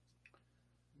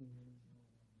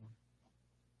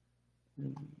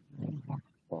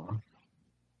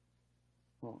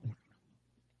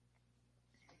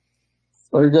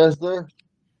 Are you guys there?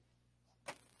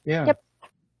 Yeah. Yep.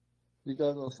 You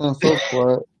guys don't sound so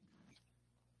quiet.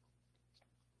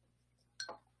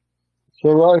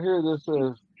 So right here,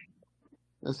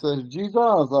 it says Jesus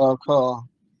I call.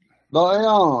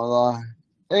 Dion,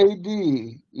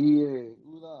 A-D-E-A,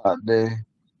 Udade,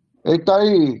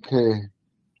 Etaike,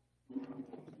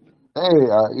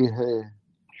 Ihe,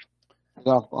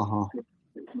 Yapaha.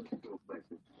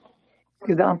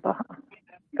 Gudampa.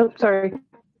 Oh, sorry.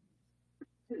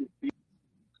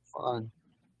 Fine.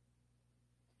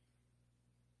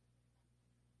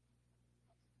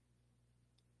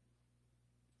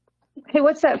 Hey,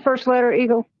 what's that first letter,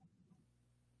 Eagle?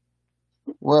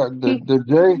 What, the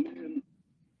J?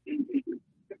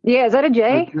 Yeah, is that a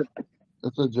J?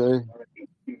 It's a J.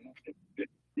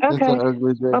 It's Okay. an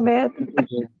ugly J. My bad. It's a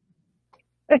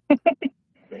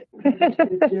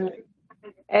J.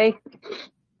 Hey,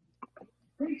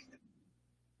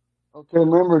 Okay,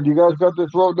 remember, do you guys got this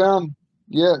wrote down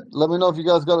yet? Let me know if you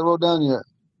guys got it wrote down yet.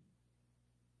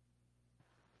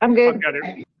 I'm I've good. got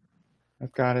it.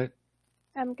 I've got it.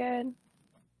 I'm good.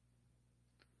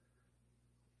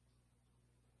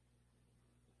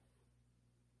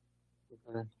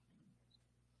 Okay.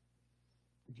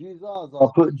 Jesus,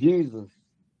 I'll put Jesus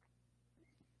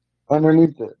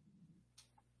underneath it,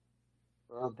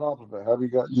 or on top of it. How do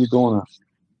you doing it?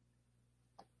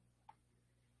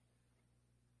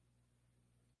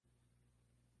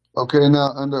 Okay,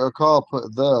 now under a call, put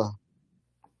the.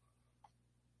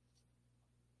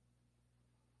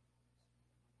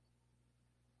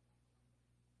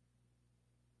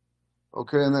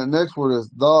 Okay, and the next word is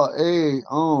the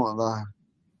a on thy.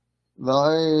 The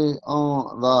a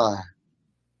on thy.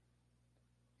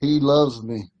 He loves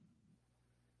me.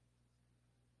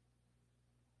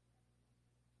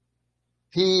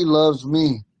 He loves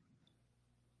me.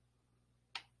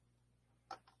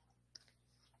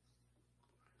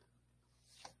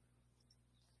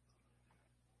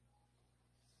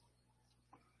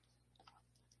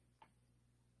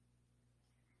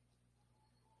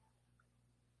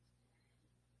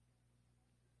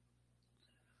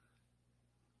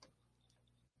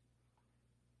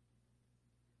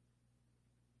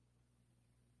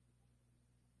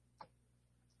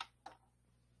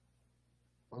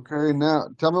 Okay, now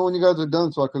tell me when you guys are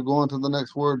done so I could go on to the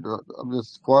next word. I'm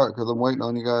just quiet because I'm waiting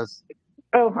on you guys.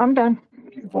 Oh, I'm done.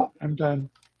 I'm done.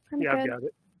 I'm Yeah, I've good. got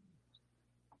it.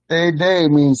 A day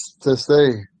means to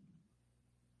say.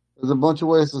 There's a bunch of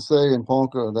ways to say in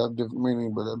Ponca that have different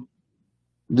meaning, but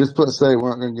just put say. We're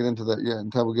not going to get into that yet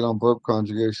until we get on verb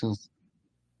conjugations.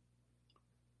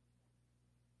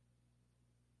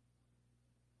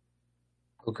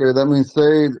 Okay, that means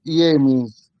say. EA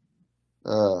means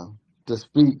to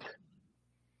speak.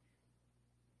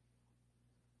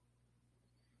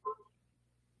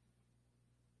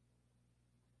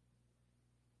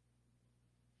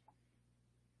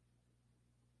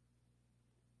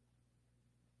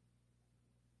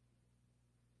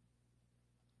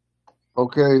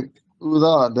 Okay,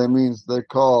 uda, that means they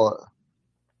call it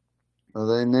or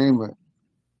they name it.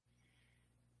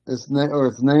 It's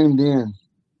named in,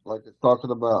 like it's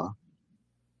talking about.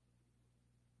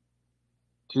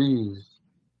 Jeez.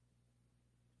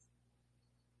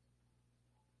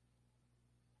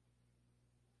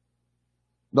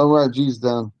 Don't write G's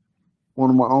down. One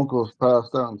of my uncles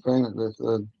passed out and fainted. They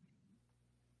said,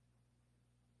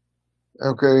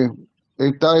 okay,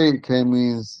 Itaike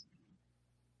means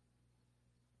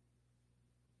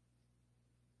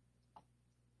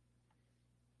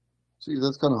See,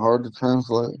 that's kind of hard to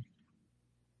translate.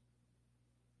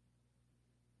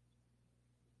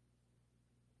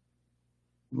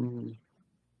 Mm.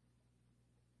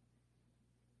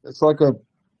 It's like a,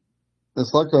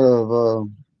 it's like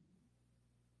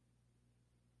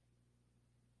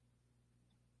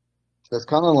it's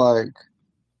kind of like,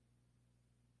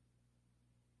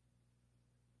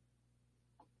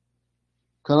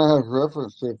 kind of has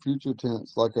reference to a future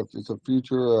tense, like if it's a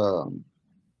future,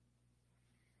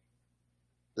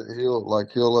 that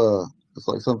he'll, it's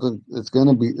like something, it's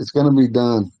gonna be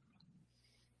done.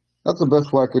 That's the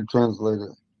best way I could translate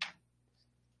it.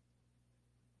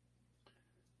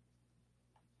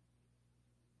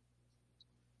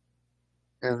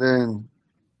 And then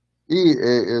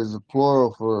is a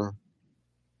plural for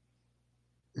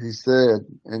he said,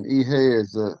 and ihe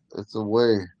is it's a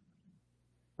way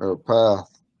or a path.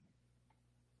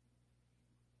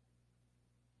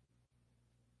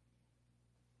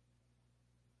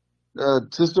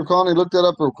 Sister Connie, look that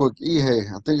up real quick. Ihe,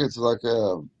 I think it's like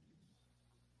a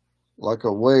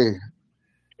way,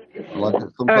 like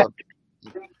it's some type,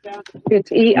 It's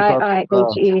some type of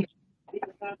EIIHE.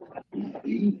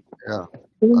 yeah.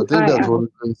 I think that's what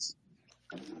it is.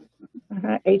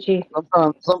 HE.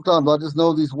 Sometimes I just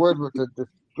know these words, but to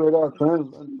straight out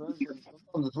translate,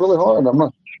 sometimes it's really hard. I'm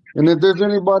not. And if there's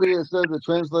anybody that says that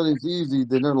translating's easy,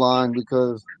 then they're lying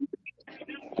because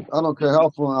I don't care how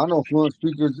fluent. I know fluent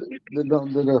speakers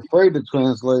that are afraid to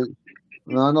translate.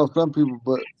 And I know some people,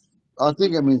 but I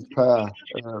think it means path,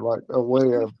 like a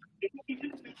way of.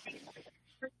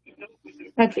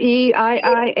 That's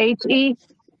EIIHE.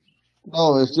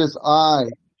 No, it's just I.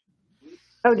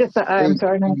 Oh, just the I. I'm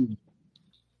sorry. No. H-E.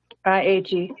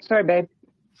 IHE. Sorry, babe.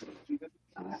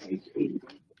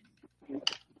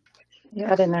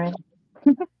 Yeah, I didn't know.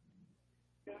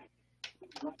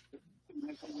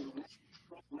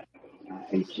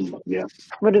 Yeah.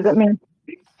 What does that mean?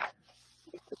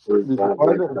 Did you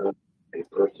find it?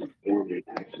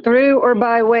 Through or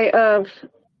by way of.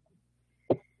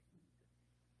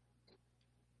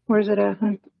 Where's it at? Huh?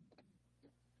 And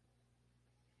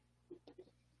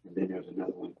then there's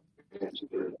another one.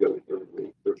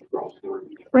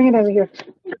 Bring it over here.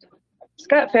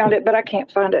 Scott found it, but I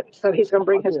can't find it, so he's going to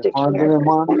bring his I can't find it dictionary. in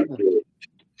mine either.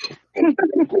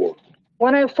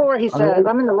 104, he says.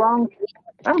 I'm in the wrong.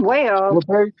 I'm way off. What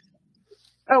page?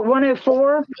 Oh,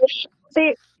 104.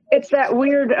 See, it's that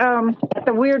weird,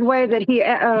 the weird way that he,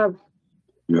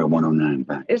 You're 109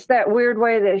 back. it's that weird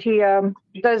way that he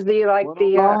does the like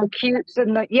the 109? acutes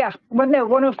and the well no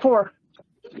 104.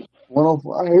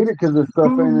 104. I hate it because this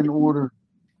stuff ain't in order.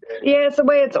 Yeah, it's the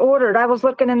way it's ordered. I was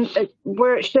looking in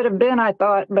where it should have been, I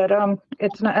thought, but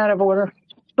it's not out of order.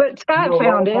 But Scott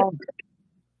found it.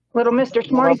 Little Mr.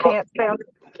 Smarty Pants found it.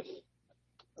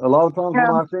 A lot of times when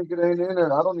Yeah. I think it ain't in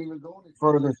there, I don't even go any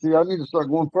further. See, I need to start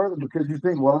going further because you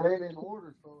think, well, it ain't in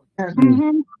order, so it can't be.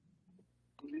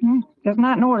 Mm-hmm. It's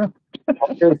not in order.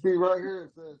 Okay, see right here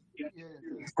it says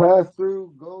pass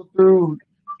through, go through,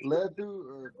 led through,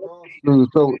 or cross through.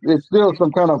 So it's still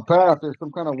some kind of path. There's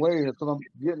some kind of way. That's what I'm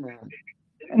getting at.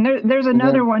 And there's And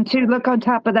another then, one too. Look on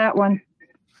top of that one.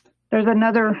 There's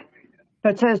another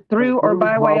that says through or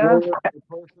by way of. the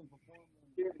person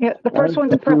performing Yeah, the first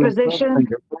one's a actions doing preposition. something.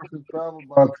 The person traveled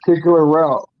by a particular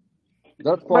route.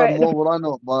 That's probably Right. more what I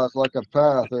know it by. It's like a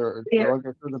path, or Yeah. like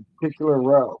I said, a particular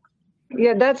route.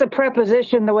 Yeah, that's a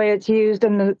preposition the way it's used,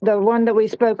 and the one that we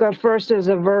spoke of first is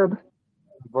a verb.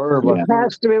 Verb. Yeah.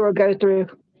 Pass through or go through.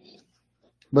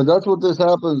 But that's what this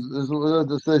happens. Is what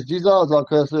it says. Jesus,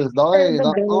 because it says, "Dae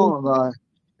da no da,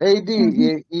 ad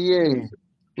e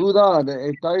uda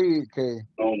de etai ke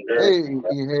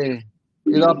e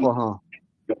irapaha."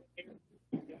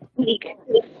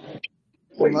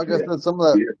 And like I said, some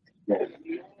of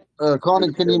that.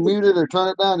 Connie, can you mute it or turn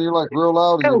it down? You're like real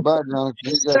loud in your Oh, background.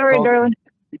 You got sorry, talking. darling.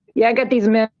 Yeah, I got these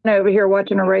men over here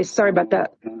watching a race. Sorry about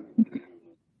that.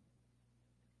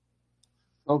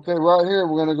 Okay, right here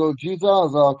we're gonna go Jesus.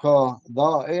 I'll call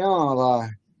da eon la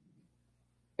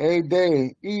a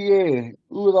de e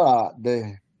uda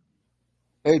de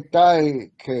etai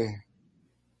ke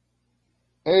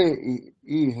e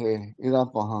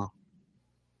irapaha.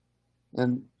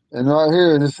 And right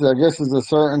here, this I guess is a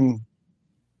certain.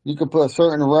 You can put a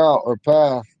certain route or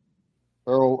path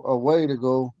or a way to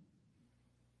go.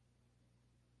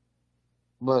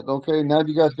 But okay, now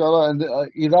you guys got and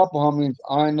irapaha means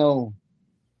I know.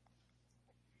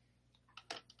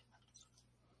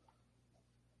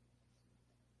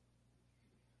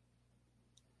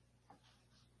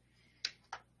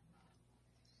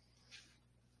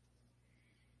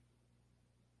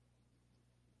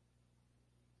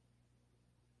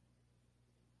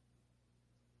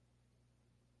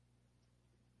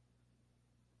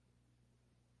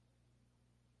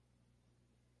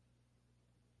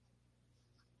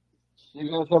 You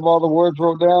guys have all the words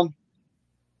wrote down?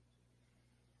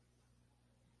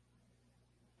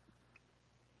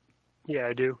 Yeah,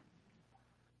 I do.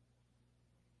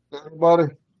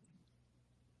 Everybody?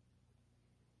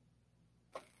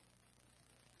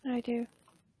 I do.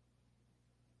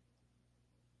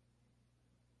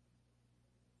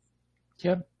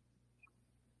 Yep.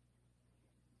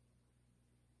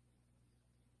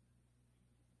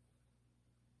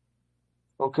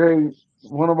 Okay,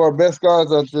 one of our best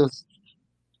guys at this.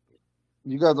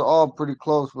 You guys are all pretty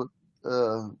close, but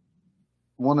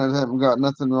one that haven't got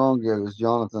nothing wrong yet is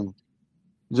Jonathan.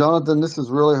 Jonathan, this is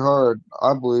really hard,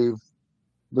 I believe,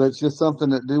 but it's just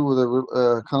something to do with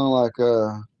a kind of like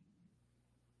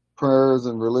prayers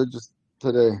and religious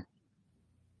today.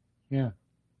 Yeah.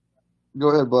 Go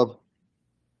ahead, bub.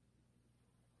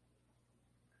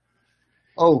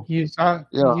 Oh, yeah.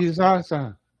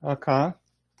 Yuzaza aka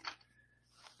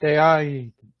de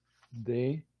ai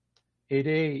de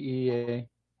ede ie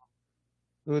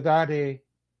udade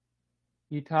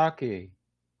itake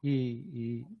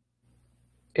I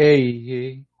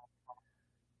e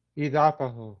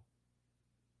idapaho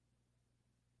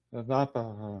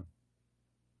idapaho.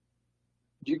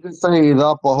 You can say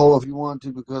Idapaho if you want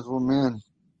to because we're men.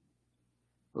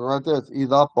 Right there, it's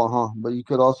Idapaha, but you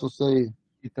could also say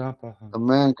Idapaho.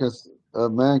 a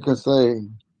man can say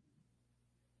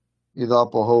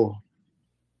Idapaho.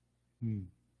 Hmm.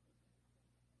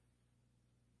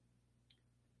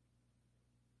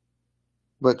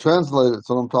 But translate it,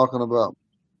 so I'm talking about.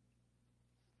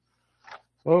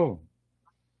 Oh.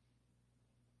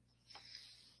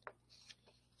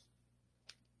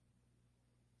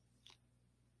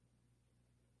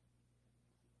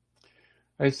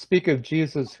 I speak of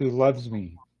Jesus who loves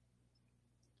me.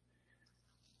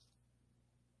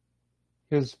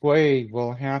 His way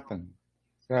will happen,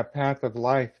 that path of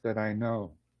life that I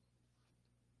know.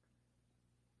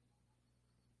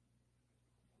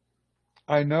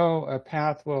 I know a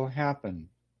path will happen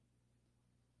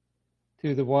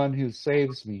to the one who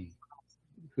saves me,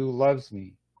 who loves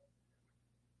me,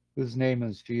 whose name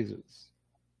is Jesus.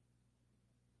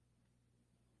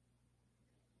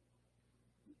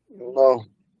 No,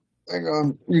 hang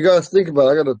on. You guys think about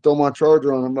it. I got to throw my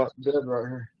charger on. I'm about dead right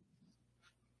here.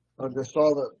 I just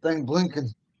saw that thing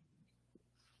blinking.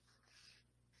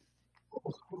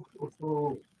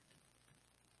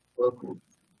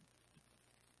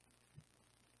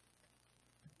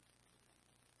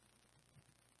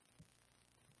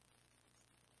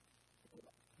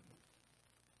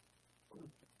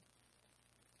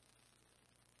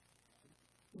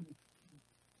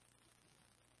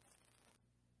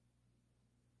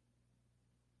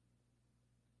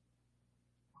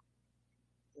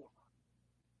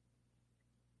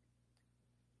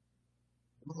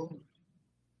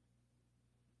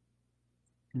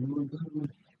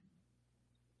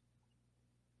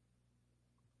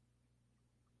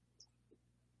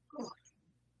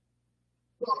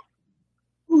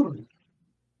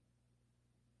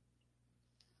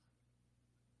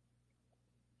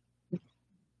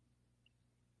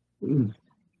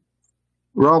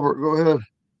 Robert, go ahead.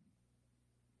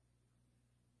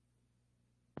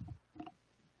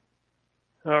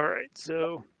 All right.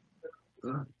 So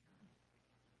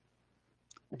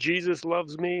Jesus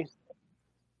loves me,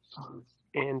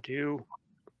 and to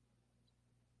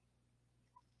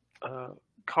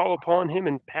call upon him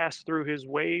and pass through his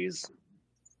ways.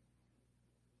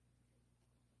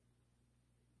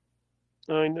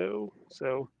 I know.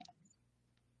 So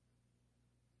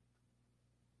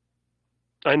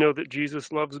I know that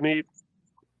Jesus loves me,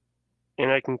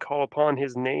 and I can call upon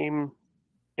his name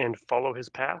and follow his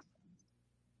path.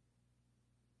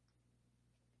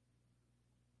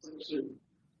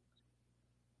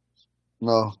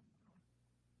 No.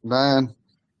 Diane.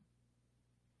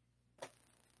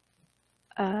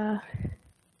 Uh,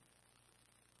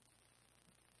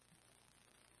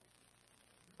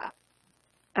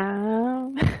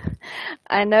 um,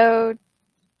 I know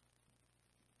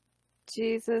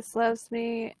Jesus loves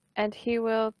me and he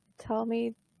will tell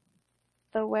me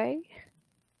the way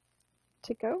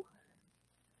to go.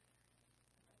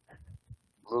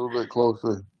 A little bit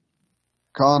closer.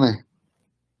 Connie.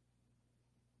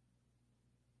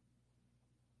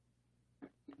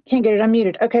 Can't get it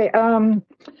unmuted. Okay.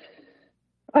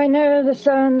 I know the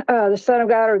Son of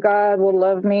God or God will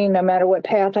love me no matter what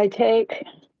path I take.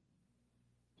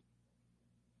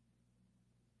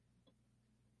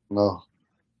 No.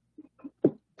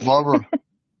 Barbara.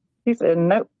 He said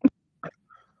nope.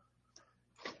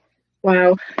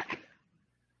 Wow.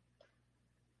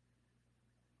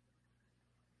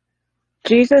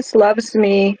 Jesus loves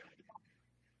me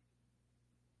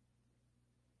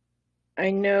I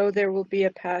know there will be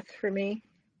a path for me.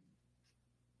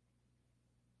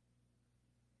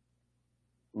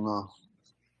 No.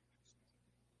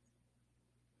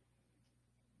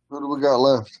 Who do we got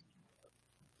left?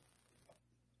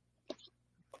 I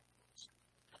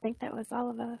think that was all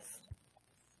of us.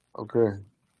 Okay,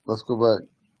 let's go back.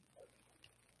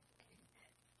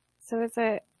 So is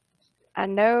it, I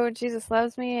know Jesus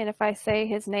loves me, and if I say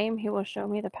his name, he will show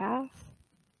me the path?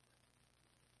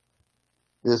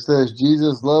 It says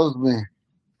Jesus loves me.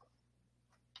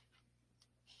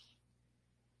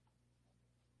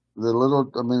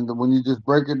 When you just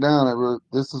break it down,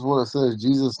 this is what it says.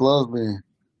 Jesus loves me.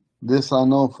 This I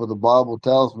know, for the Bible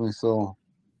tells me so.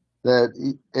 That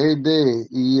they're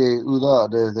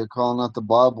calling out the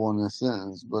Bible in this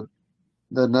sentence, but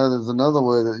then there's another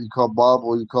way that you call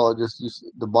Bible. You call it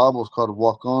the Bible is called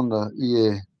walk on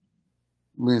the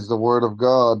means the Word of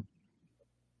God.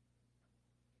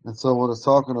 And so what it's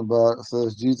talking about, it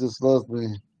says Jesus loves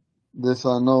me. This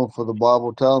I know, for the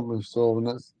Bible tells me so.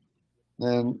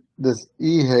 And this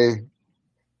ihe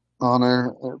on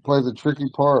there, it plays a tricky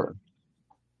part,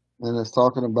 and it's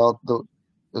talking about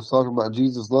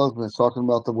Jesus loves me. It's talking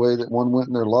about the way that one went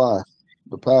in their life,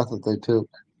 the path that they took.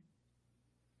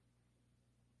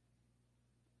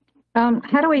 How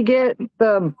do we get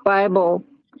the Bible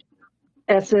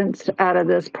essence out of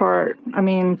this part? I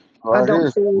mean, I Right don't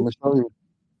here, see. let me show you.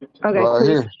 Okay, Right please.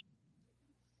 here,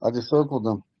 I just circled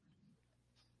them.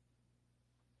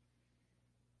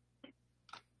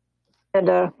 And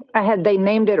I had they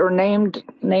named it or named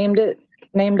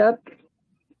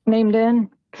in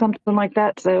something like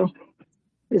that. So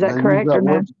is that They use correct that or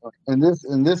no? word in this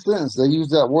sentence. They use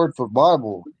that word for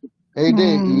Bible.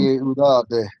 Udade.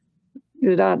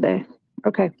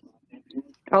 Okay,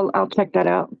 I'll check that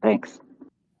out. Thanks.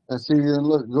 And see,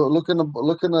 look in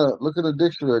the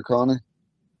dictionary, Connie.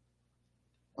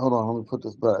 Hold on, let me put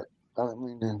this back. I didn't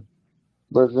mean to.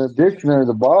 But the dictionary,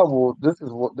 the Bible, this is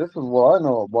what I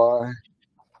know it by.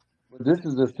 But this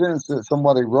is the sentence that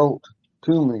somebody wrote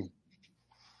to me.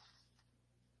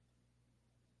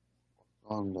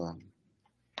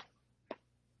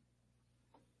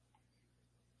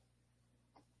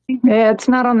 Yeah, it's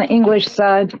not on the English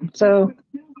side. So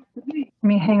let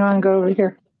me hang on and go over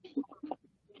here.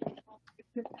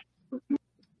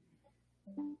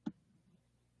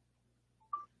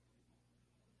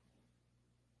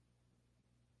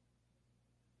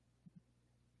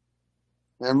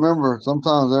 And remember,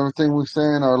 sometimes everything we say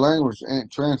in our language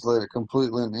ain't translated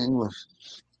completely in English.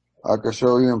 I could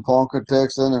show you in Ponca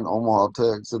text and in Omaha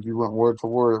text. If you went word for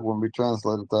word, it wouldn't be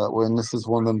translated that way. And this is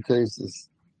one of them cases.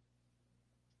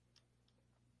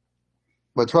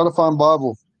 But try to find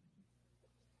Bible.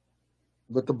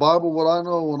 But the Bible, what I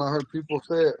know, when I heard people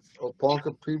say it, or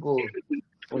Ponca people,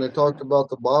 when they talked about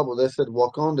the Bible, they said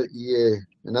walk on to EA.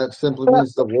 And that simply Well,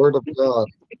 means the word of God.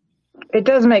 it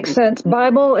does make sense.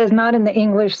 Bible is not in the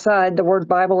English side, the word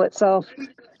Bible itself.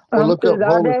 Well, look up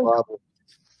Holy Udade. Bible.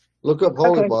 Look up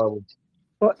Holy Okay. Bible.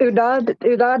 Well,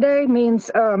 udade means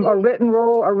a written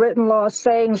rule, a written law,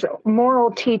 sayings,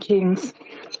 moral teachings.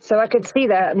 So I could see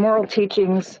that moral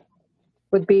teachings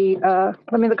would be.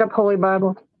 Let me look up Holy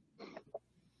Bible.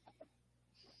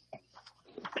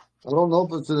 I don't know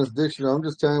if it's in this dictionary. I'm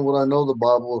just telling you what I know the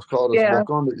Bible is called. It's Yeah,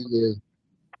 walk on to EA.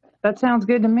 that sounds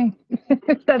good to me.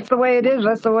 If that's the way it is,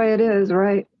 that's the way it is,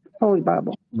 right? Holy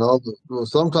Bible. No, but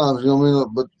sometimes, you know what I mean?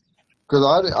 But because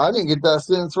I didn't get that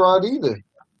sentence right either.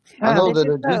 I know This that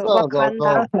is it the just sounds all Wakanda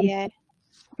called. EA.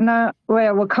 No,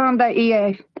 well, Wakanda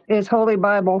EA is Holy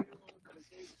Bible.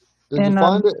 Did you And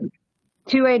find it?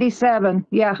 287,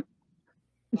 yeah,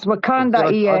 it's Well, see,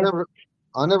 Wakanda EA.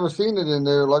 I never seen it in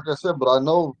there, like I said, but I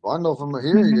know from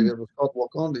hearing it, it was called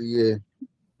walk on to EA. So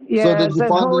Yeah, did it you says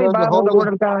find it Holy under Bible, the holy?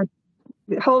 Word of God.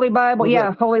 Holy Bible, Was that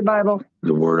yeah, Holy Bible.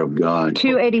 The Word of God.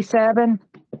 287,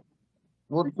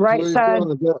 what? right side,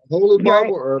 Is that Holy right,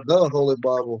 Bible or the Holy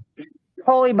Bible?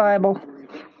 Holy Bible.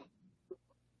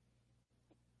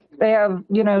 They have,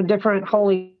 different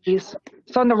holies. It's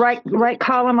on the right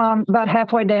column, on about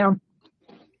halfway down.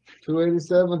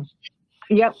 287.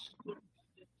 Yep.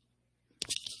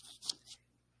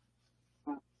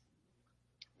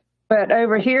 But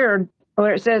over here,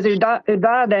 where it says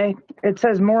udade, it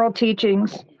says moral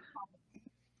teachings.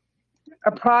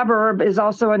 A proverb is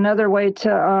also another way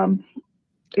to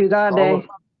udade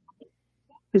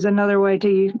is another way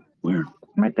to Where?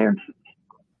 right there.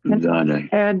 Udade.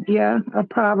 And yeah, a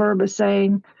proverb, a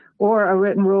saying, or a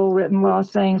written rule, written law,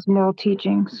 sayings, moral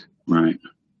teachings. Right.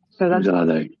 So that's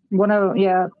Udade. one of them.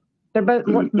 Yeah, they're both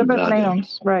Udade.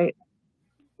 nouns, right?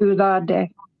 Udade.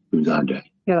 Udade.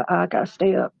 Yeah, I gotta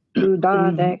stay up.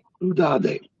 Udade.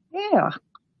 Udade. Yeah.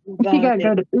 You gotta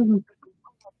go to ooh,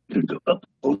 To go up.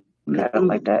 Oh, something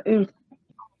like that. Ooh.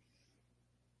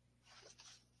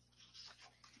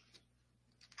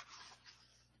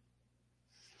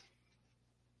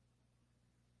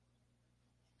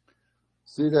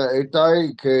 See that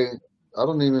Itaike, I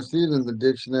don't even see it in the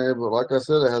dictionary, but like I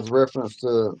said, it has reference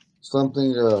to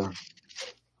something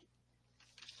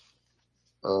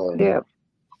Yeah.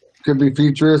 could be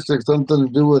futuristic, something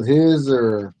to do with his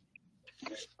or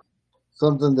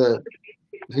something that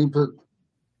he put.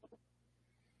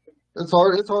 It's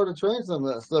hard to train some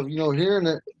of that stuff. You know, hearing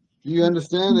it, you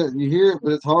understand it, you hear it,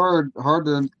 but it's hard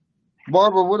to.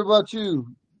 Barbara, what about you?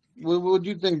 What would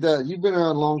you think that you've been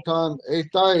around a long time?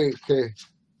 Itaike,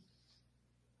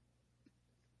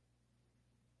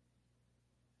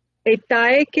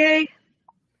 Itaike?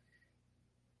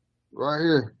 right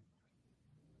here.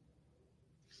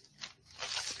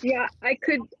 Yeah, I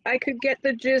could get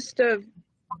the gist of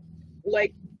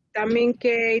like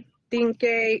taminke,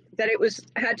 tinke, that it was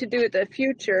had to do with the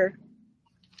future,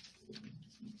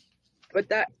 but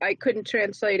that I couldn't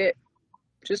translate it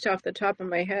just off the top of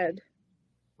my head.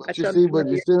 But That's you see, but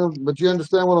you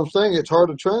understand what I'm saying. It's hard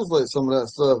to translate some of that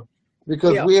stuff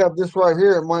because Yeah. we have this right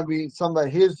here. It might be something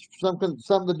about his something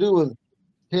to do with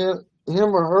him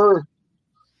or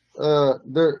her.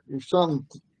 They're something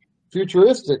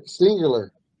futuristic,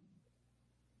 singular.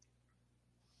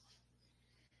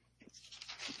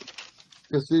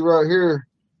 You see right here.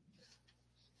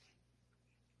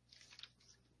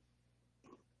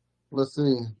 Let's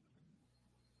see.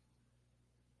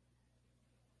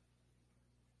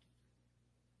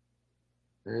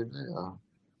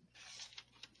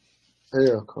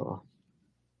 Yeah. Call.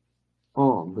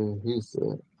 Oh, man, he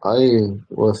said. I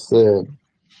was said.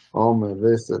 Oh man,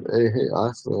 they said. Hey,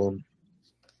 I said.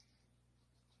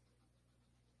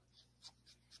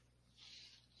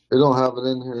 They don't have it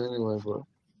in here anyway,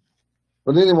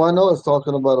 but anyway, I know it's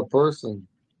talking about a person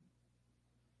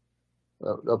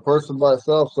by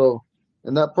itself. So,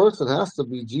 and that person has to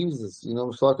be Jesus. You know,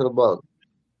 I'm talking about,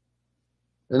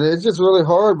 and it's just really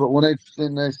hard. But when they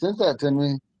sent that to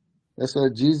me, they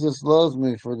said Jesus loves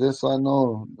me. For this I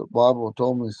know, the Bible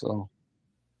told me so.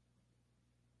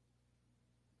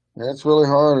 Yeah, it's really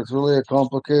hard. It's really a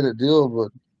complicated deal, but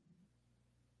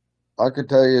I could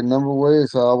tell you a number of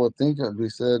ways how I would think it'd be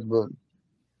said. But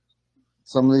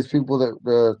some of these people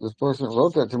this person that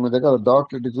wrote that to me, they got a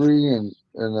doctorate degree and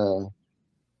they're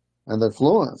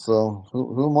fluent. So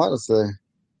who am I to say?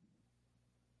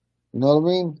 You know what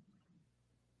I mean?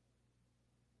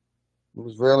 I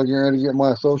was barely getting ready to get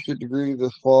my associate degree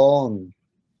this fall, and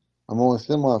I'm only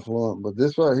semi-fluent. But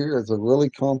this right here is a really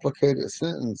complicated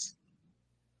sentence.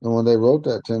 And when they wrote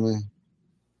that to me,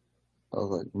 I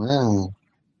was like, man.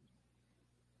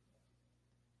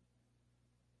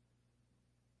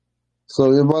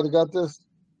 So everybody got this?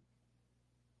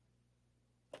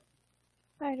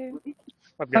 I do.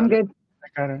 I've got I'm it. good. I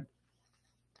got it.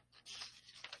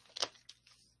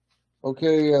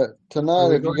 Okay, Are tonight,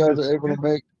 we if you going guys to are able sing to it?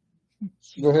 make,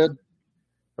 go ahead.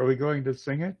 Are we going to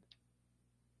sing it?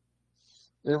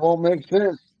 It won't make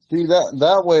sense. See,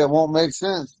 that way it won't make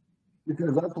sense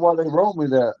because that's why they wrote me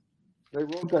that. They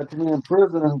wrote that to me in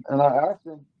prison, and I asked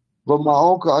him. But my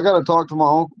uncle, I got to talk to my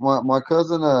uncle, my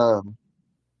cousin,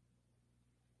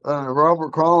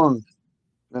 Robert Collins,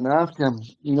 and ask him.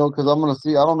 You know, because I'm gonna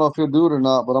see. I don't know if he'll do it or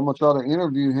not, but I'm gonna try to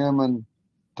interview him. And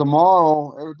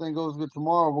tomorrow, everything goes good.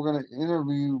 Tomorrow, we're gonna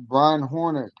interview Brian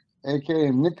Hornick,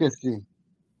 aka Mickey.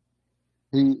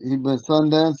 He been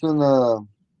sundancing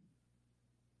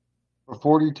for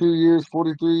 42 years,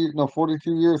 42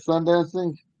 years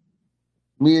sundancing.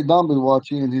 Me and Don be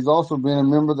watching, and he's also been a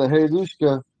member of the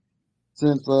Haydushka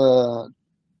since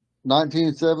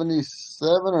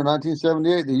 1977 or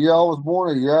 1978, the year I was born,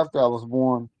 or the year after I was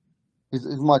born. He's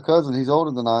my cousin. He's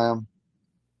older than I am,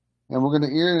 and we're going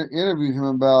to interview him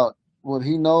about what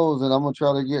he knows, and I'm going to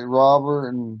try to get Robert,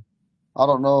 and I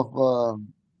don't know if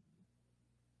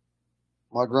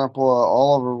my grandpa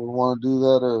Oliver would want to do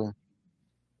that or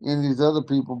any of these other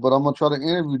people, but I'm going to try to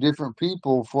interview different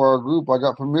people for our group. I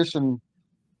got permission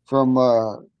from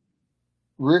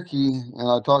Ricky, and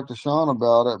I talked to Sean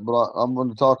about it, but I'm going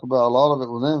to talk about a lot of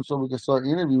it with them so we can start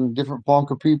interviewing different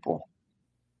Ponca people.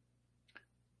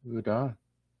 Uda.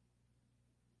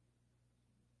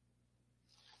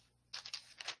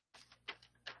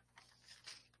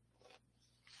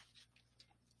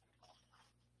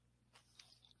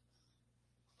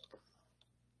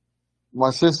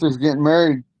 My sister's getting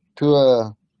married to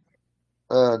a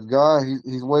guy.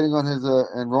 He's waiting on his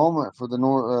enrollment for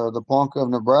the Ponca of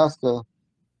Nebraska,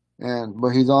 but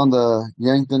he's on the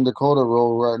Yankton Dakota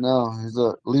roll right now. He's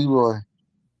a Leroy.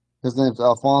 His name's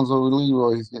Alfonso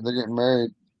Leroy. They're getting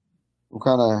married. I'm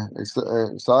kind of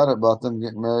excited about them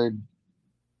getting married.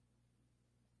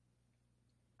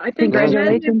 I think I met him.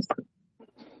 Congratulations.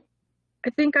 I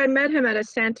think I met him at a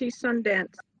Santee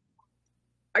Sundance.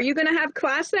 Are you going to have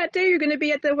class that day? Or you're going to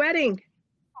be at the wedding?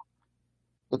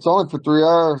 It's only for 3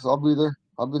 hours. I'll be there.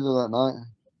 I'll be there that night.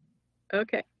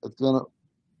 Okay. It's gonna.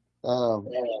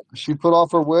 She put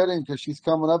off her wedding because she's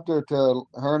coming up there to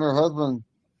her and her husband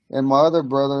and my other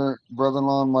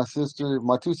brother-in-law, and my sister,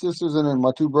 my two sisters, and then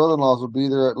my two brother-in-laws will be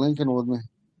there at Lincoln with me.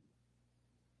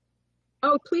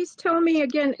 Oh, please tell me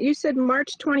again. You said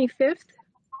March 25th?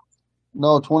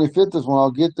 No, 25th is when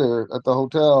I'll get there at the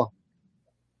hotel.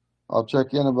 I'll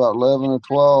check in about 11 or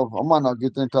 12. I might not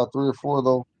get there until 3 or 4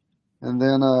 though. And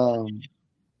then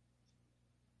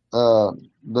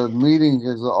the meeting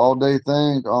is an all-day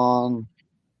thing on.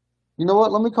 You know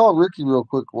what? Let me call Ricky real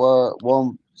quick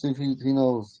while see if he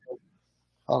knows.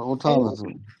 What time is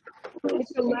it?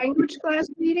 It's a language class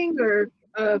meeting or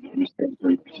a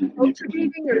culture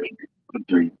meeting or?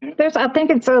 I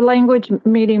think it's a language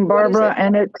meeting, Barbara,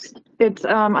 and it's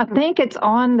I think it's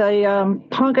on the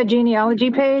Ponca genealogy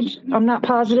page. I'm not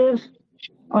positive.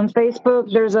 On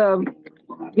Facebook, there's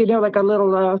like a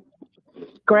little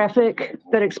graphic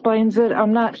that explains it.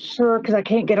 I'm not sure because I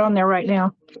can't get on there right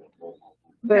now.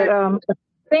 But I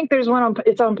think there's one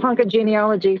it's on Ponca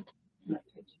genealogy.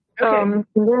 Okay.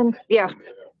 Then yeah.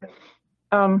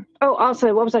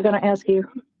 Also, what was I going to ask you?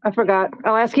 I forgot.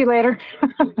 I'll ask you later.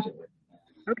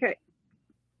 Okay.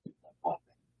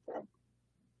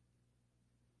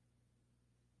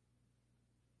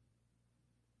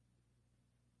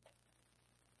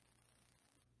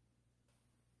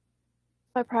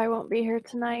 I probably won't be here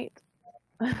tonight.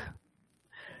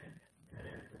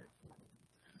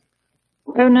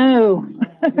 Oh no,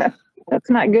 that's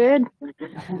not good.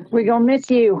 We're gonna miss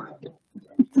you.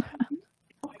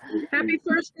 Happy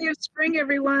first day of spring,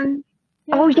 everyone.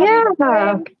 Oh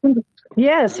yeah.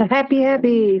 Yes,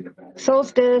 happy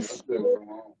solstice.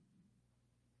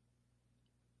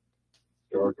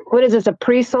 What is this, a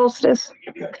pre-solstice?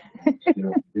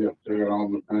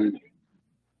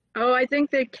 Oh, I think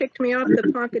they kicked me off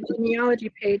the Ponca genealogy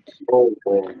page. Oh,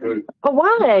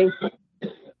 why?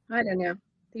 I don't know.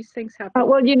 These things happen.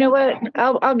 Well, you know what?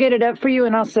 I'll get it up for you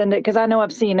and I'll send it because I know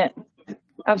I've seen it.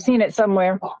 I've seen it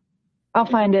somewhere. I'll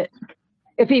find it.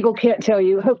 If Eagle can't tell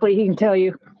you, hopefully he can tell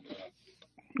you.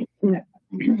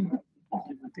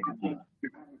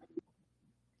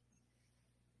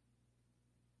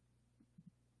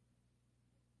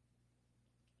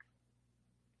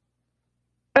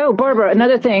 Oh, Barbara,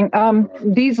 another thing.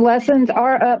 These lessons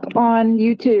are up on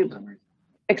YouTube,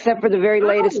 except for the very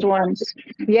latest ones.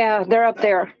 Yeah, they're up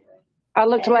there. I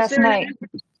looked last night.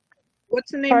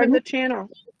 What's the name Pardon? of the channel?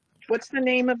 What's the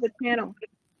name of the channel?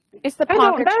 It's the I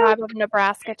don't Ponca know. Tribe of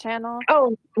Nebraska channel.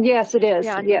 Oh, yes, it is.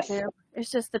 Yeah, on Yes. YouTube. It's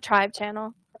just the tribe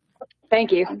channel.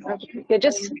 Thank you. Yeah,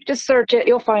 just search it.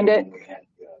 You'll find it.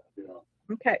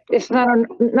 Okay. It's not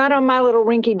on my little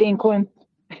rinky dink one,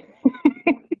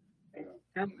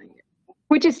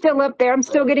 which is still up there. I'm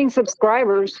still getting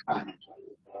subscribers.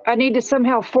 I need to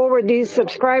somehow forward these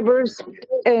subscribers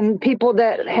and people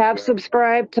that have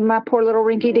subscribed to my poor little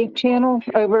rinky dink channel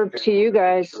over to you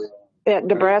guys at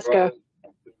Nebraska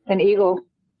and Eagle.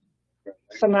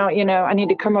 Somehow, I need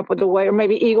to come up with a way, or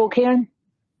maybe Eagle can,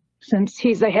 since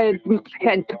he's the head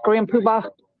Grand Poobah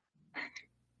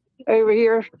over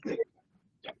here.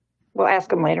 We'll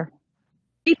ask him later.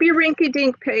 Keep your rinky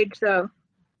dink page though.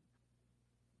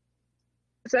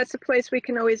 So that's a place we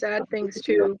can always add things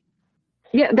to.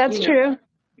 Yeah, that's true.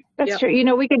 That's true.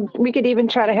 We could even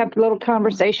try to have little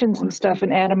conversations and stuff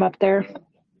and add them up there.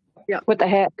 Yeah. What the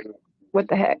heck? What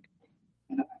the heck?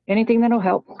 Anything that'll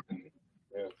help.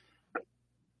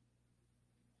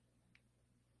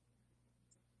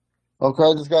 Okay,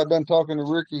 I just got done talking to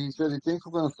Ricky. He said he thinks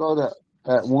we're going to start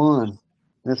at 1.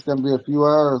 It's going to be a few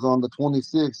hours on the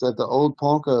 26th at the old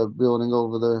Ponca building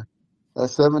over there.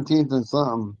 That's 17th and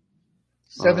something.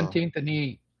 17th and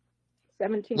E.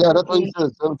 17. Yeah, that's what he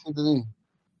said, 17th and E.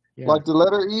 Yeah. Like the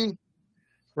letter E?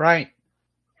 Right.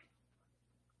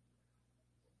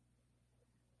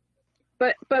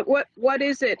 But what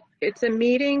is it? It's a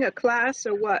meeting, a class,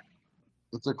 or what?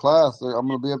 It's a class. I'm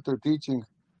going to be up there teaching.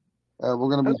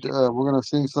 We're gonna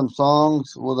sing some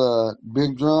songs with a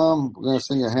big drum. We're gonna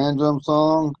sing a hand drum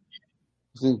song,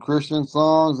 sing Christian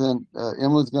songs, and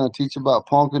Emily's gonna teach about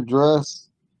Ponca dresses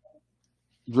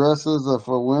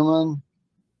for women.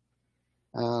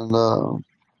 And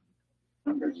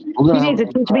You need to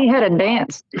teach me how to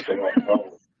dance.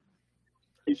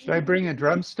 Should I bring a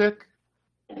drumstick?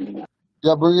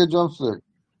 Yeah, bring your drumstick.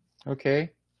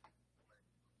 Okay.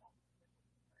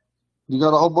 You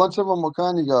got a whole bunch of them? What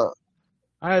kind you got?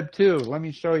 I have two. Let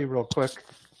me show you real quick.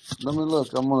 Let me look.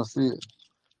 I'm gonna see it.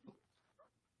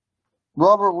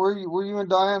 Robert, where you and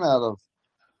Diane out of?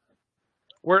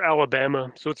 We're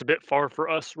Alabama, so it's a bit far for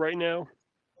us right now.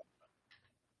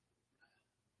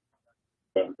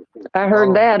 I heard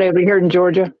Oh. that over here in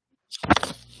Georgia.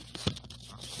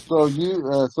 So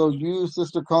you,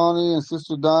 Sister Connie and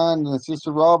Sister Diane and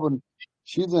Sister Robin,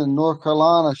 she's in North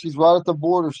Carolina. She's right at the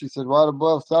border. She said right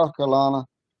above South Carolina.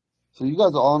 So you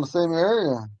guys are all in the same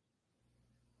area.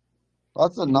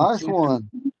 That's a nice one.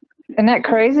 Isn't that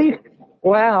crazy?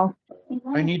 Wow.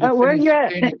 I need to Where finish you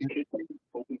at? painting it.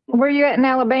 Where you at in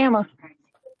Alabama?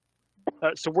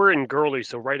 So we're in Gurley,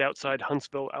 so right outside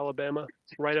Huntsville, Alabama,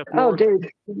 right up Oh, north. dude.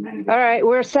 All right,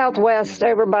 we're southwest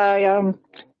over by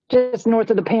just north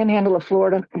of the Panhandle of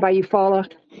Florida, by Eufaula.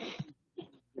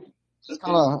 It's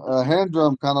kind of a hand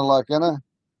drum, kind of like, isn't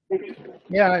it?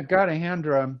 Yeah, I've got a hand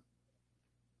drum.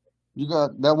 You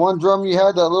got that one drum you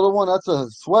had, that little one. That's a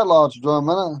sweat lodge drum,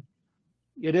 isn't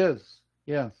it? It is,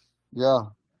 yes. Yeah.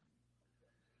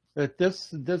 But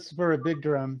this is for a big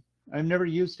drum. I've never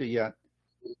used it yet.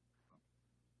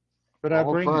 But I'll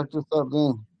We'll bring it. practice up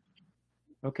then.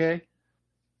 Okay.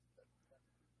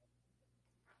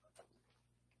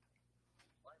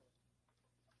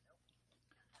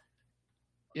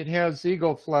 It has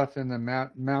eagle fluff in the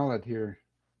mallet here.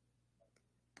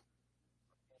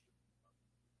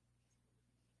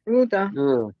 Ruda.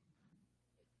 Good.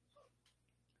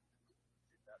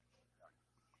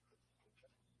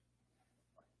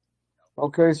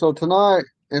 Okay, so tonight,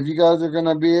 if you guys are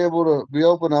gonna be able to be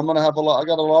open, I'm gonna have a lot. I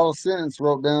got a lot of sentences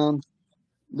wrote down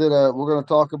that we're gonna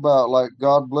talk about, like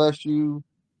God bless you,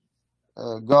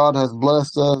 God has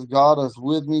blessed us, God is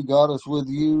with me, God is with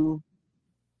you.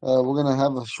 We're gonna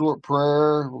have a short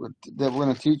prayer that we're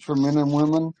gonna teach for men and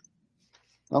women.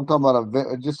 I'm talking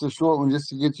about just a short one, just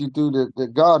to get you through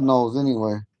that God knows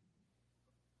anyway.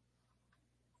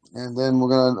 And then we're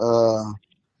gonna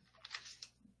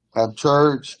have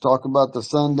church, talk about the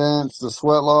Sundance, the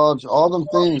Sweat Lodge, all them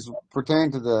things pertain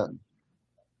to that.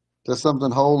 There's something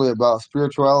holy about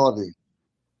spirituality.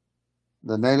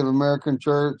 The Native American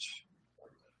church.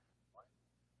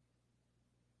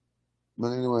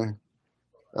 But anyway,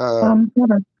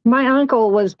 My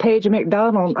uncle was Page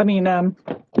McDonald. I mean,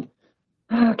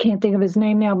 I can't think of his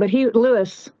name now, but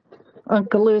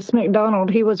Uncle Lewis McDonald,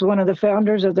 he was one of the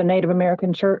founders of the Native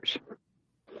American Church.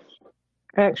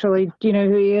 Actually, do you know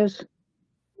who he is?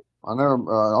 I don't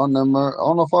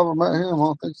know if I ever met him. I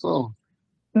don't think so.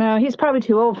 No, he's probably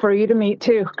too old for you to meet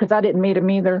too, because I didn't meet him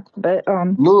either. But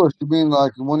Lewis, you mean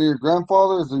like one of your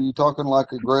grandfathers, or you talking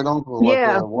like a great uncle, like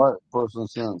yeah, a white person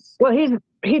sense? well, he'd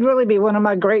really be one of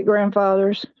my great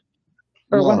grandfathers,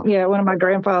 or Yeah. one of my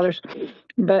grandfathers.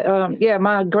 But yeah,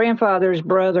 my grandfather's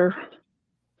brother.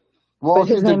 But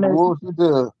his name is What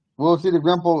was he the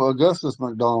Grandpa Augustus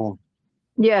McDonald?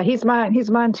 yeah, he's mine. He's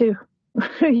mine too.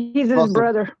 He's his Also,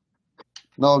 brother.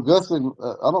 no, Augustus.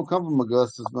 I don't come from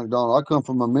Augustus McDonald. I come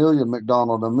from Amelia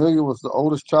McDonald. Amelia was the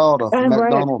oldest child of Oh, right.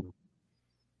 McDonald.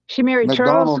 She married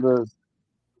Charles.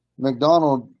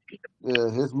 McDonald.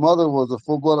 His mother was a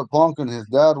full-blooded Ponca, and his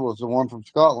dad was the one from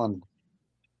Scotland.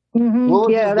 What was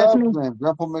his Yeah, that's dad's me. name?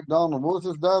 Grandpa McDonald. What was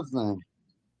his dad's name?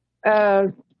 Uh,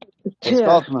 A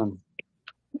Scotsman.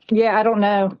 yeah, I don't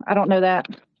know. I don't know that.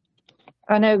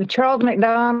 I know Charles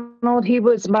McDonald. He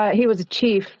was a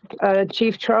chief.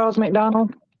 Chief Charles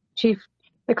McDonald. Chief.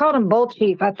 They called him Bull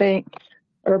Chief, I think,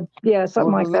 or yeah,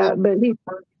 something What was like his that. name?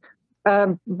 But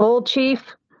he Bull Chief.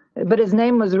 But his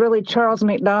name was really Charles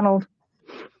McDonald.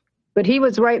 But he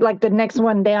was right like the next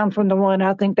one down from the one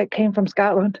I think that came from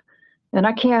Scotland. And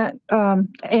I can't.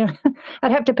 And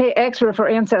I'd have to pay extra for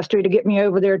Ancestry to get me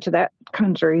over there to that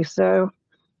country. So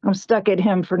I'm stuck at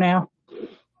him for now.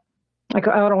 Like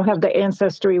I don't have the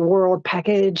Ancestry World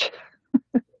package.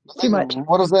 Too much.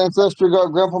 What does Ancestry got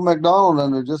Grandpa McDonald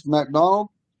under? Just McDonald?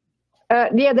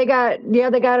 Yeah, they got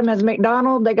him as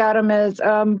McDonald. They got him as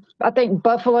I think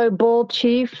Buffalo Bull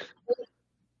Chief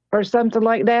or something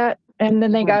like that. And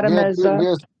then they got him as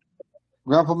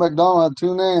Grandpa McDonald had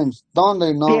two names.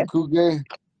 Thonde yeah. non Kuge.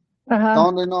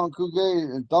 Thonde non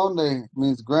Kuge, and Thonde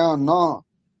means ground non.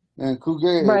 And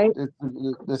Kuge, Right.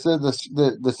 they said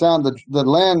the sound, the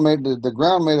land made the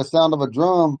ground made a sound of a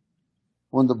drum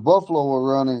when the buffalo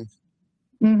were running.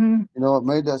 Mm-hmm. You know, it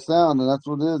made that sound, and that's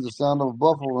what it is, the sound of a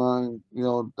buffalo running. You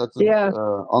know, that's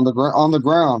on the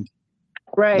ground.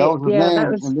 Right. That was his Yeah, name.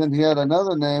 that was. And then he had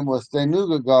another name, was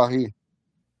Stenugagahi.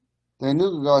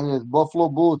 Stenugagahi is Buffalo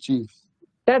Bull Chief.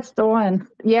 That's the one.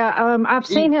 Yeah, I've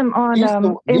seen him on He's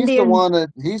Indian.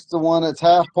 the one that's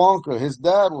half Ponca. His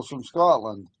dad was from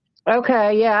Scotland.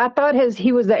 Okay, yeah, I thought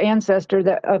he was the ancestor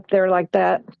that up there like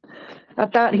that. I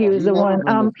thought he Yeah, was he the never one.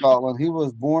 been to Scotland. He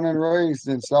was born and raised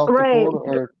in South Right, Dakota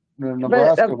or but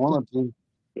Nebraska, one or two.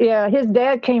 yeah, his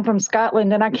dad came from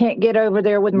Scotland, and I can't get over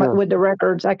there with Yeah. with the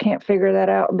records. I can't figure that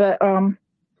out. But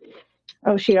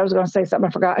oh shoot, I was going to say something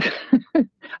I forgot.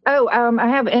 I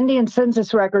have Indian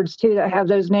census records too that have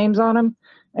those names on them,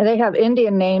 and they have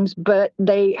Indian names, but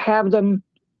they have them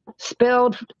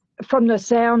spelled from the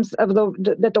sounds of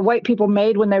that the white people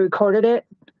made when they recorded it.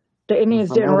 The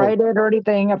Indians didn't Phonetic. write it or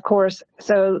anything, of course.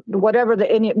 So whatever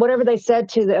whatever they said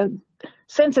to the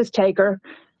census taker,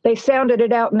 they sounded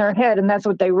it out in their head, and that's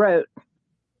what they wrote.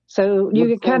 So you What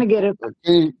could kind of get a.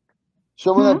 Can you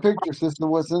show me Hmm? that picture, sister?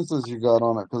 What census you got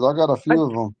on it? Because I got a few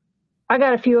of them. I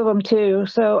got a few of them too.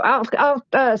 So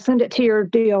I'll send it to your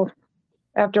deal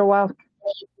after a while.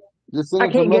 Just send I it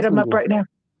to can't get them up Messenger. right now.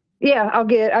 Yeah,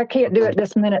 I can't do it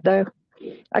this minute though.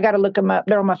 I got to look them up.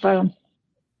 They're on my phone.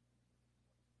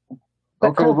 But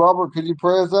Okay, cool. Robert, could you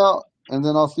pray us out? And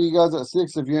then I'll see you guys at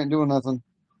 6 if you ain't doing nothing.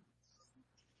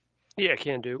 Yeah,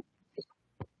 can do.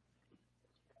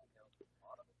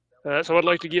 So I'd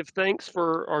like to give thanks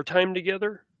for our time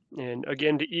together, and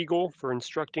again to Eagle for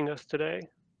instructing us today.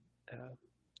 I'd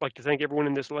like to thank everyone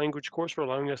in this language course for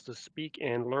allowing us to speak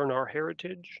and learn our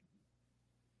heritage.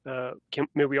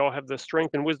 May we all have the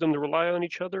strength and wisdom to rely on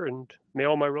each other, and may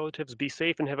all my relatives be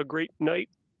safe and have a great night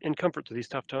and comfort through these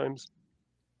tough times.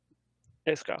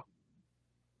 Eska.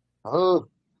 I'll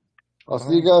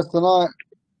see you guys tonight.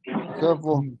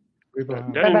 Careful.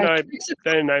 Dan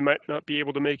and I might not be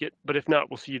able to make it, but if not,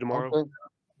 we'll see you tomorrow. Okay.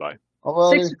 Bye.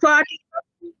 All righty. 6 o'clock.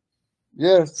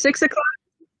 Yes. 6 o'clock.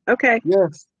 Okay.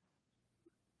 Yes.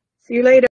 See you later.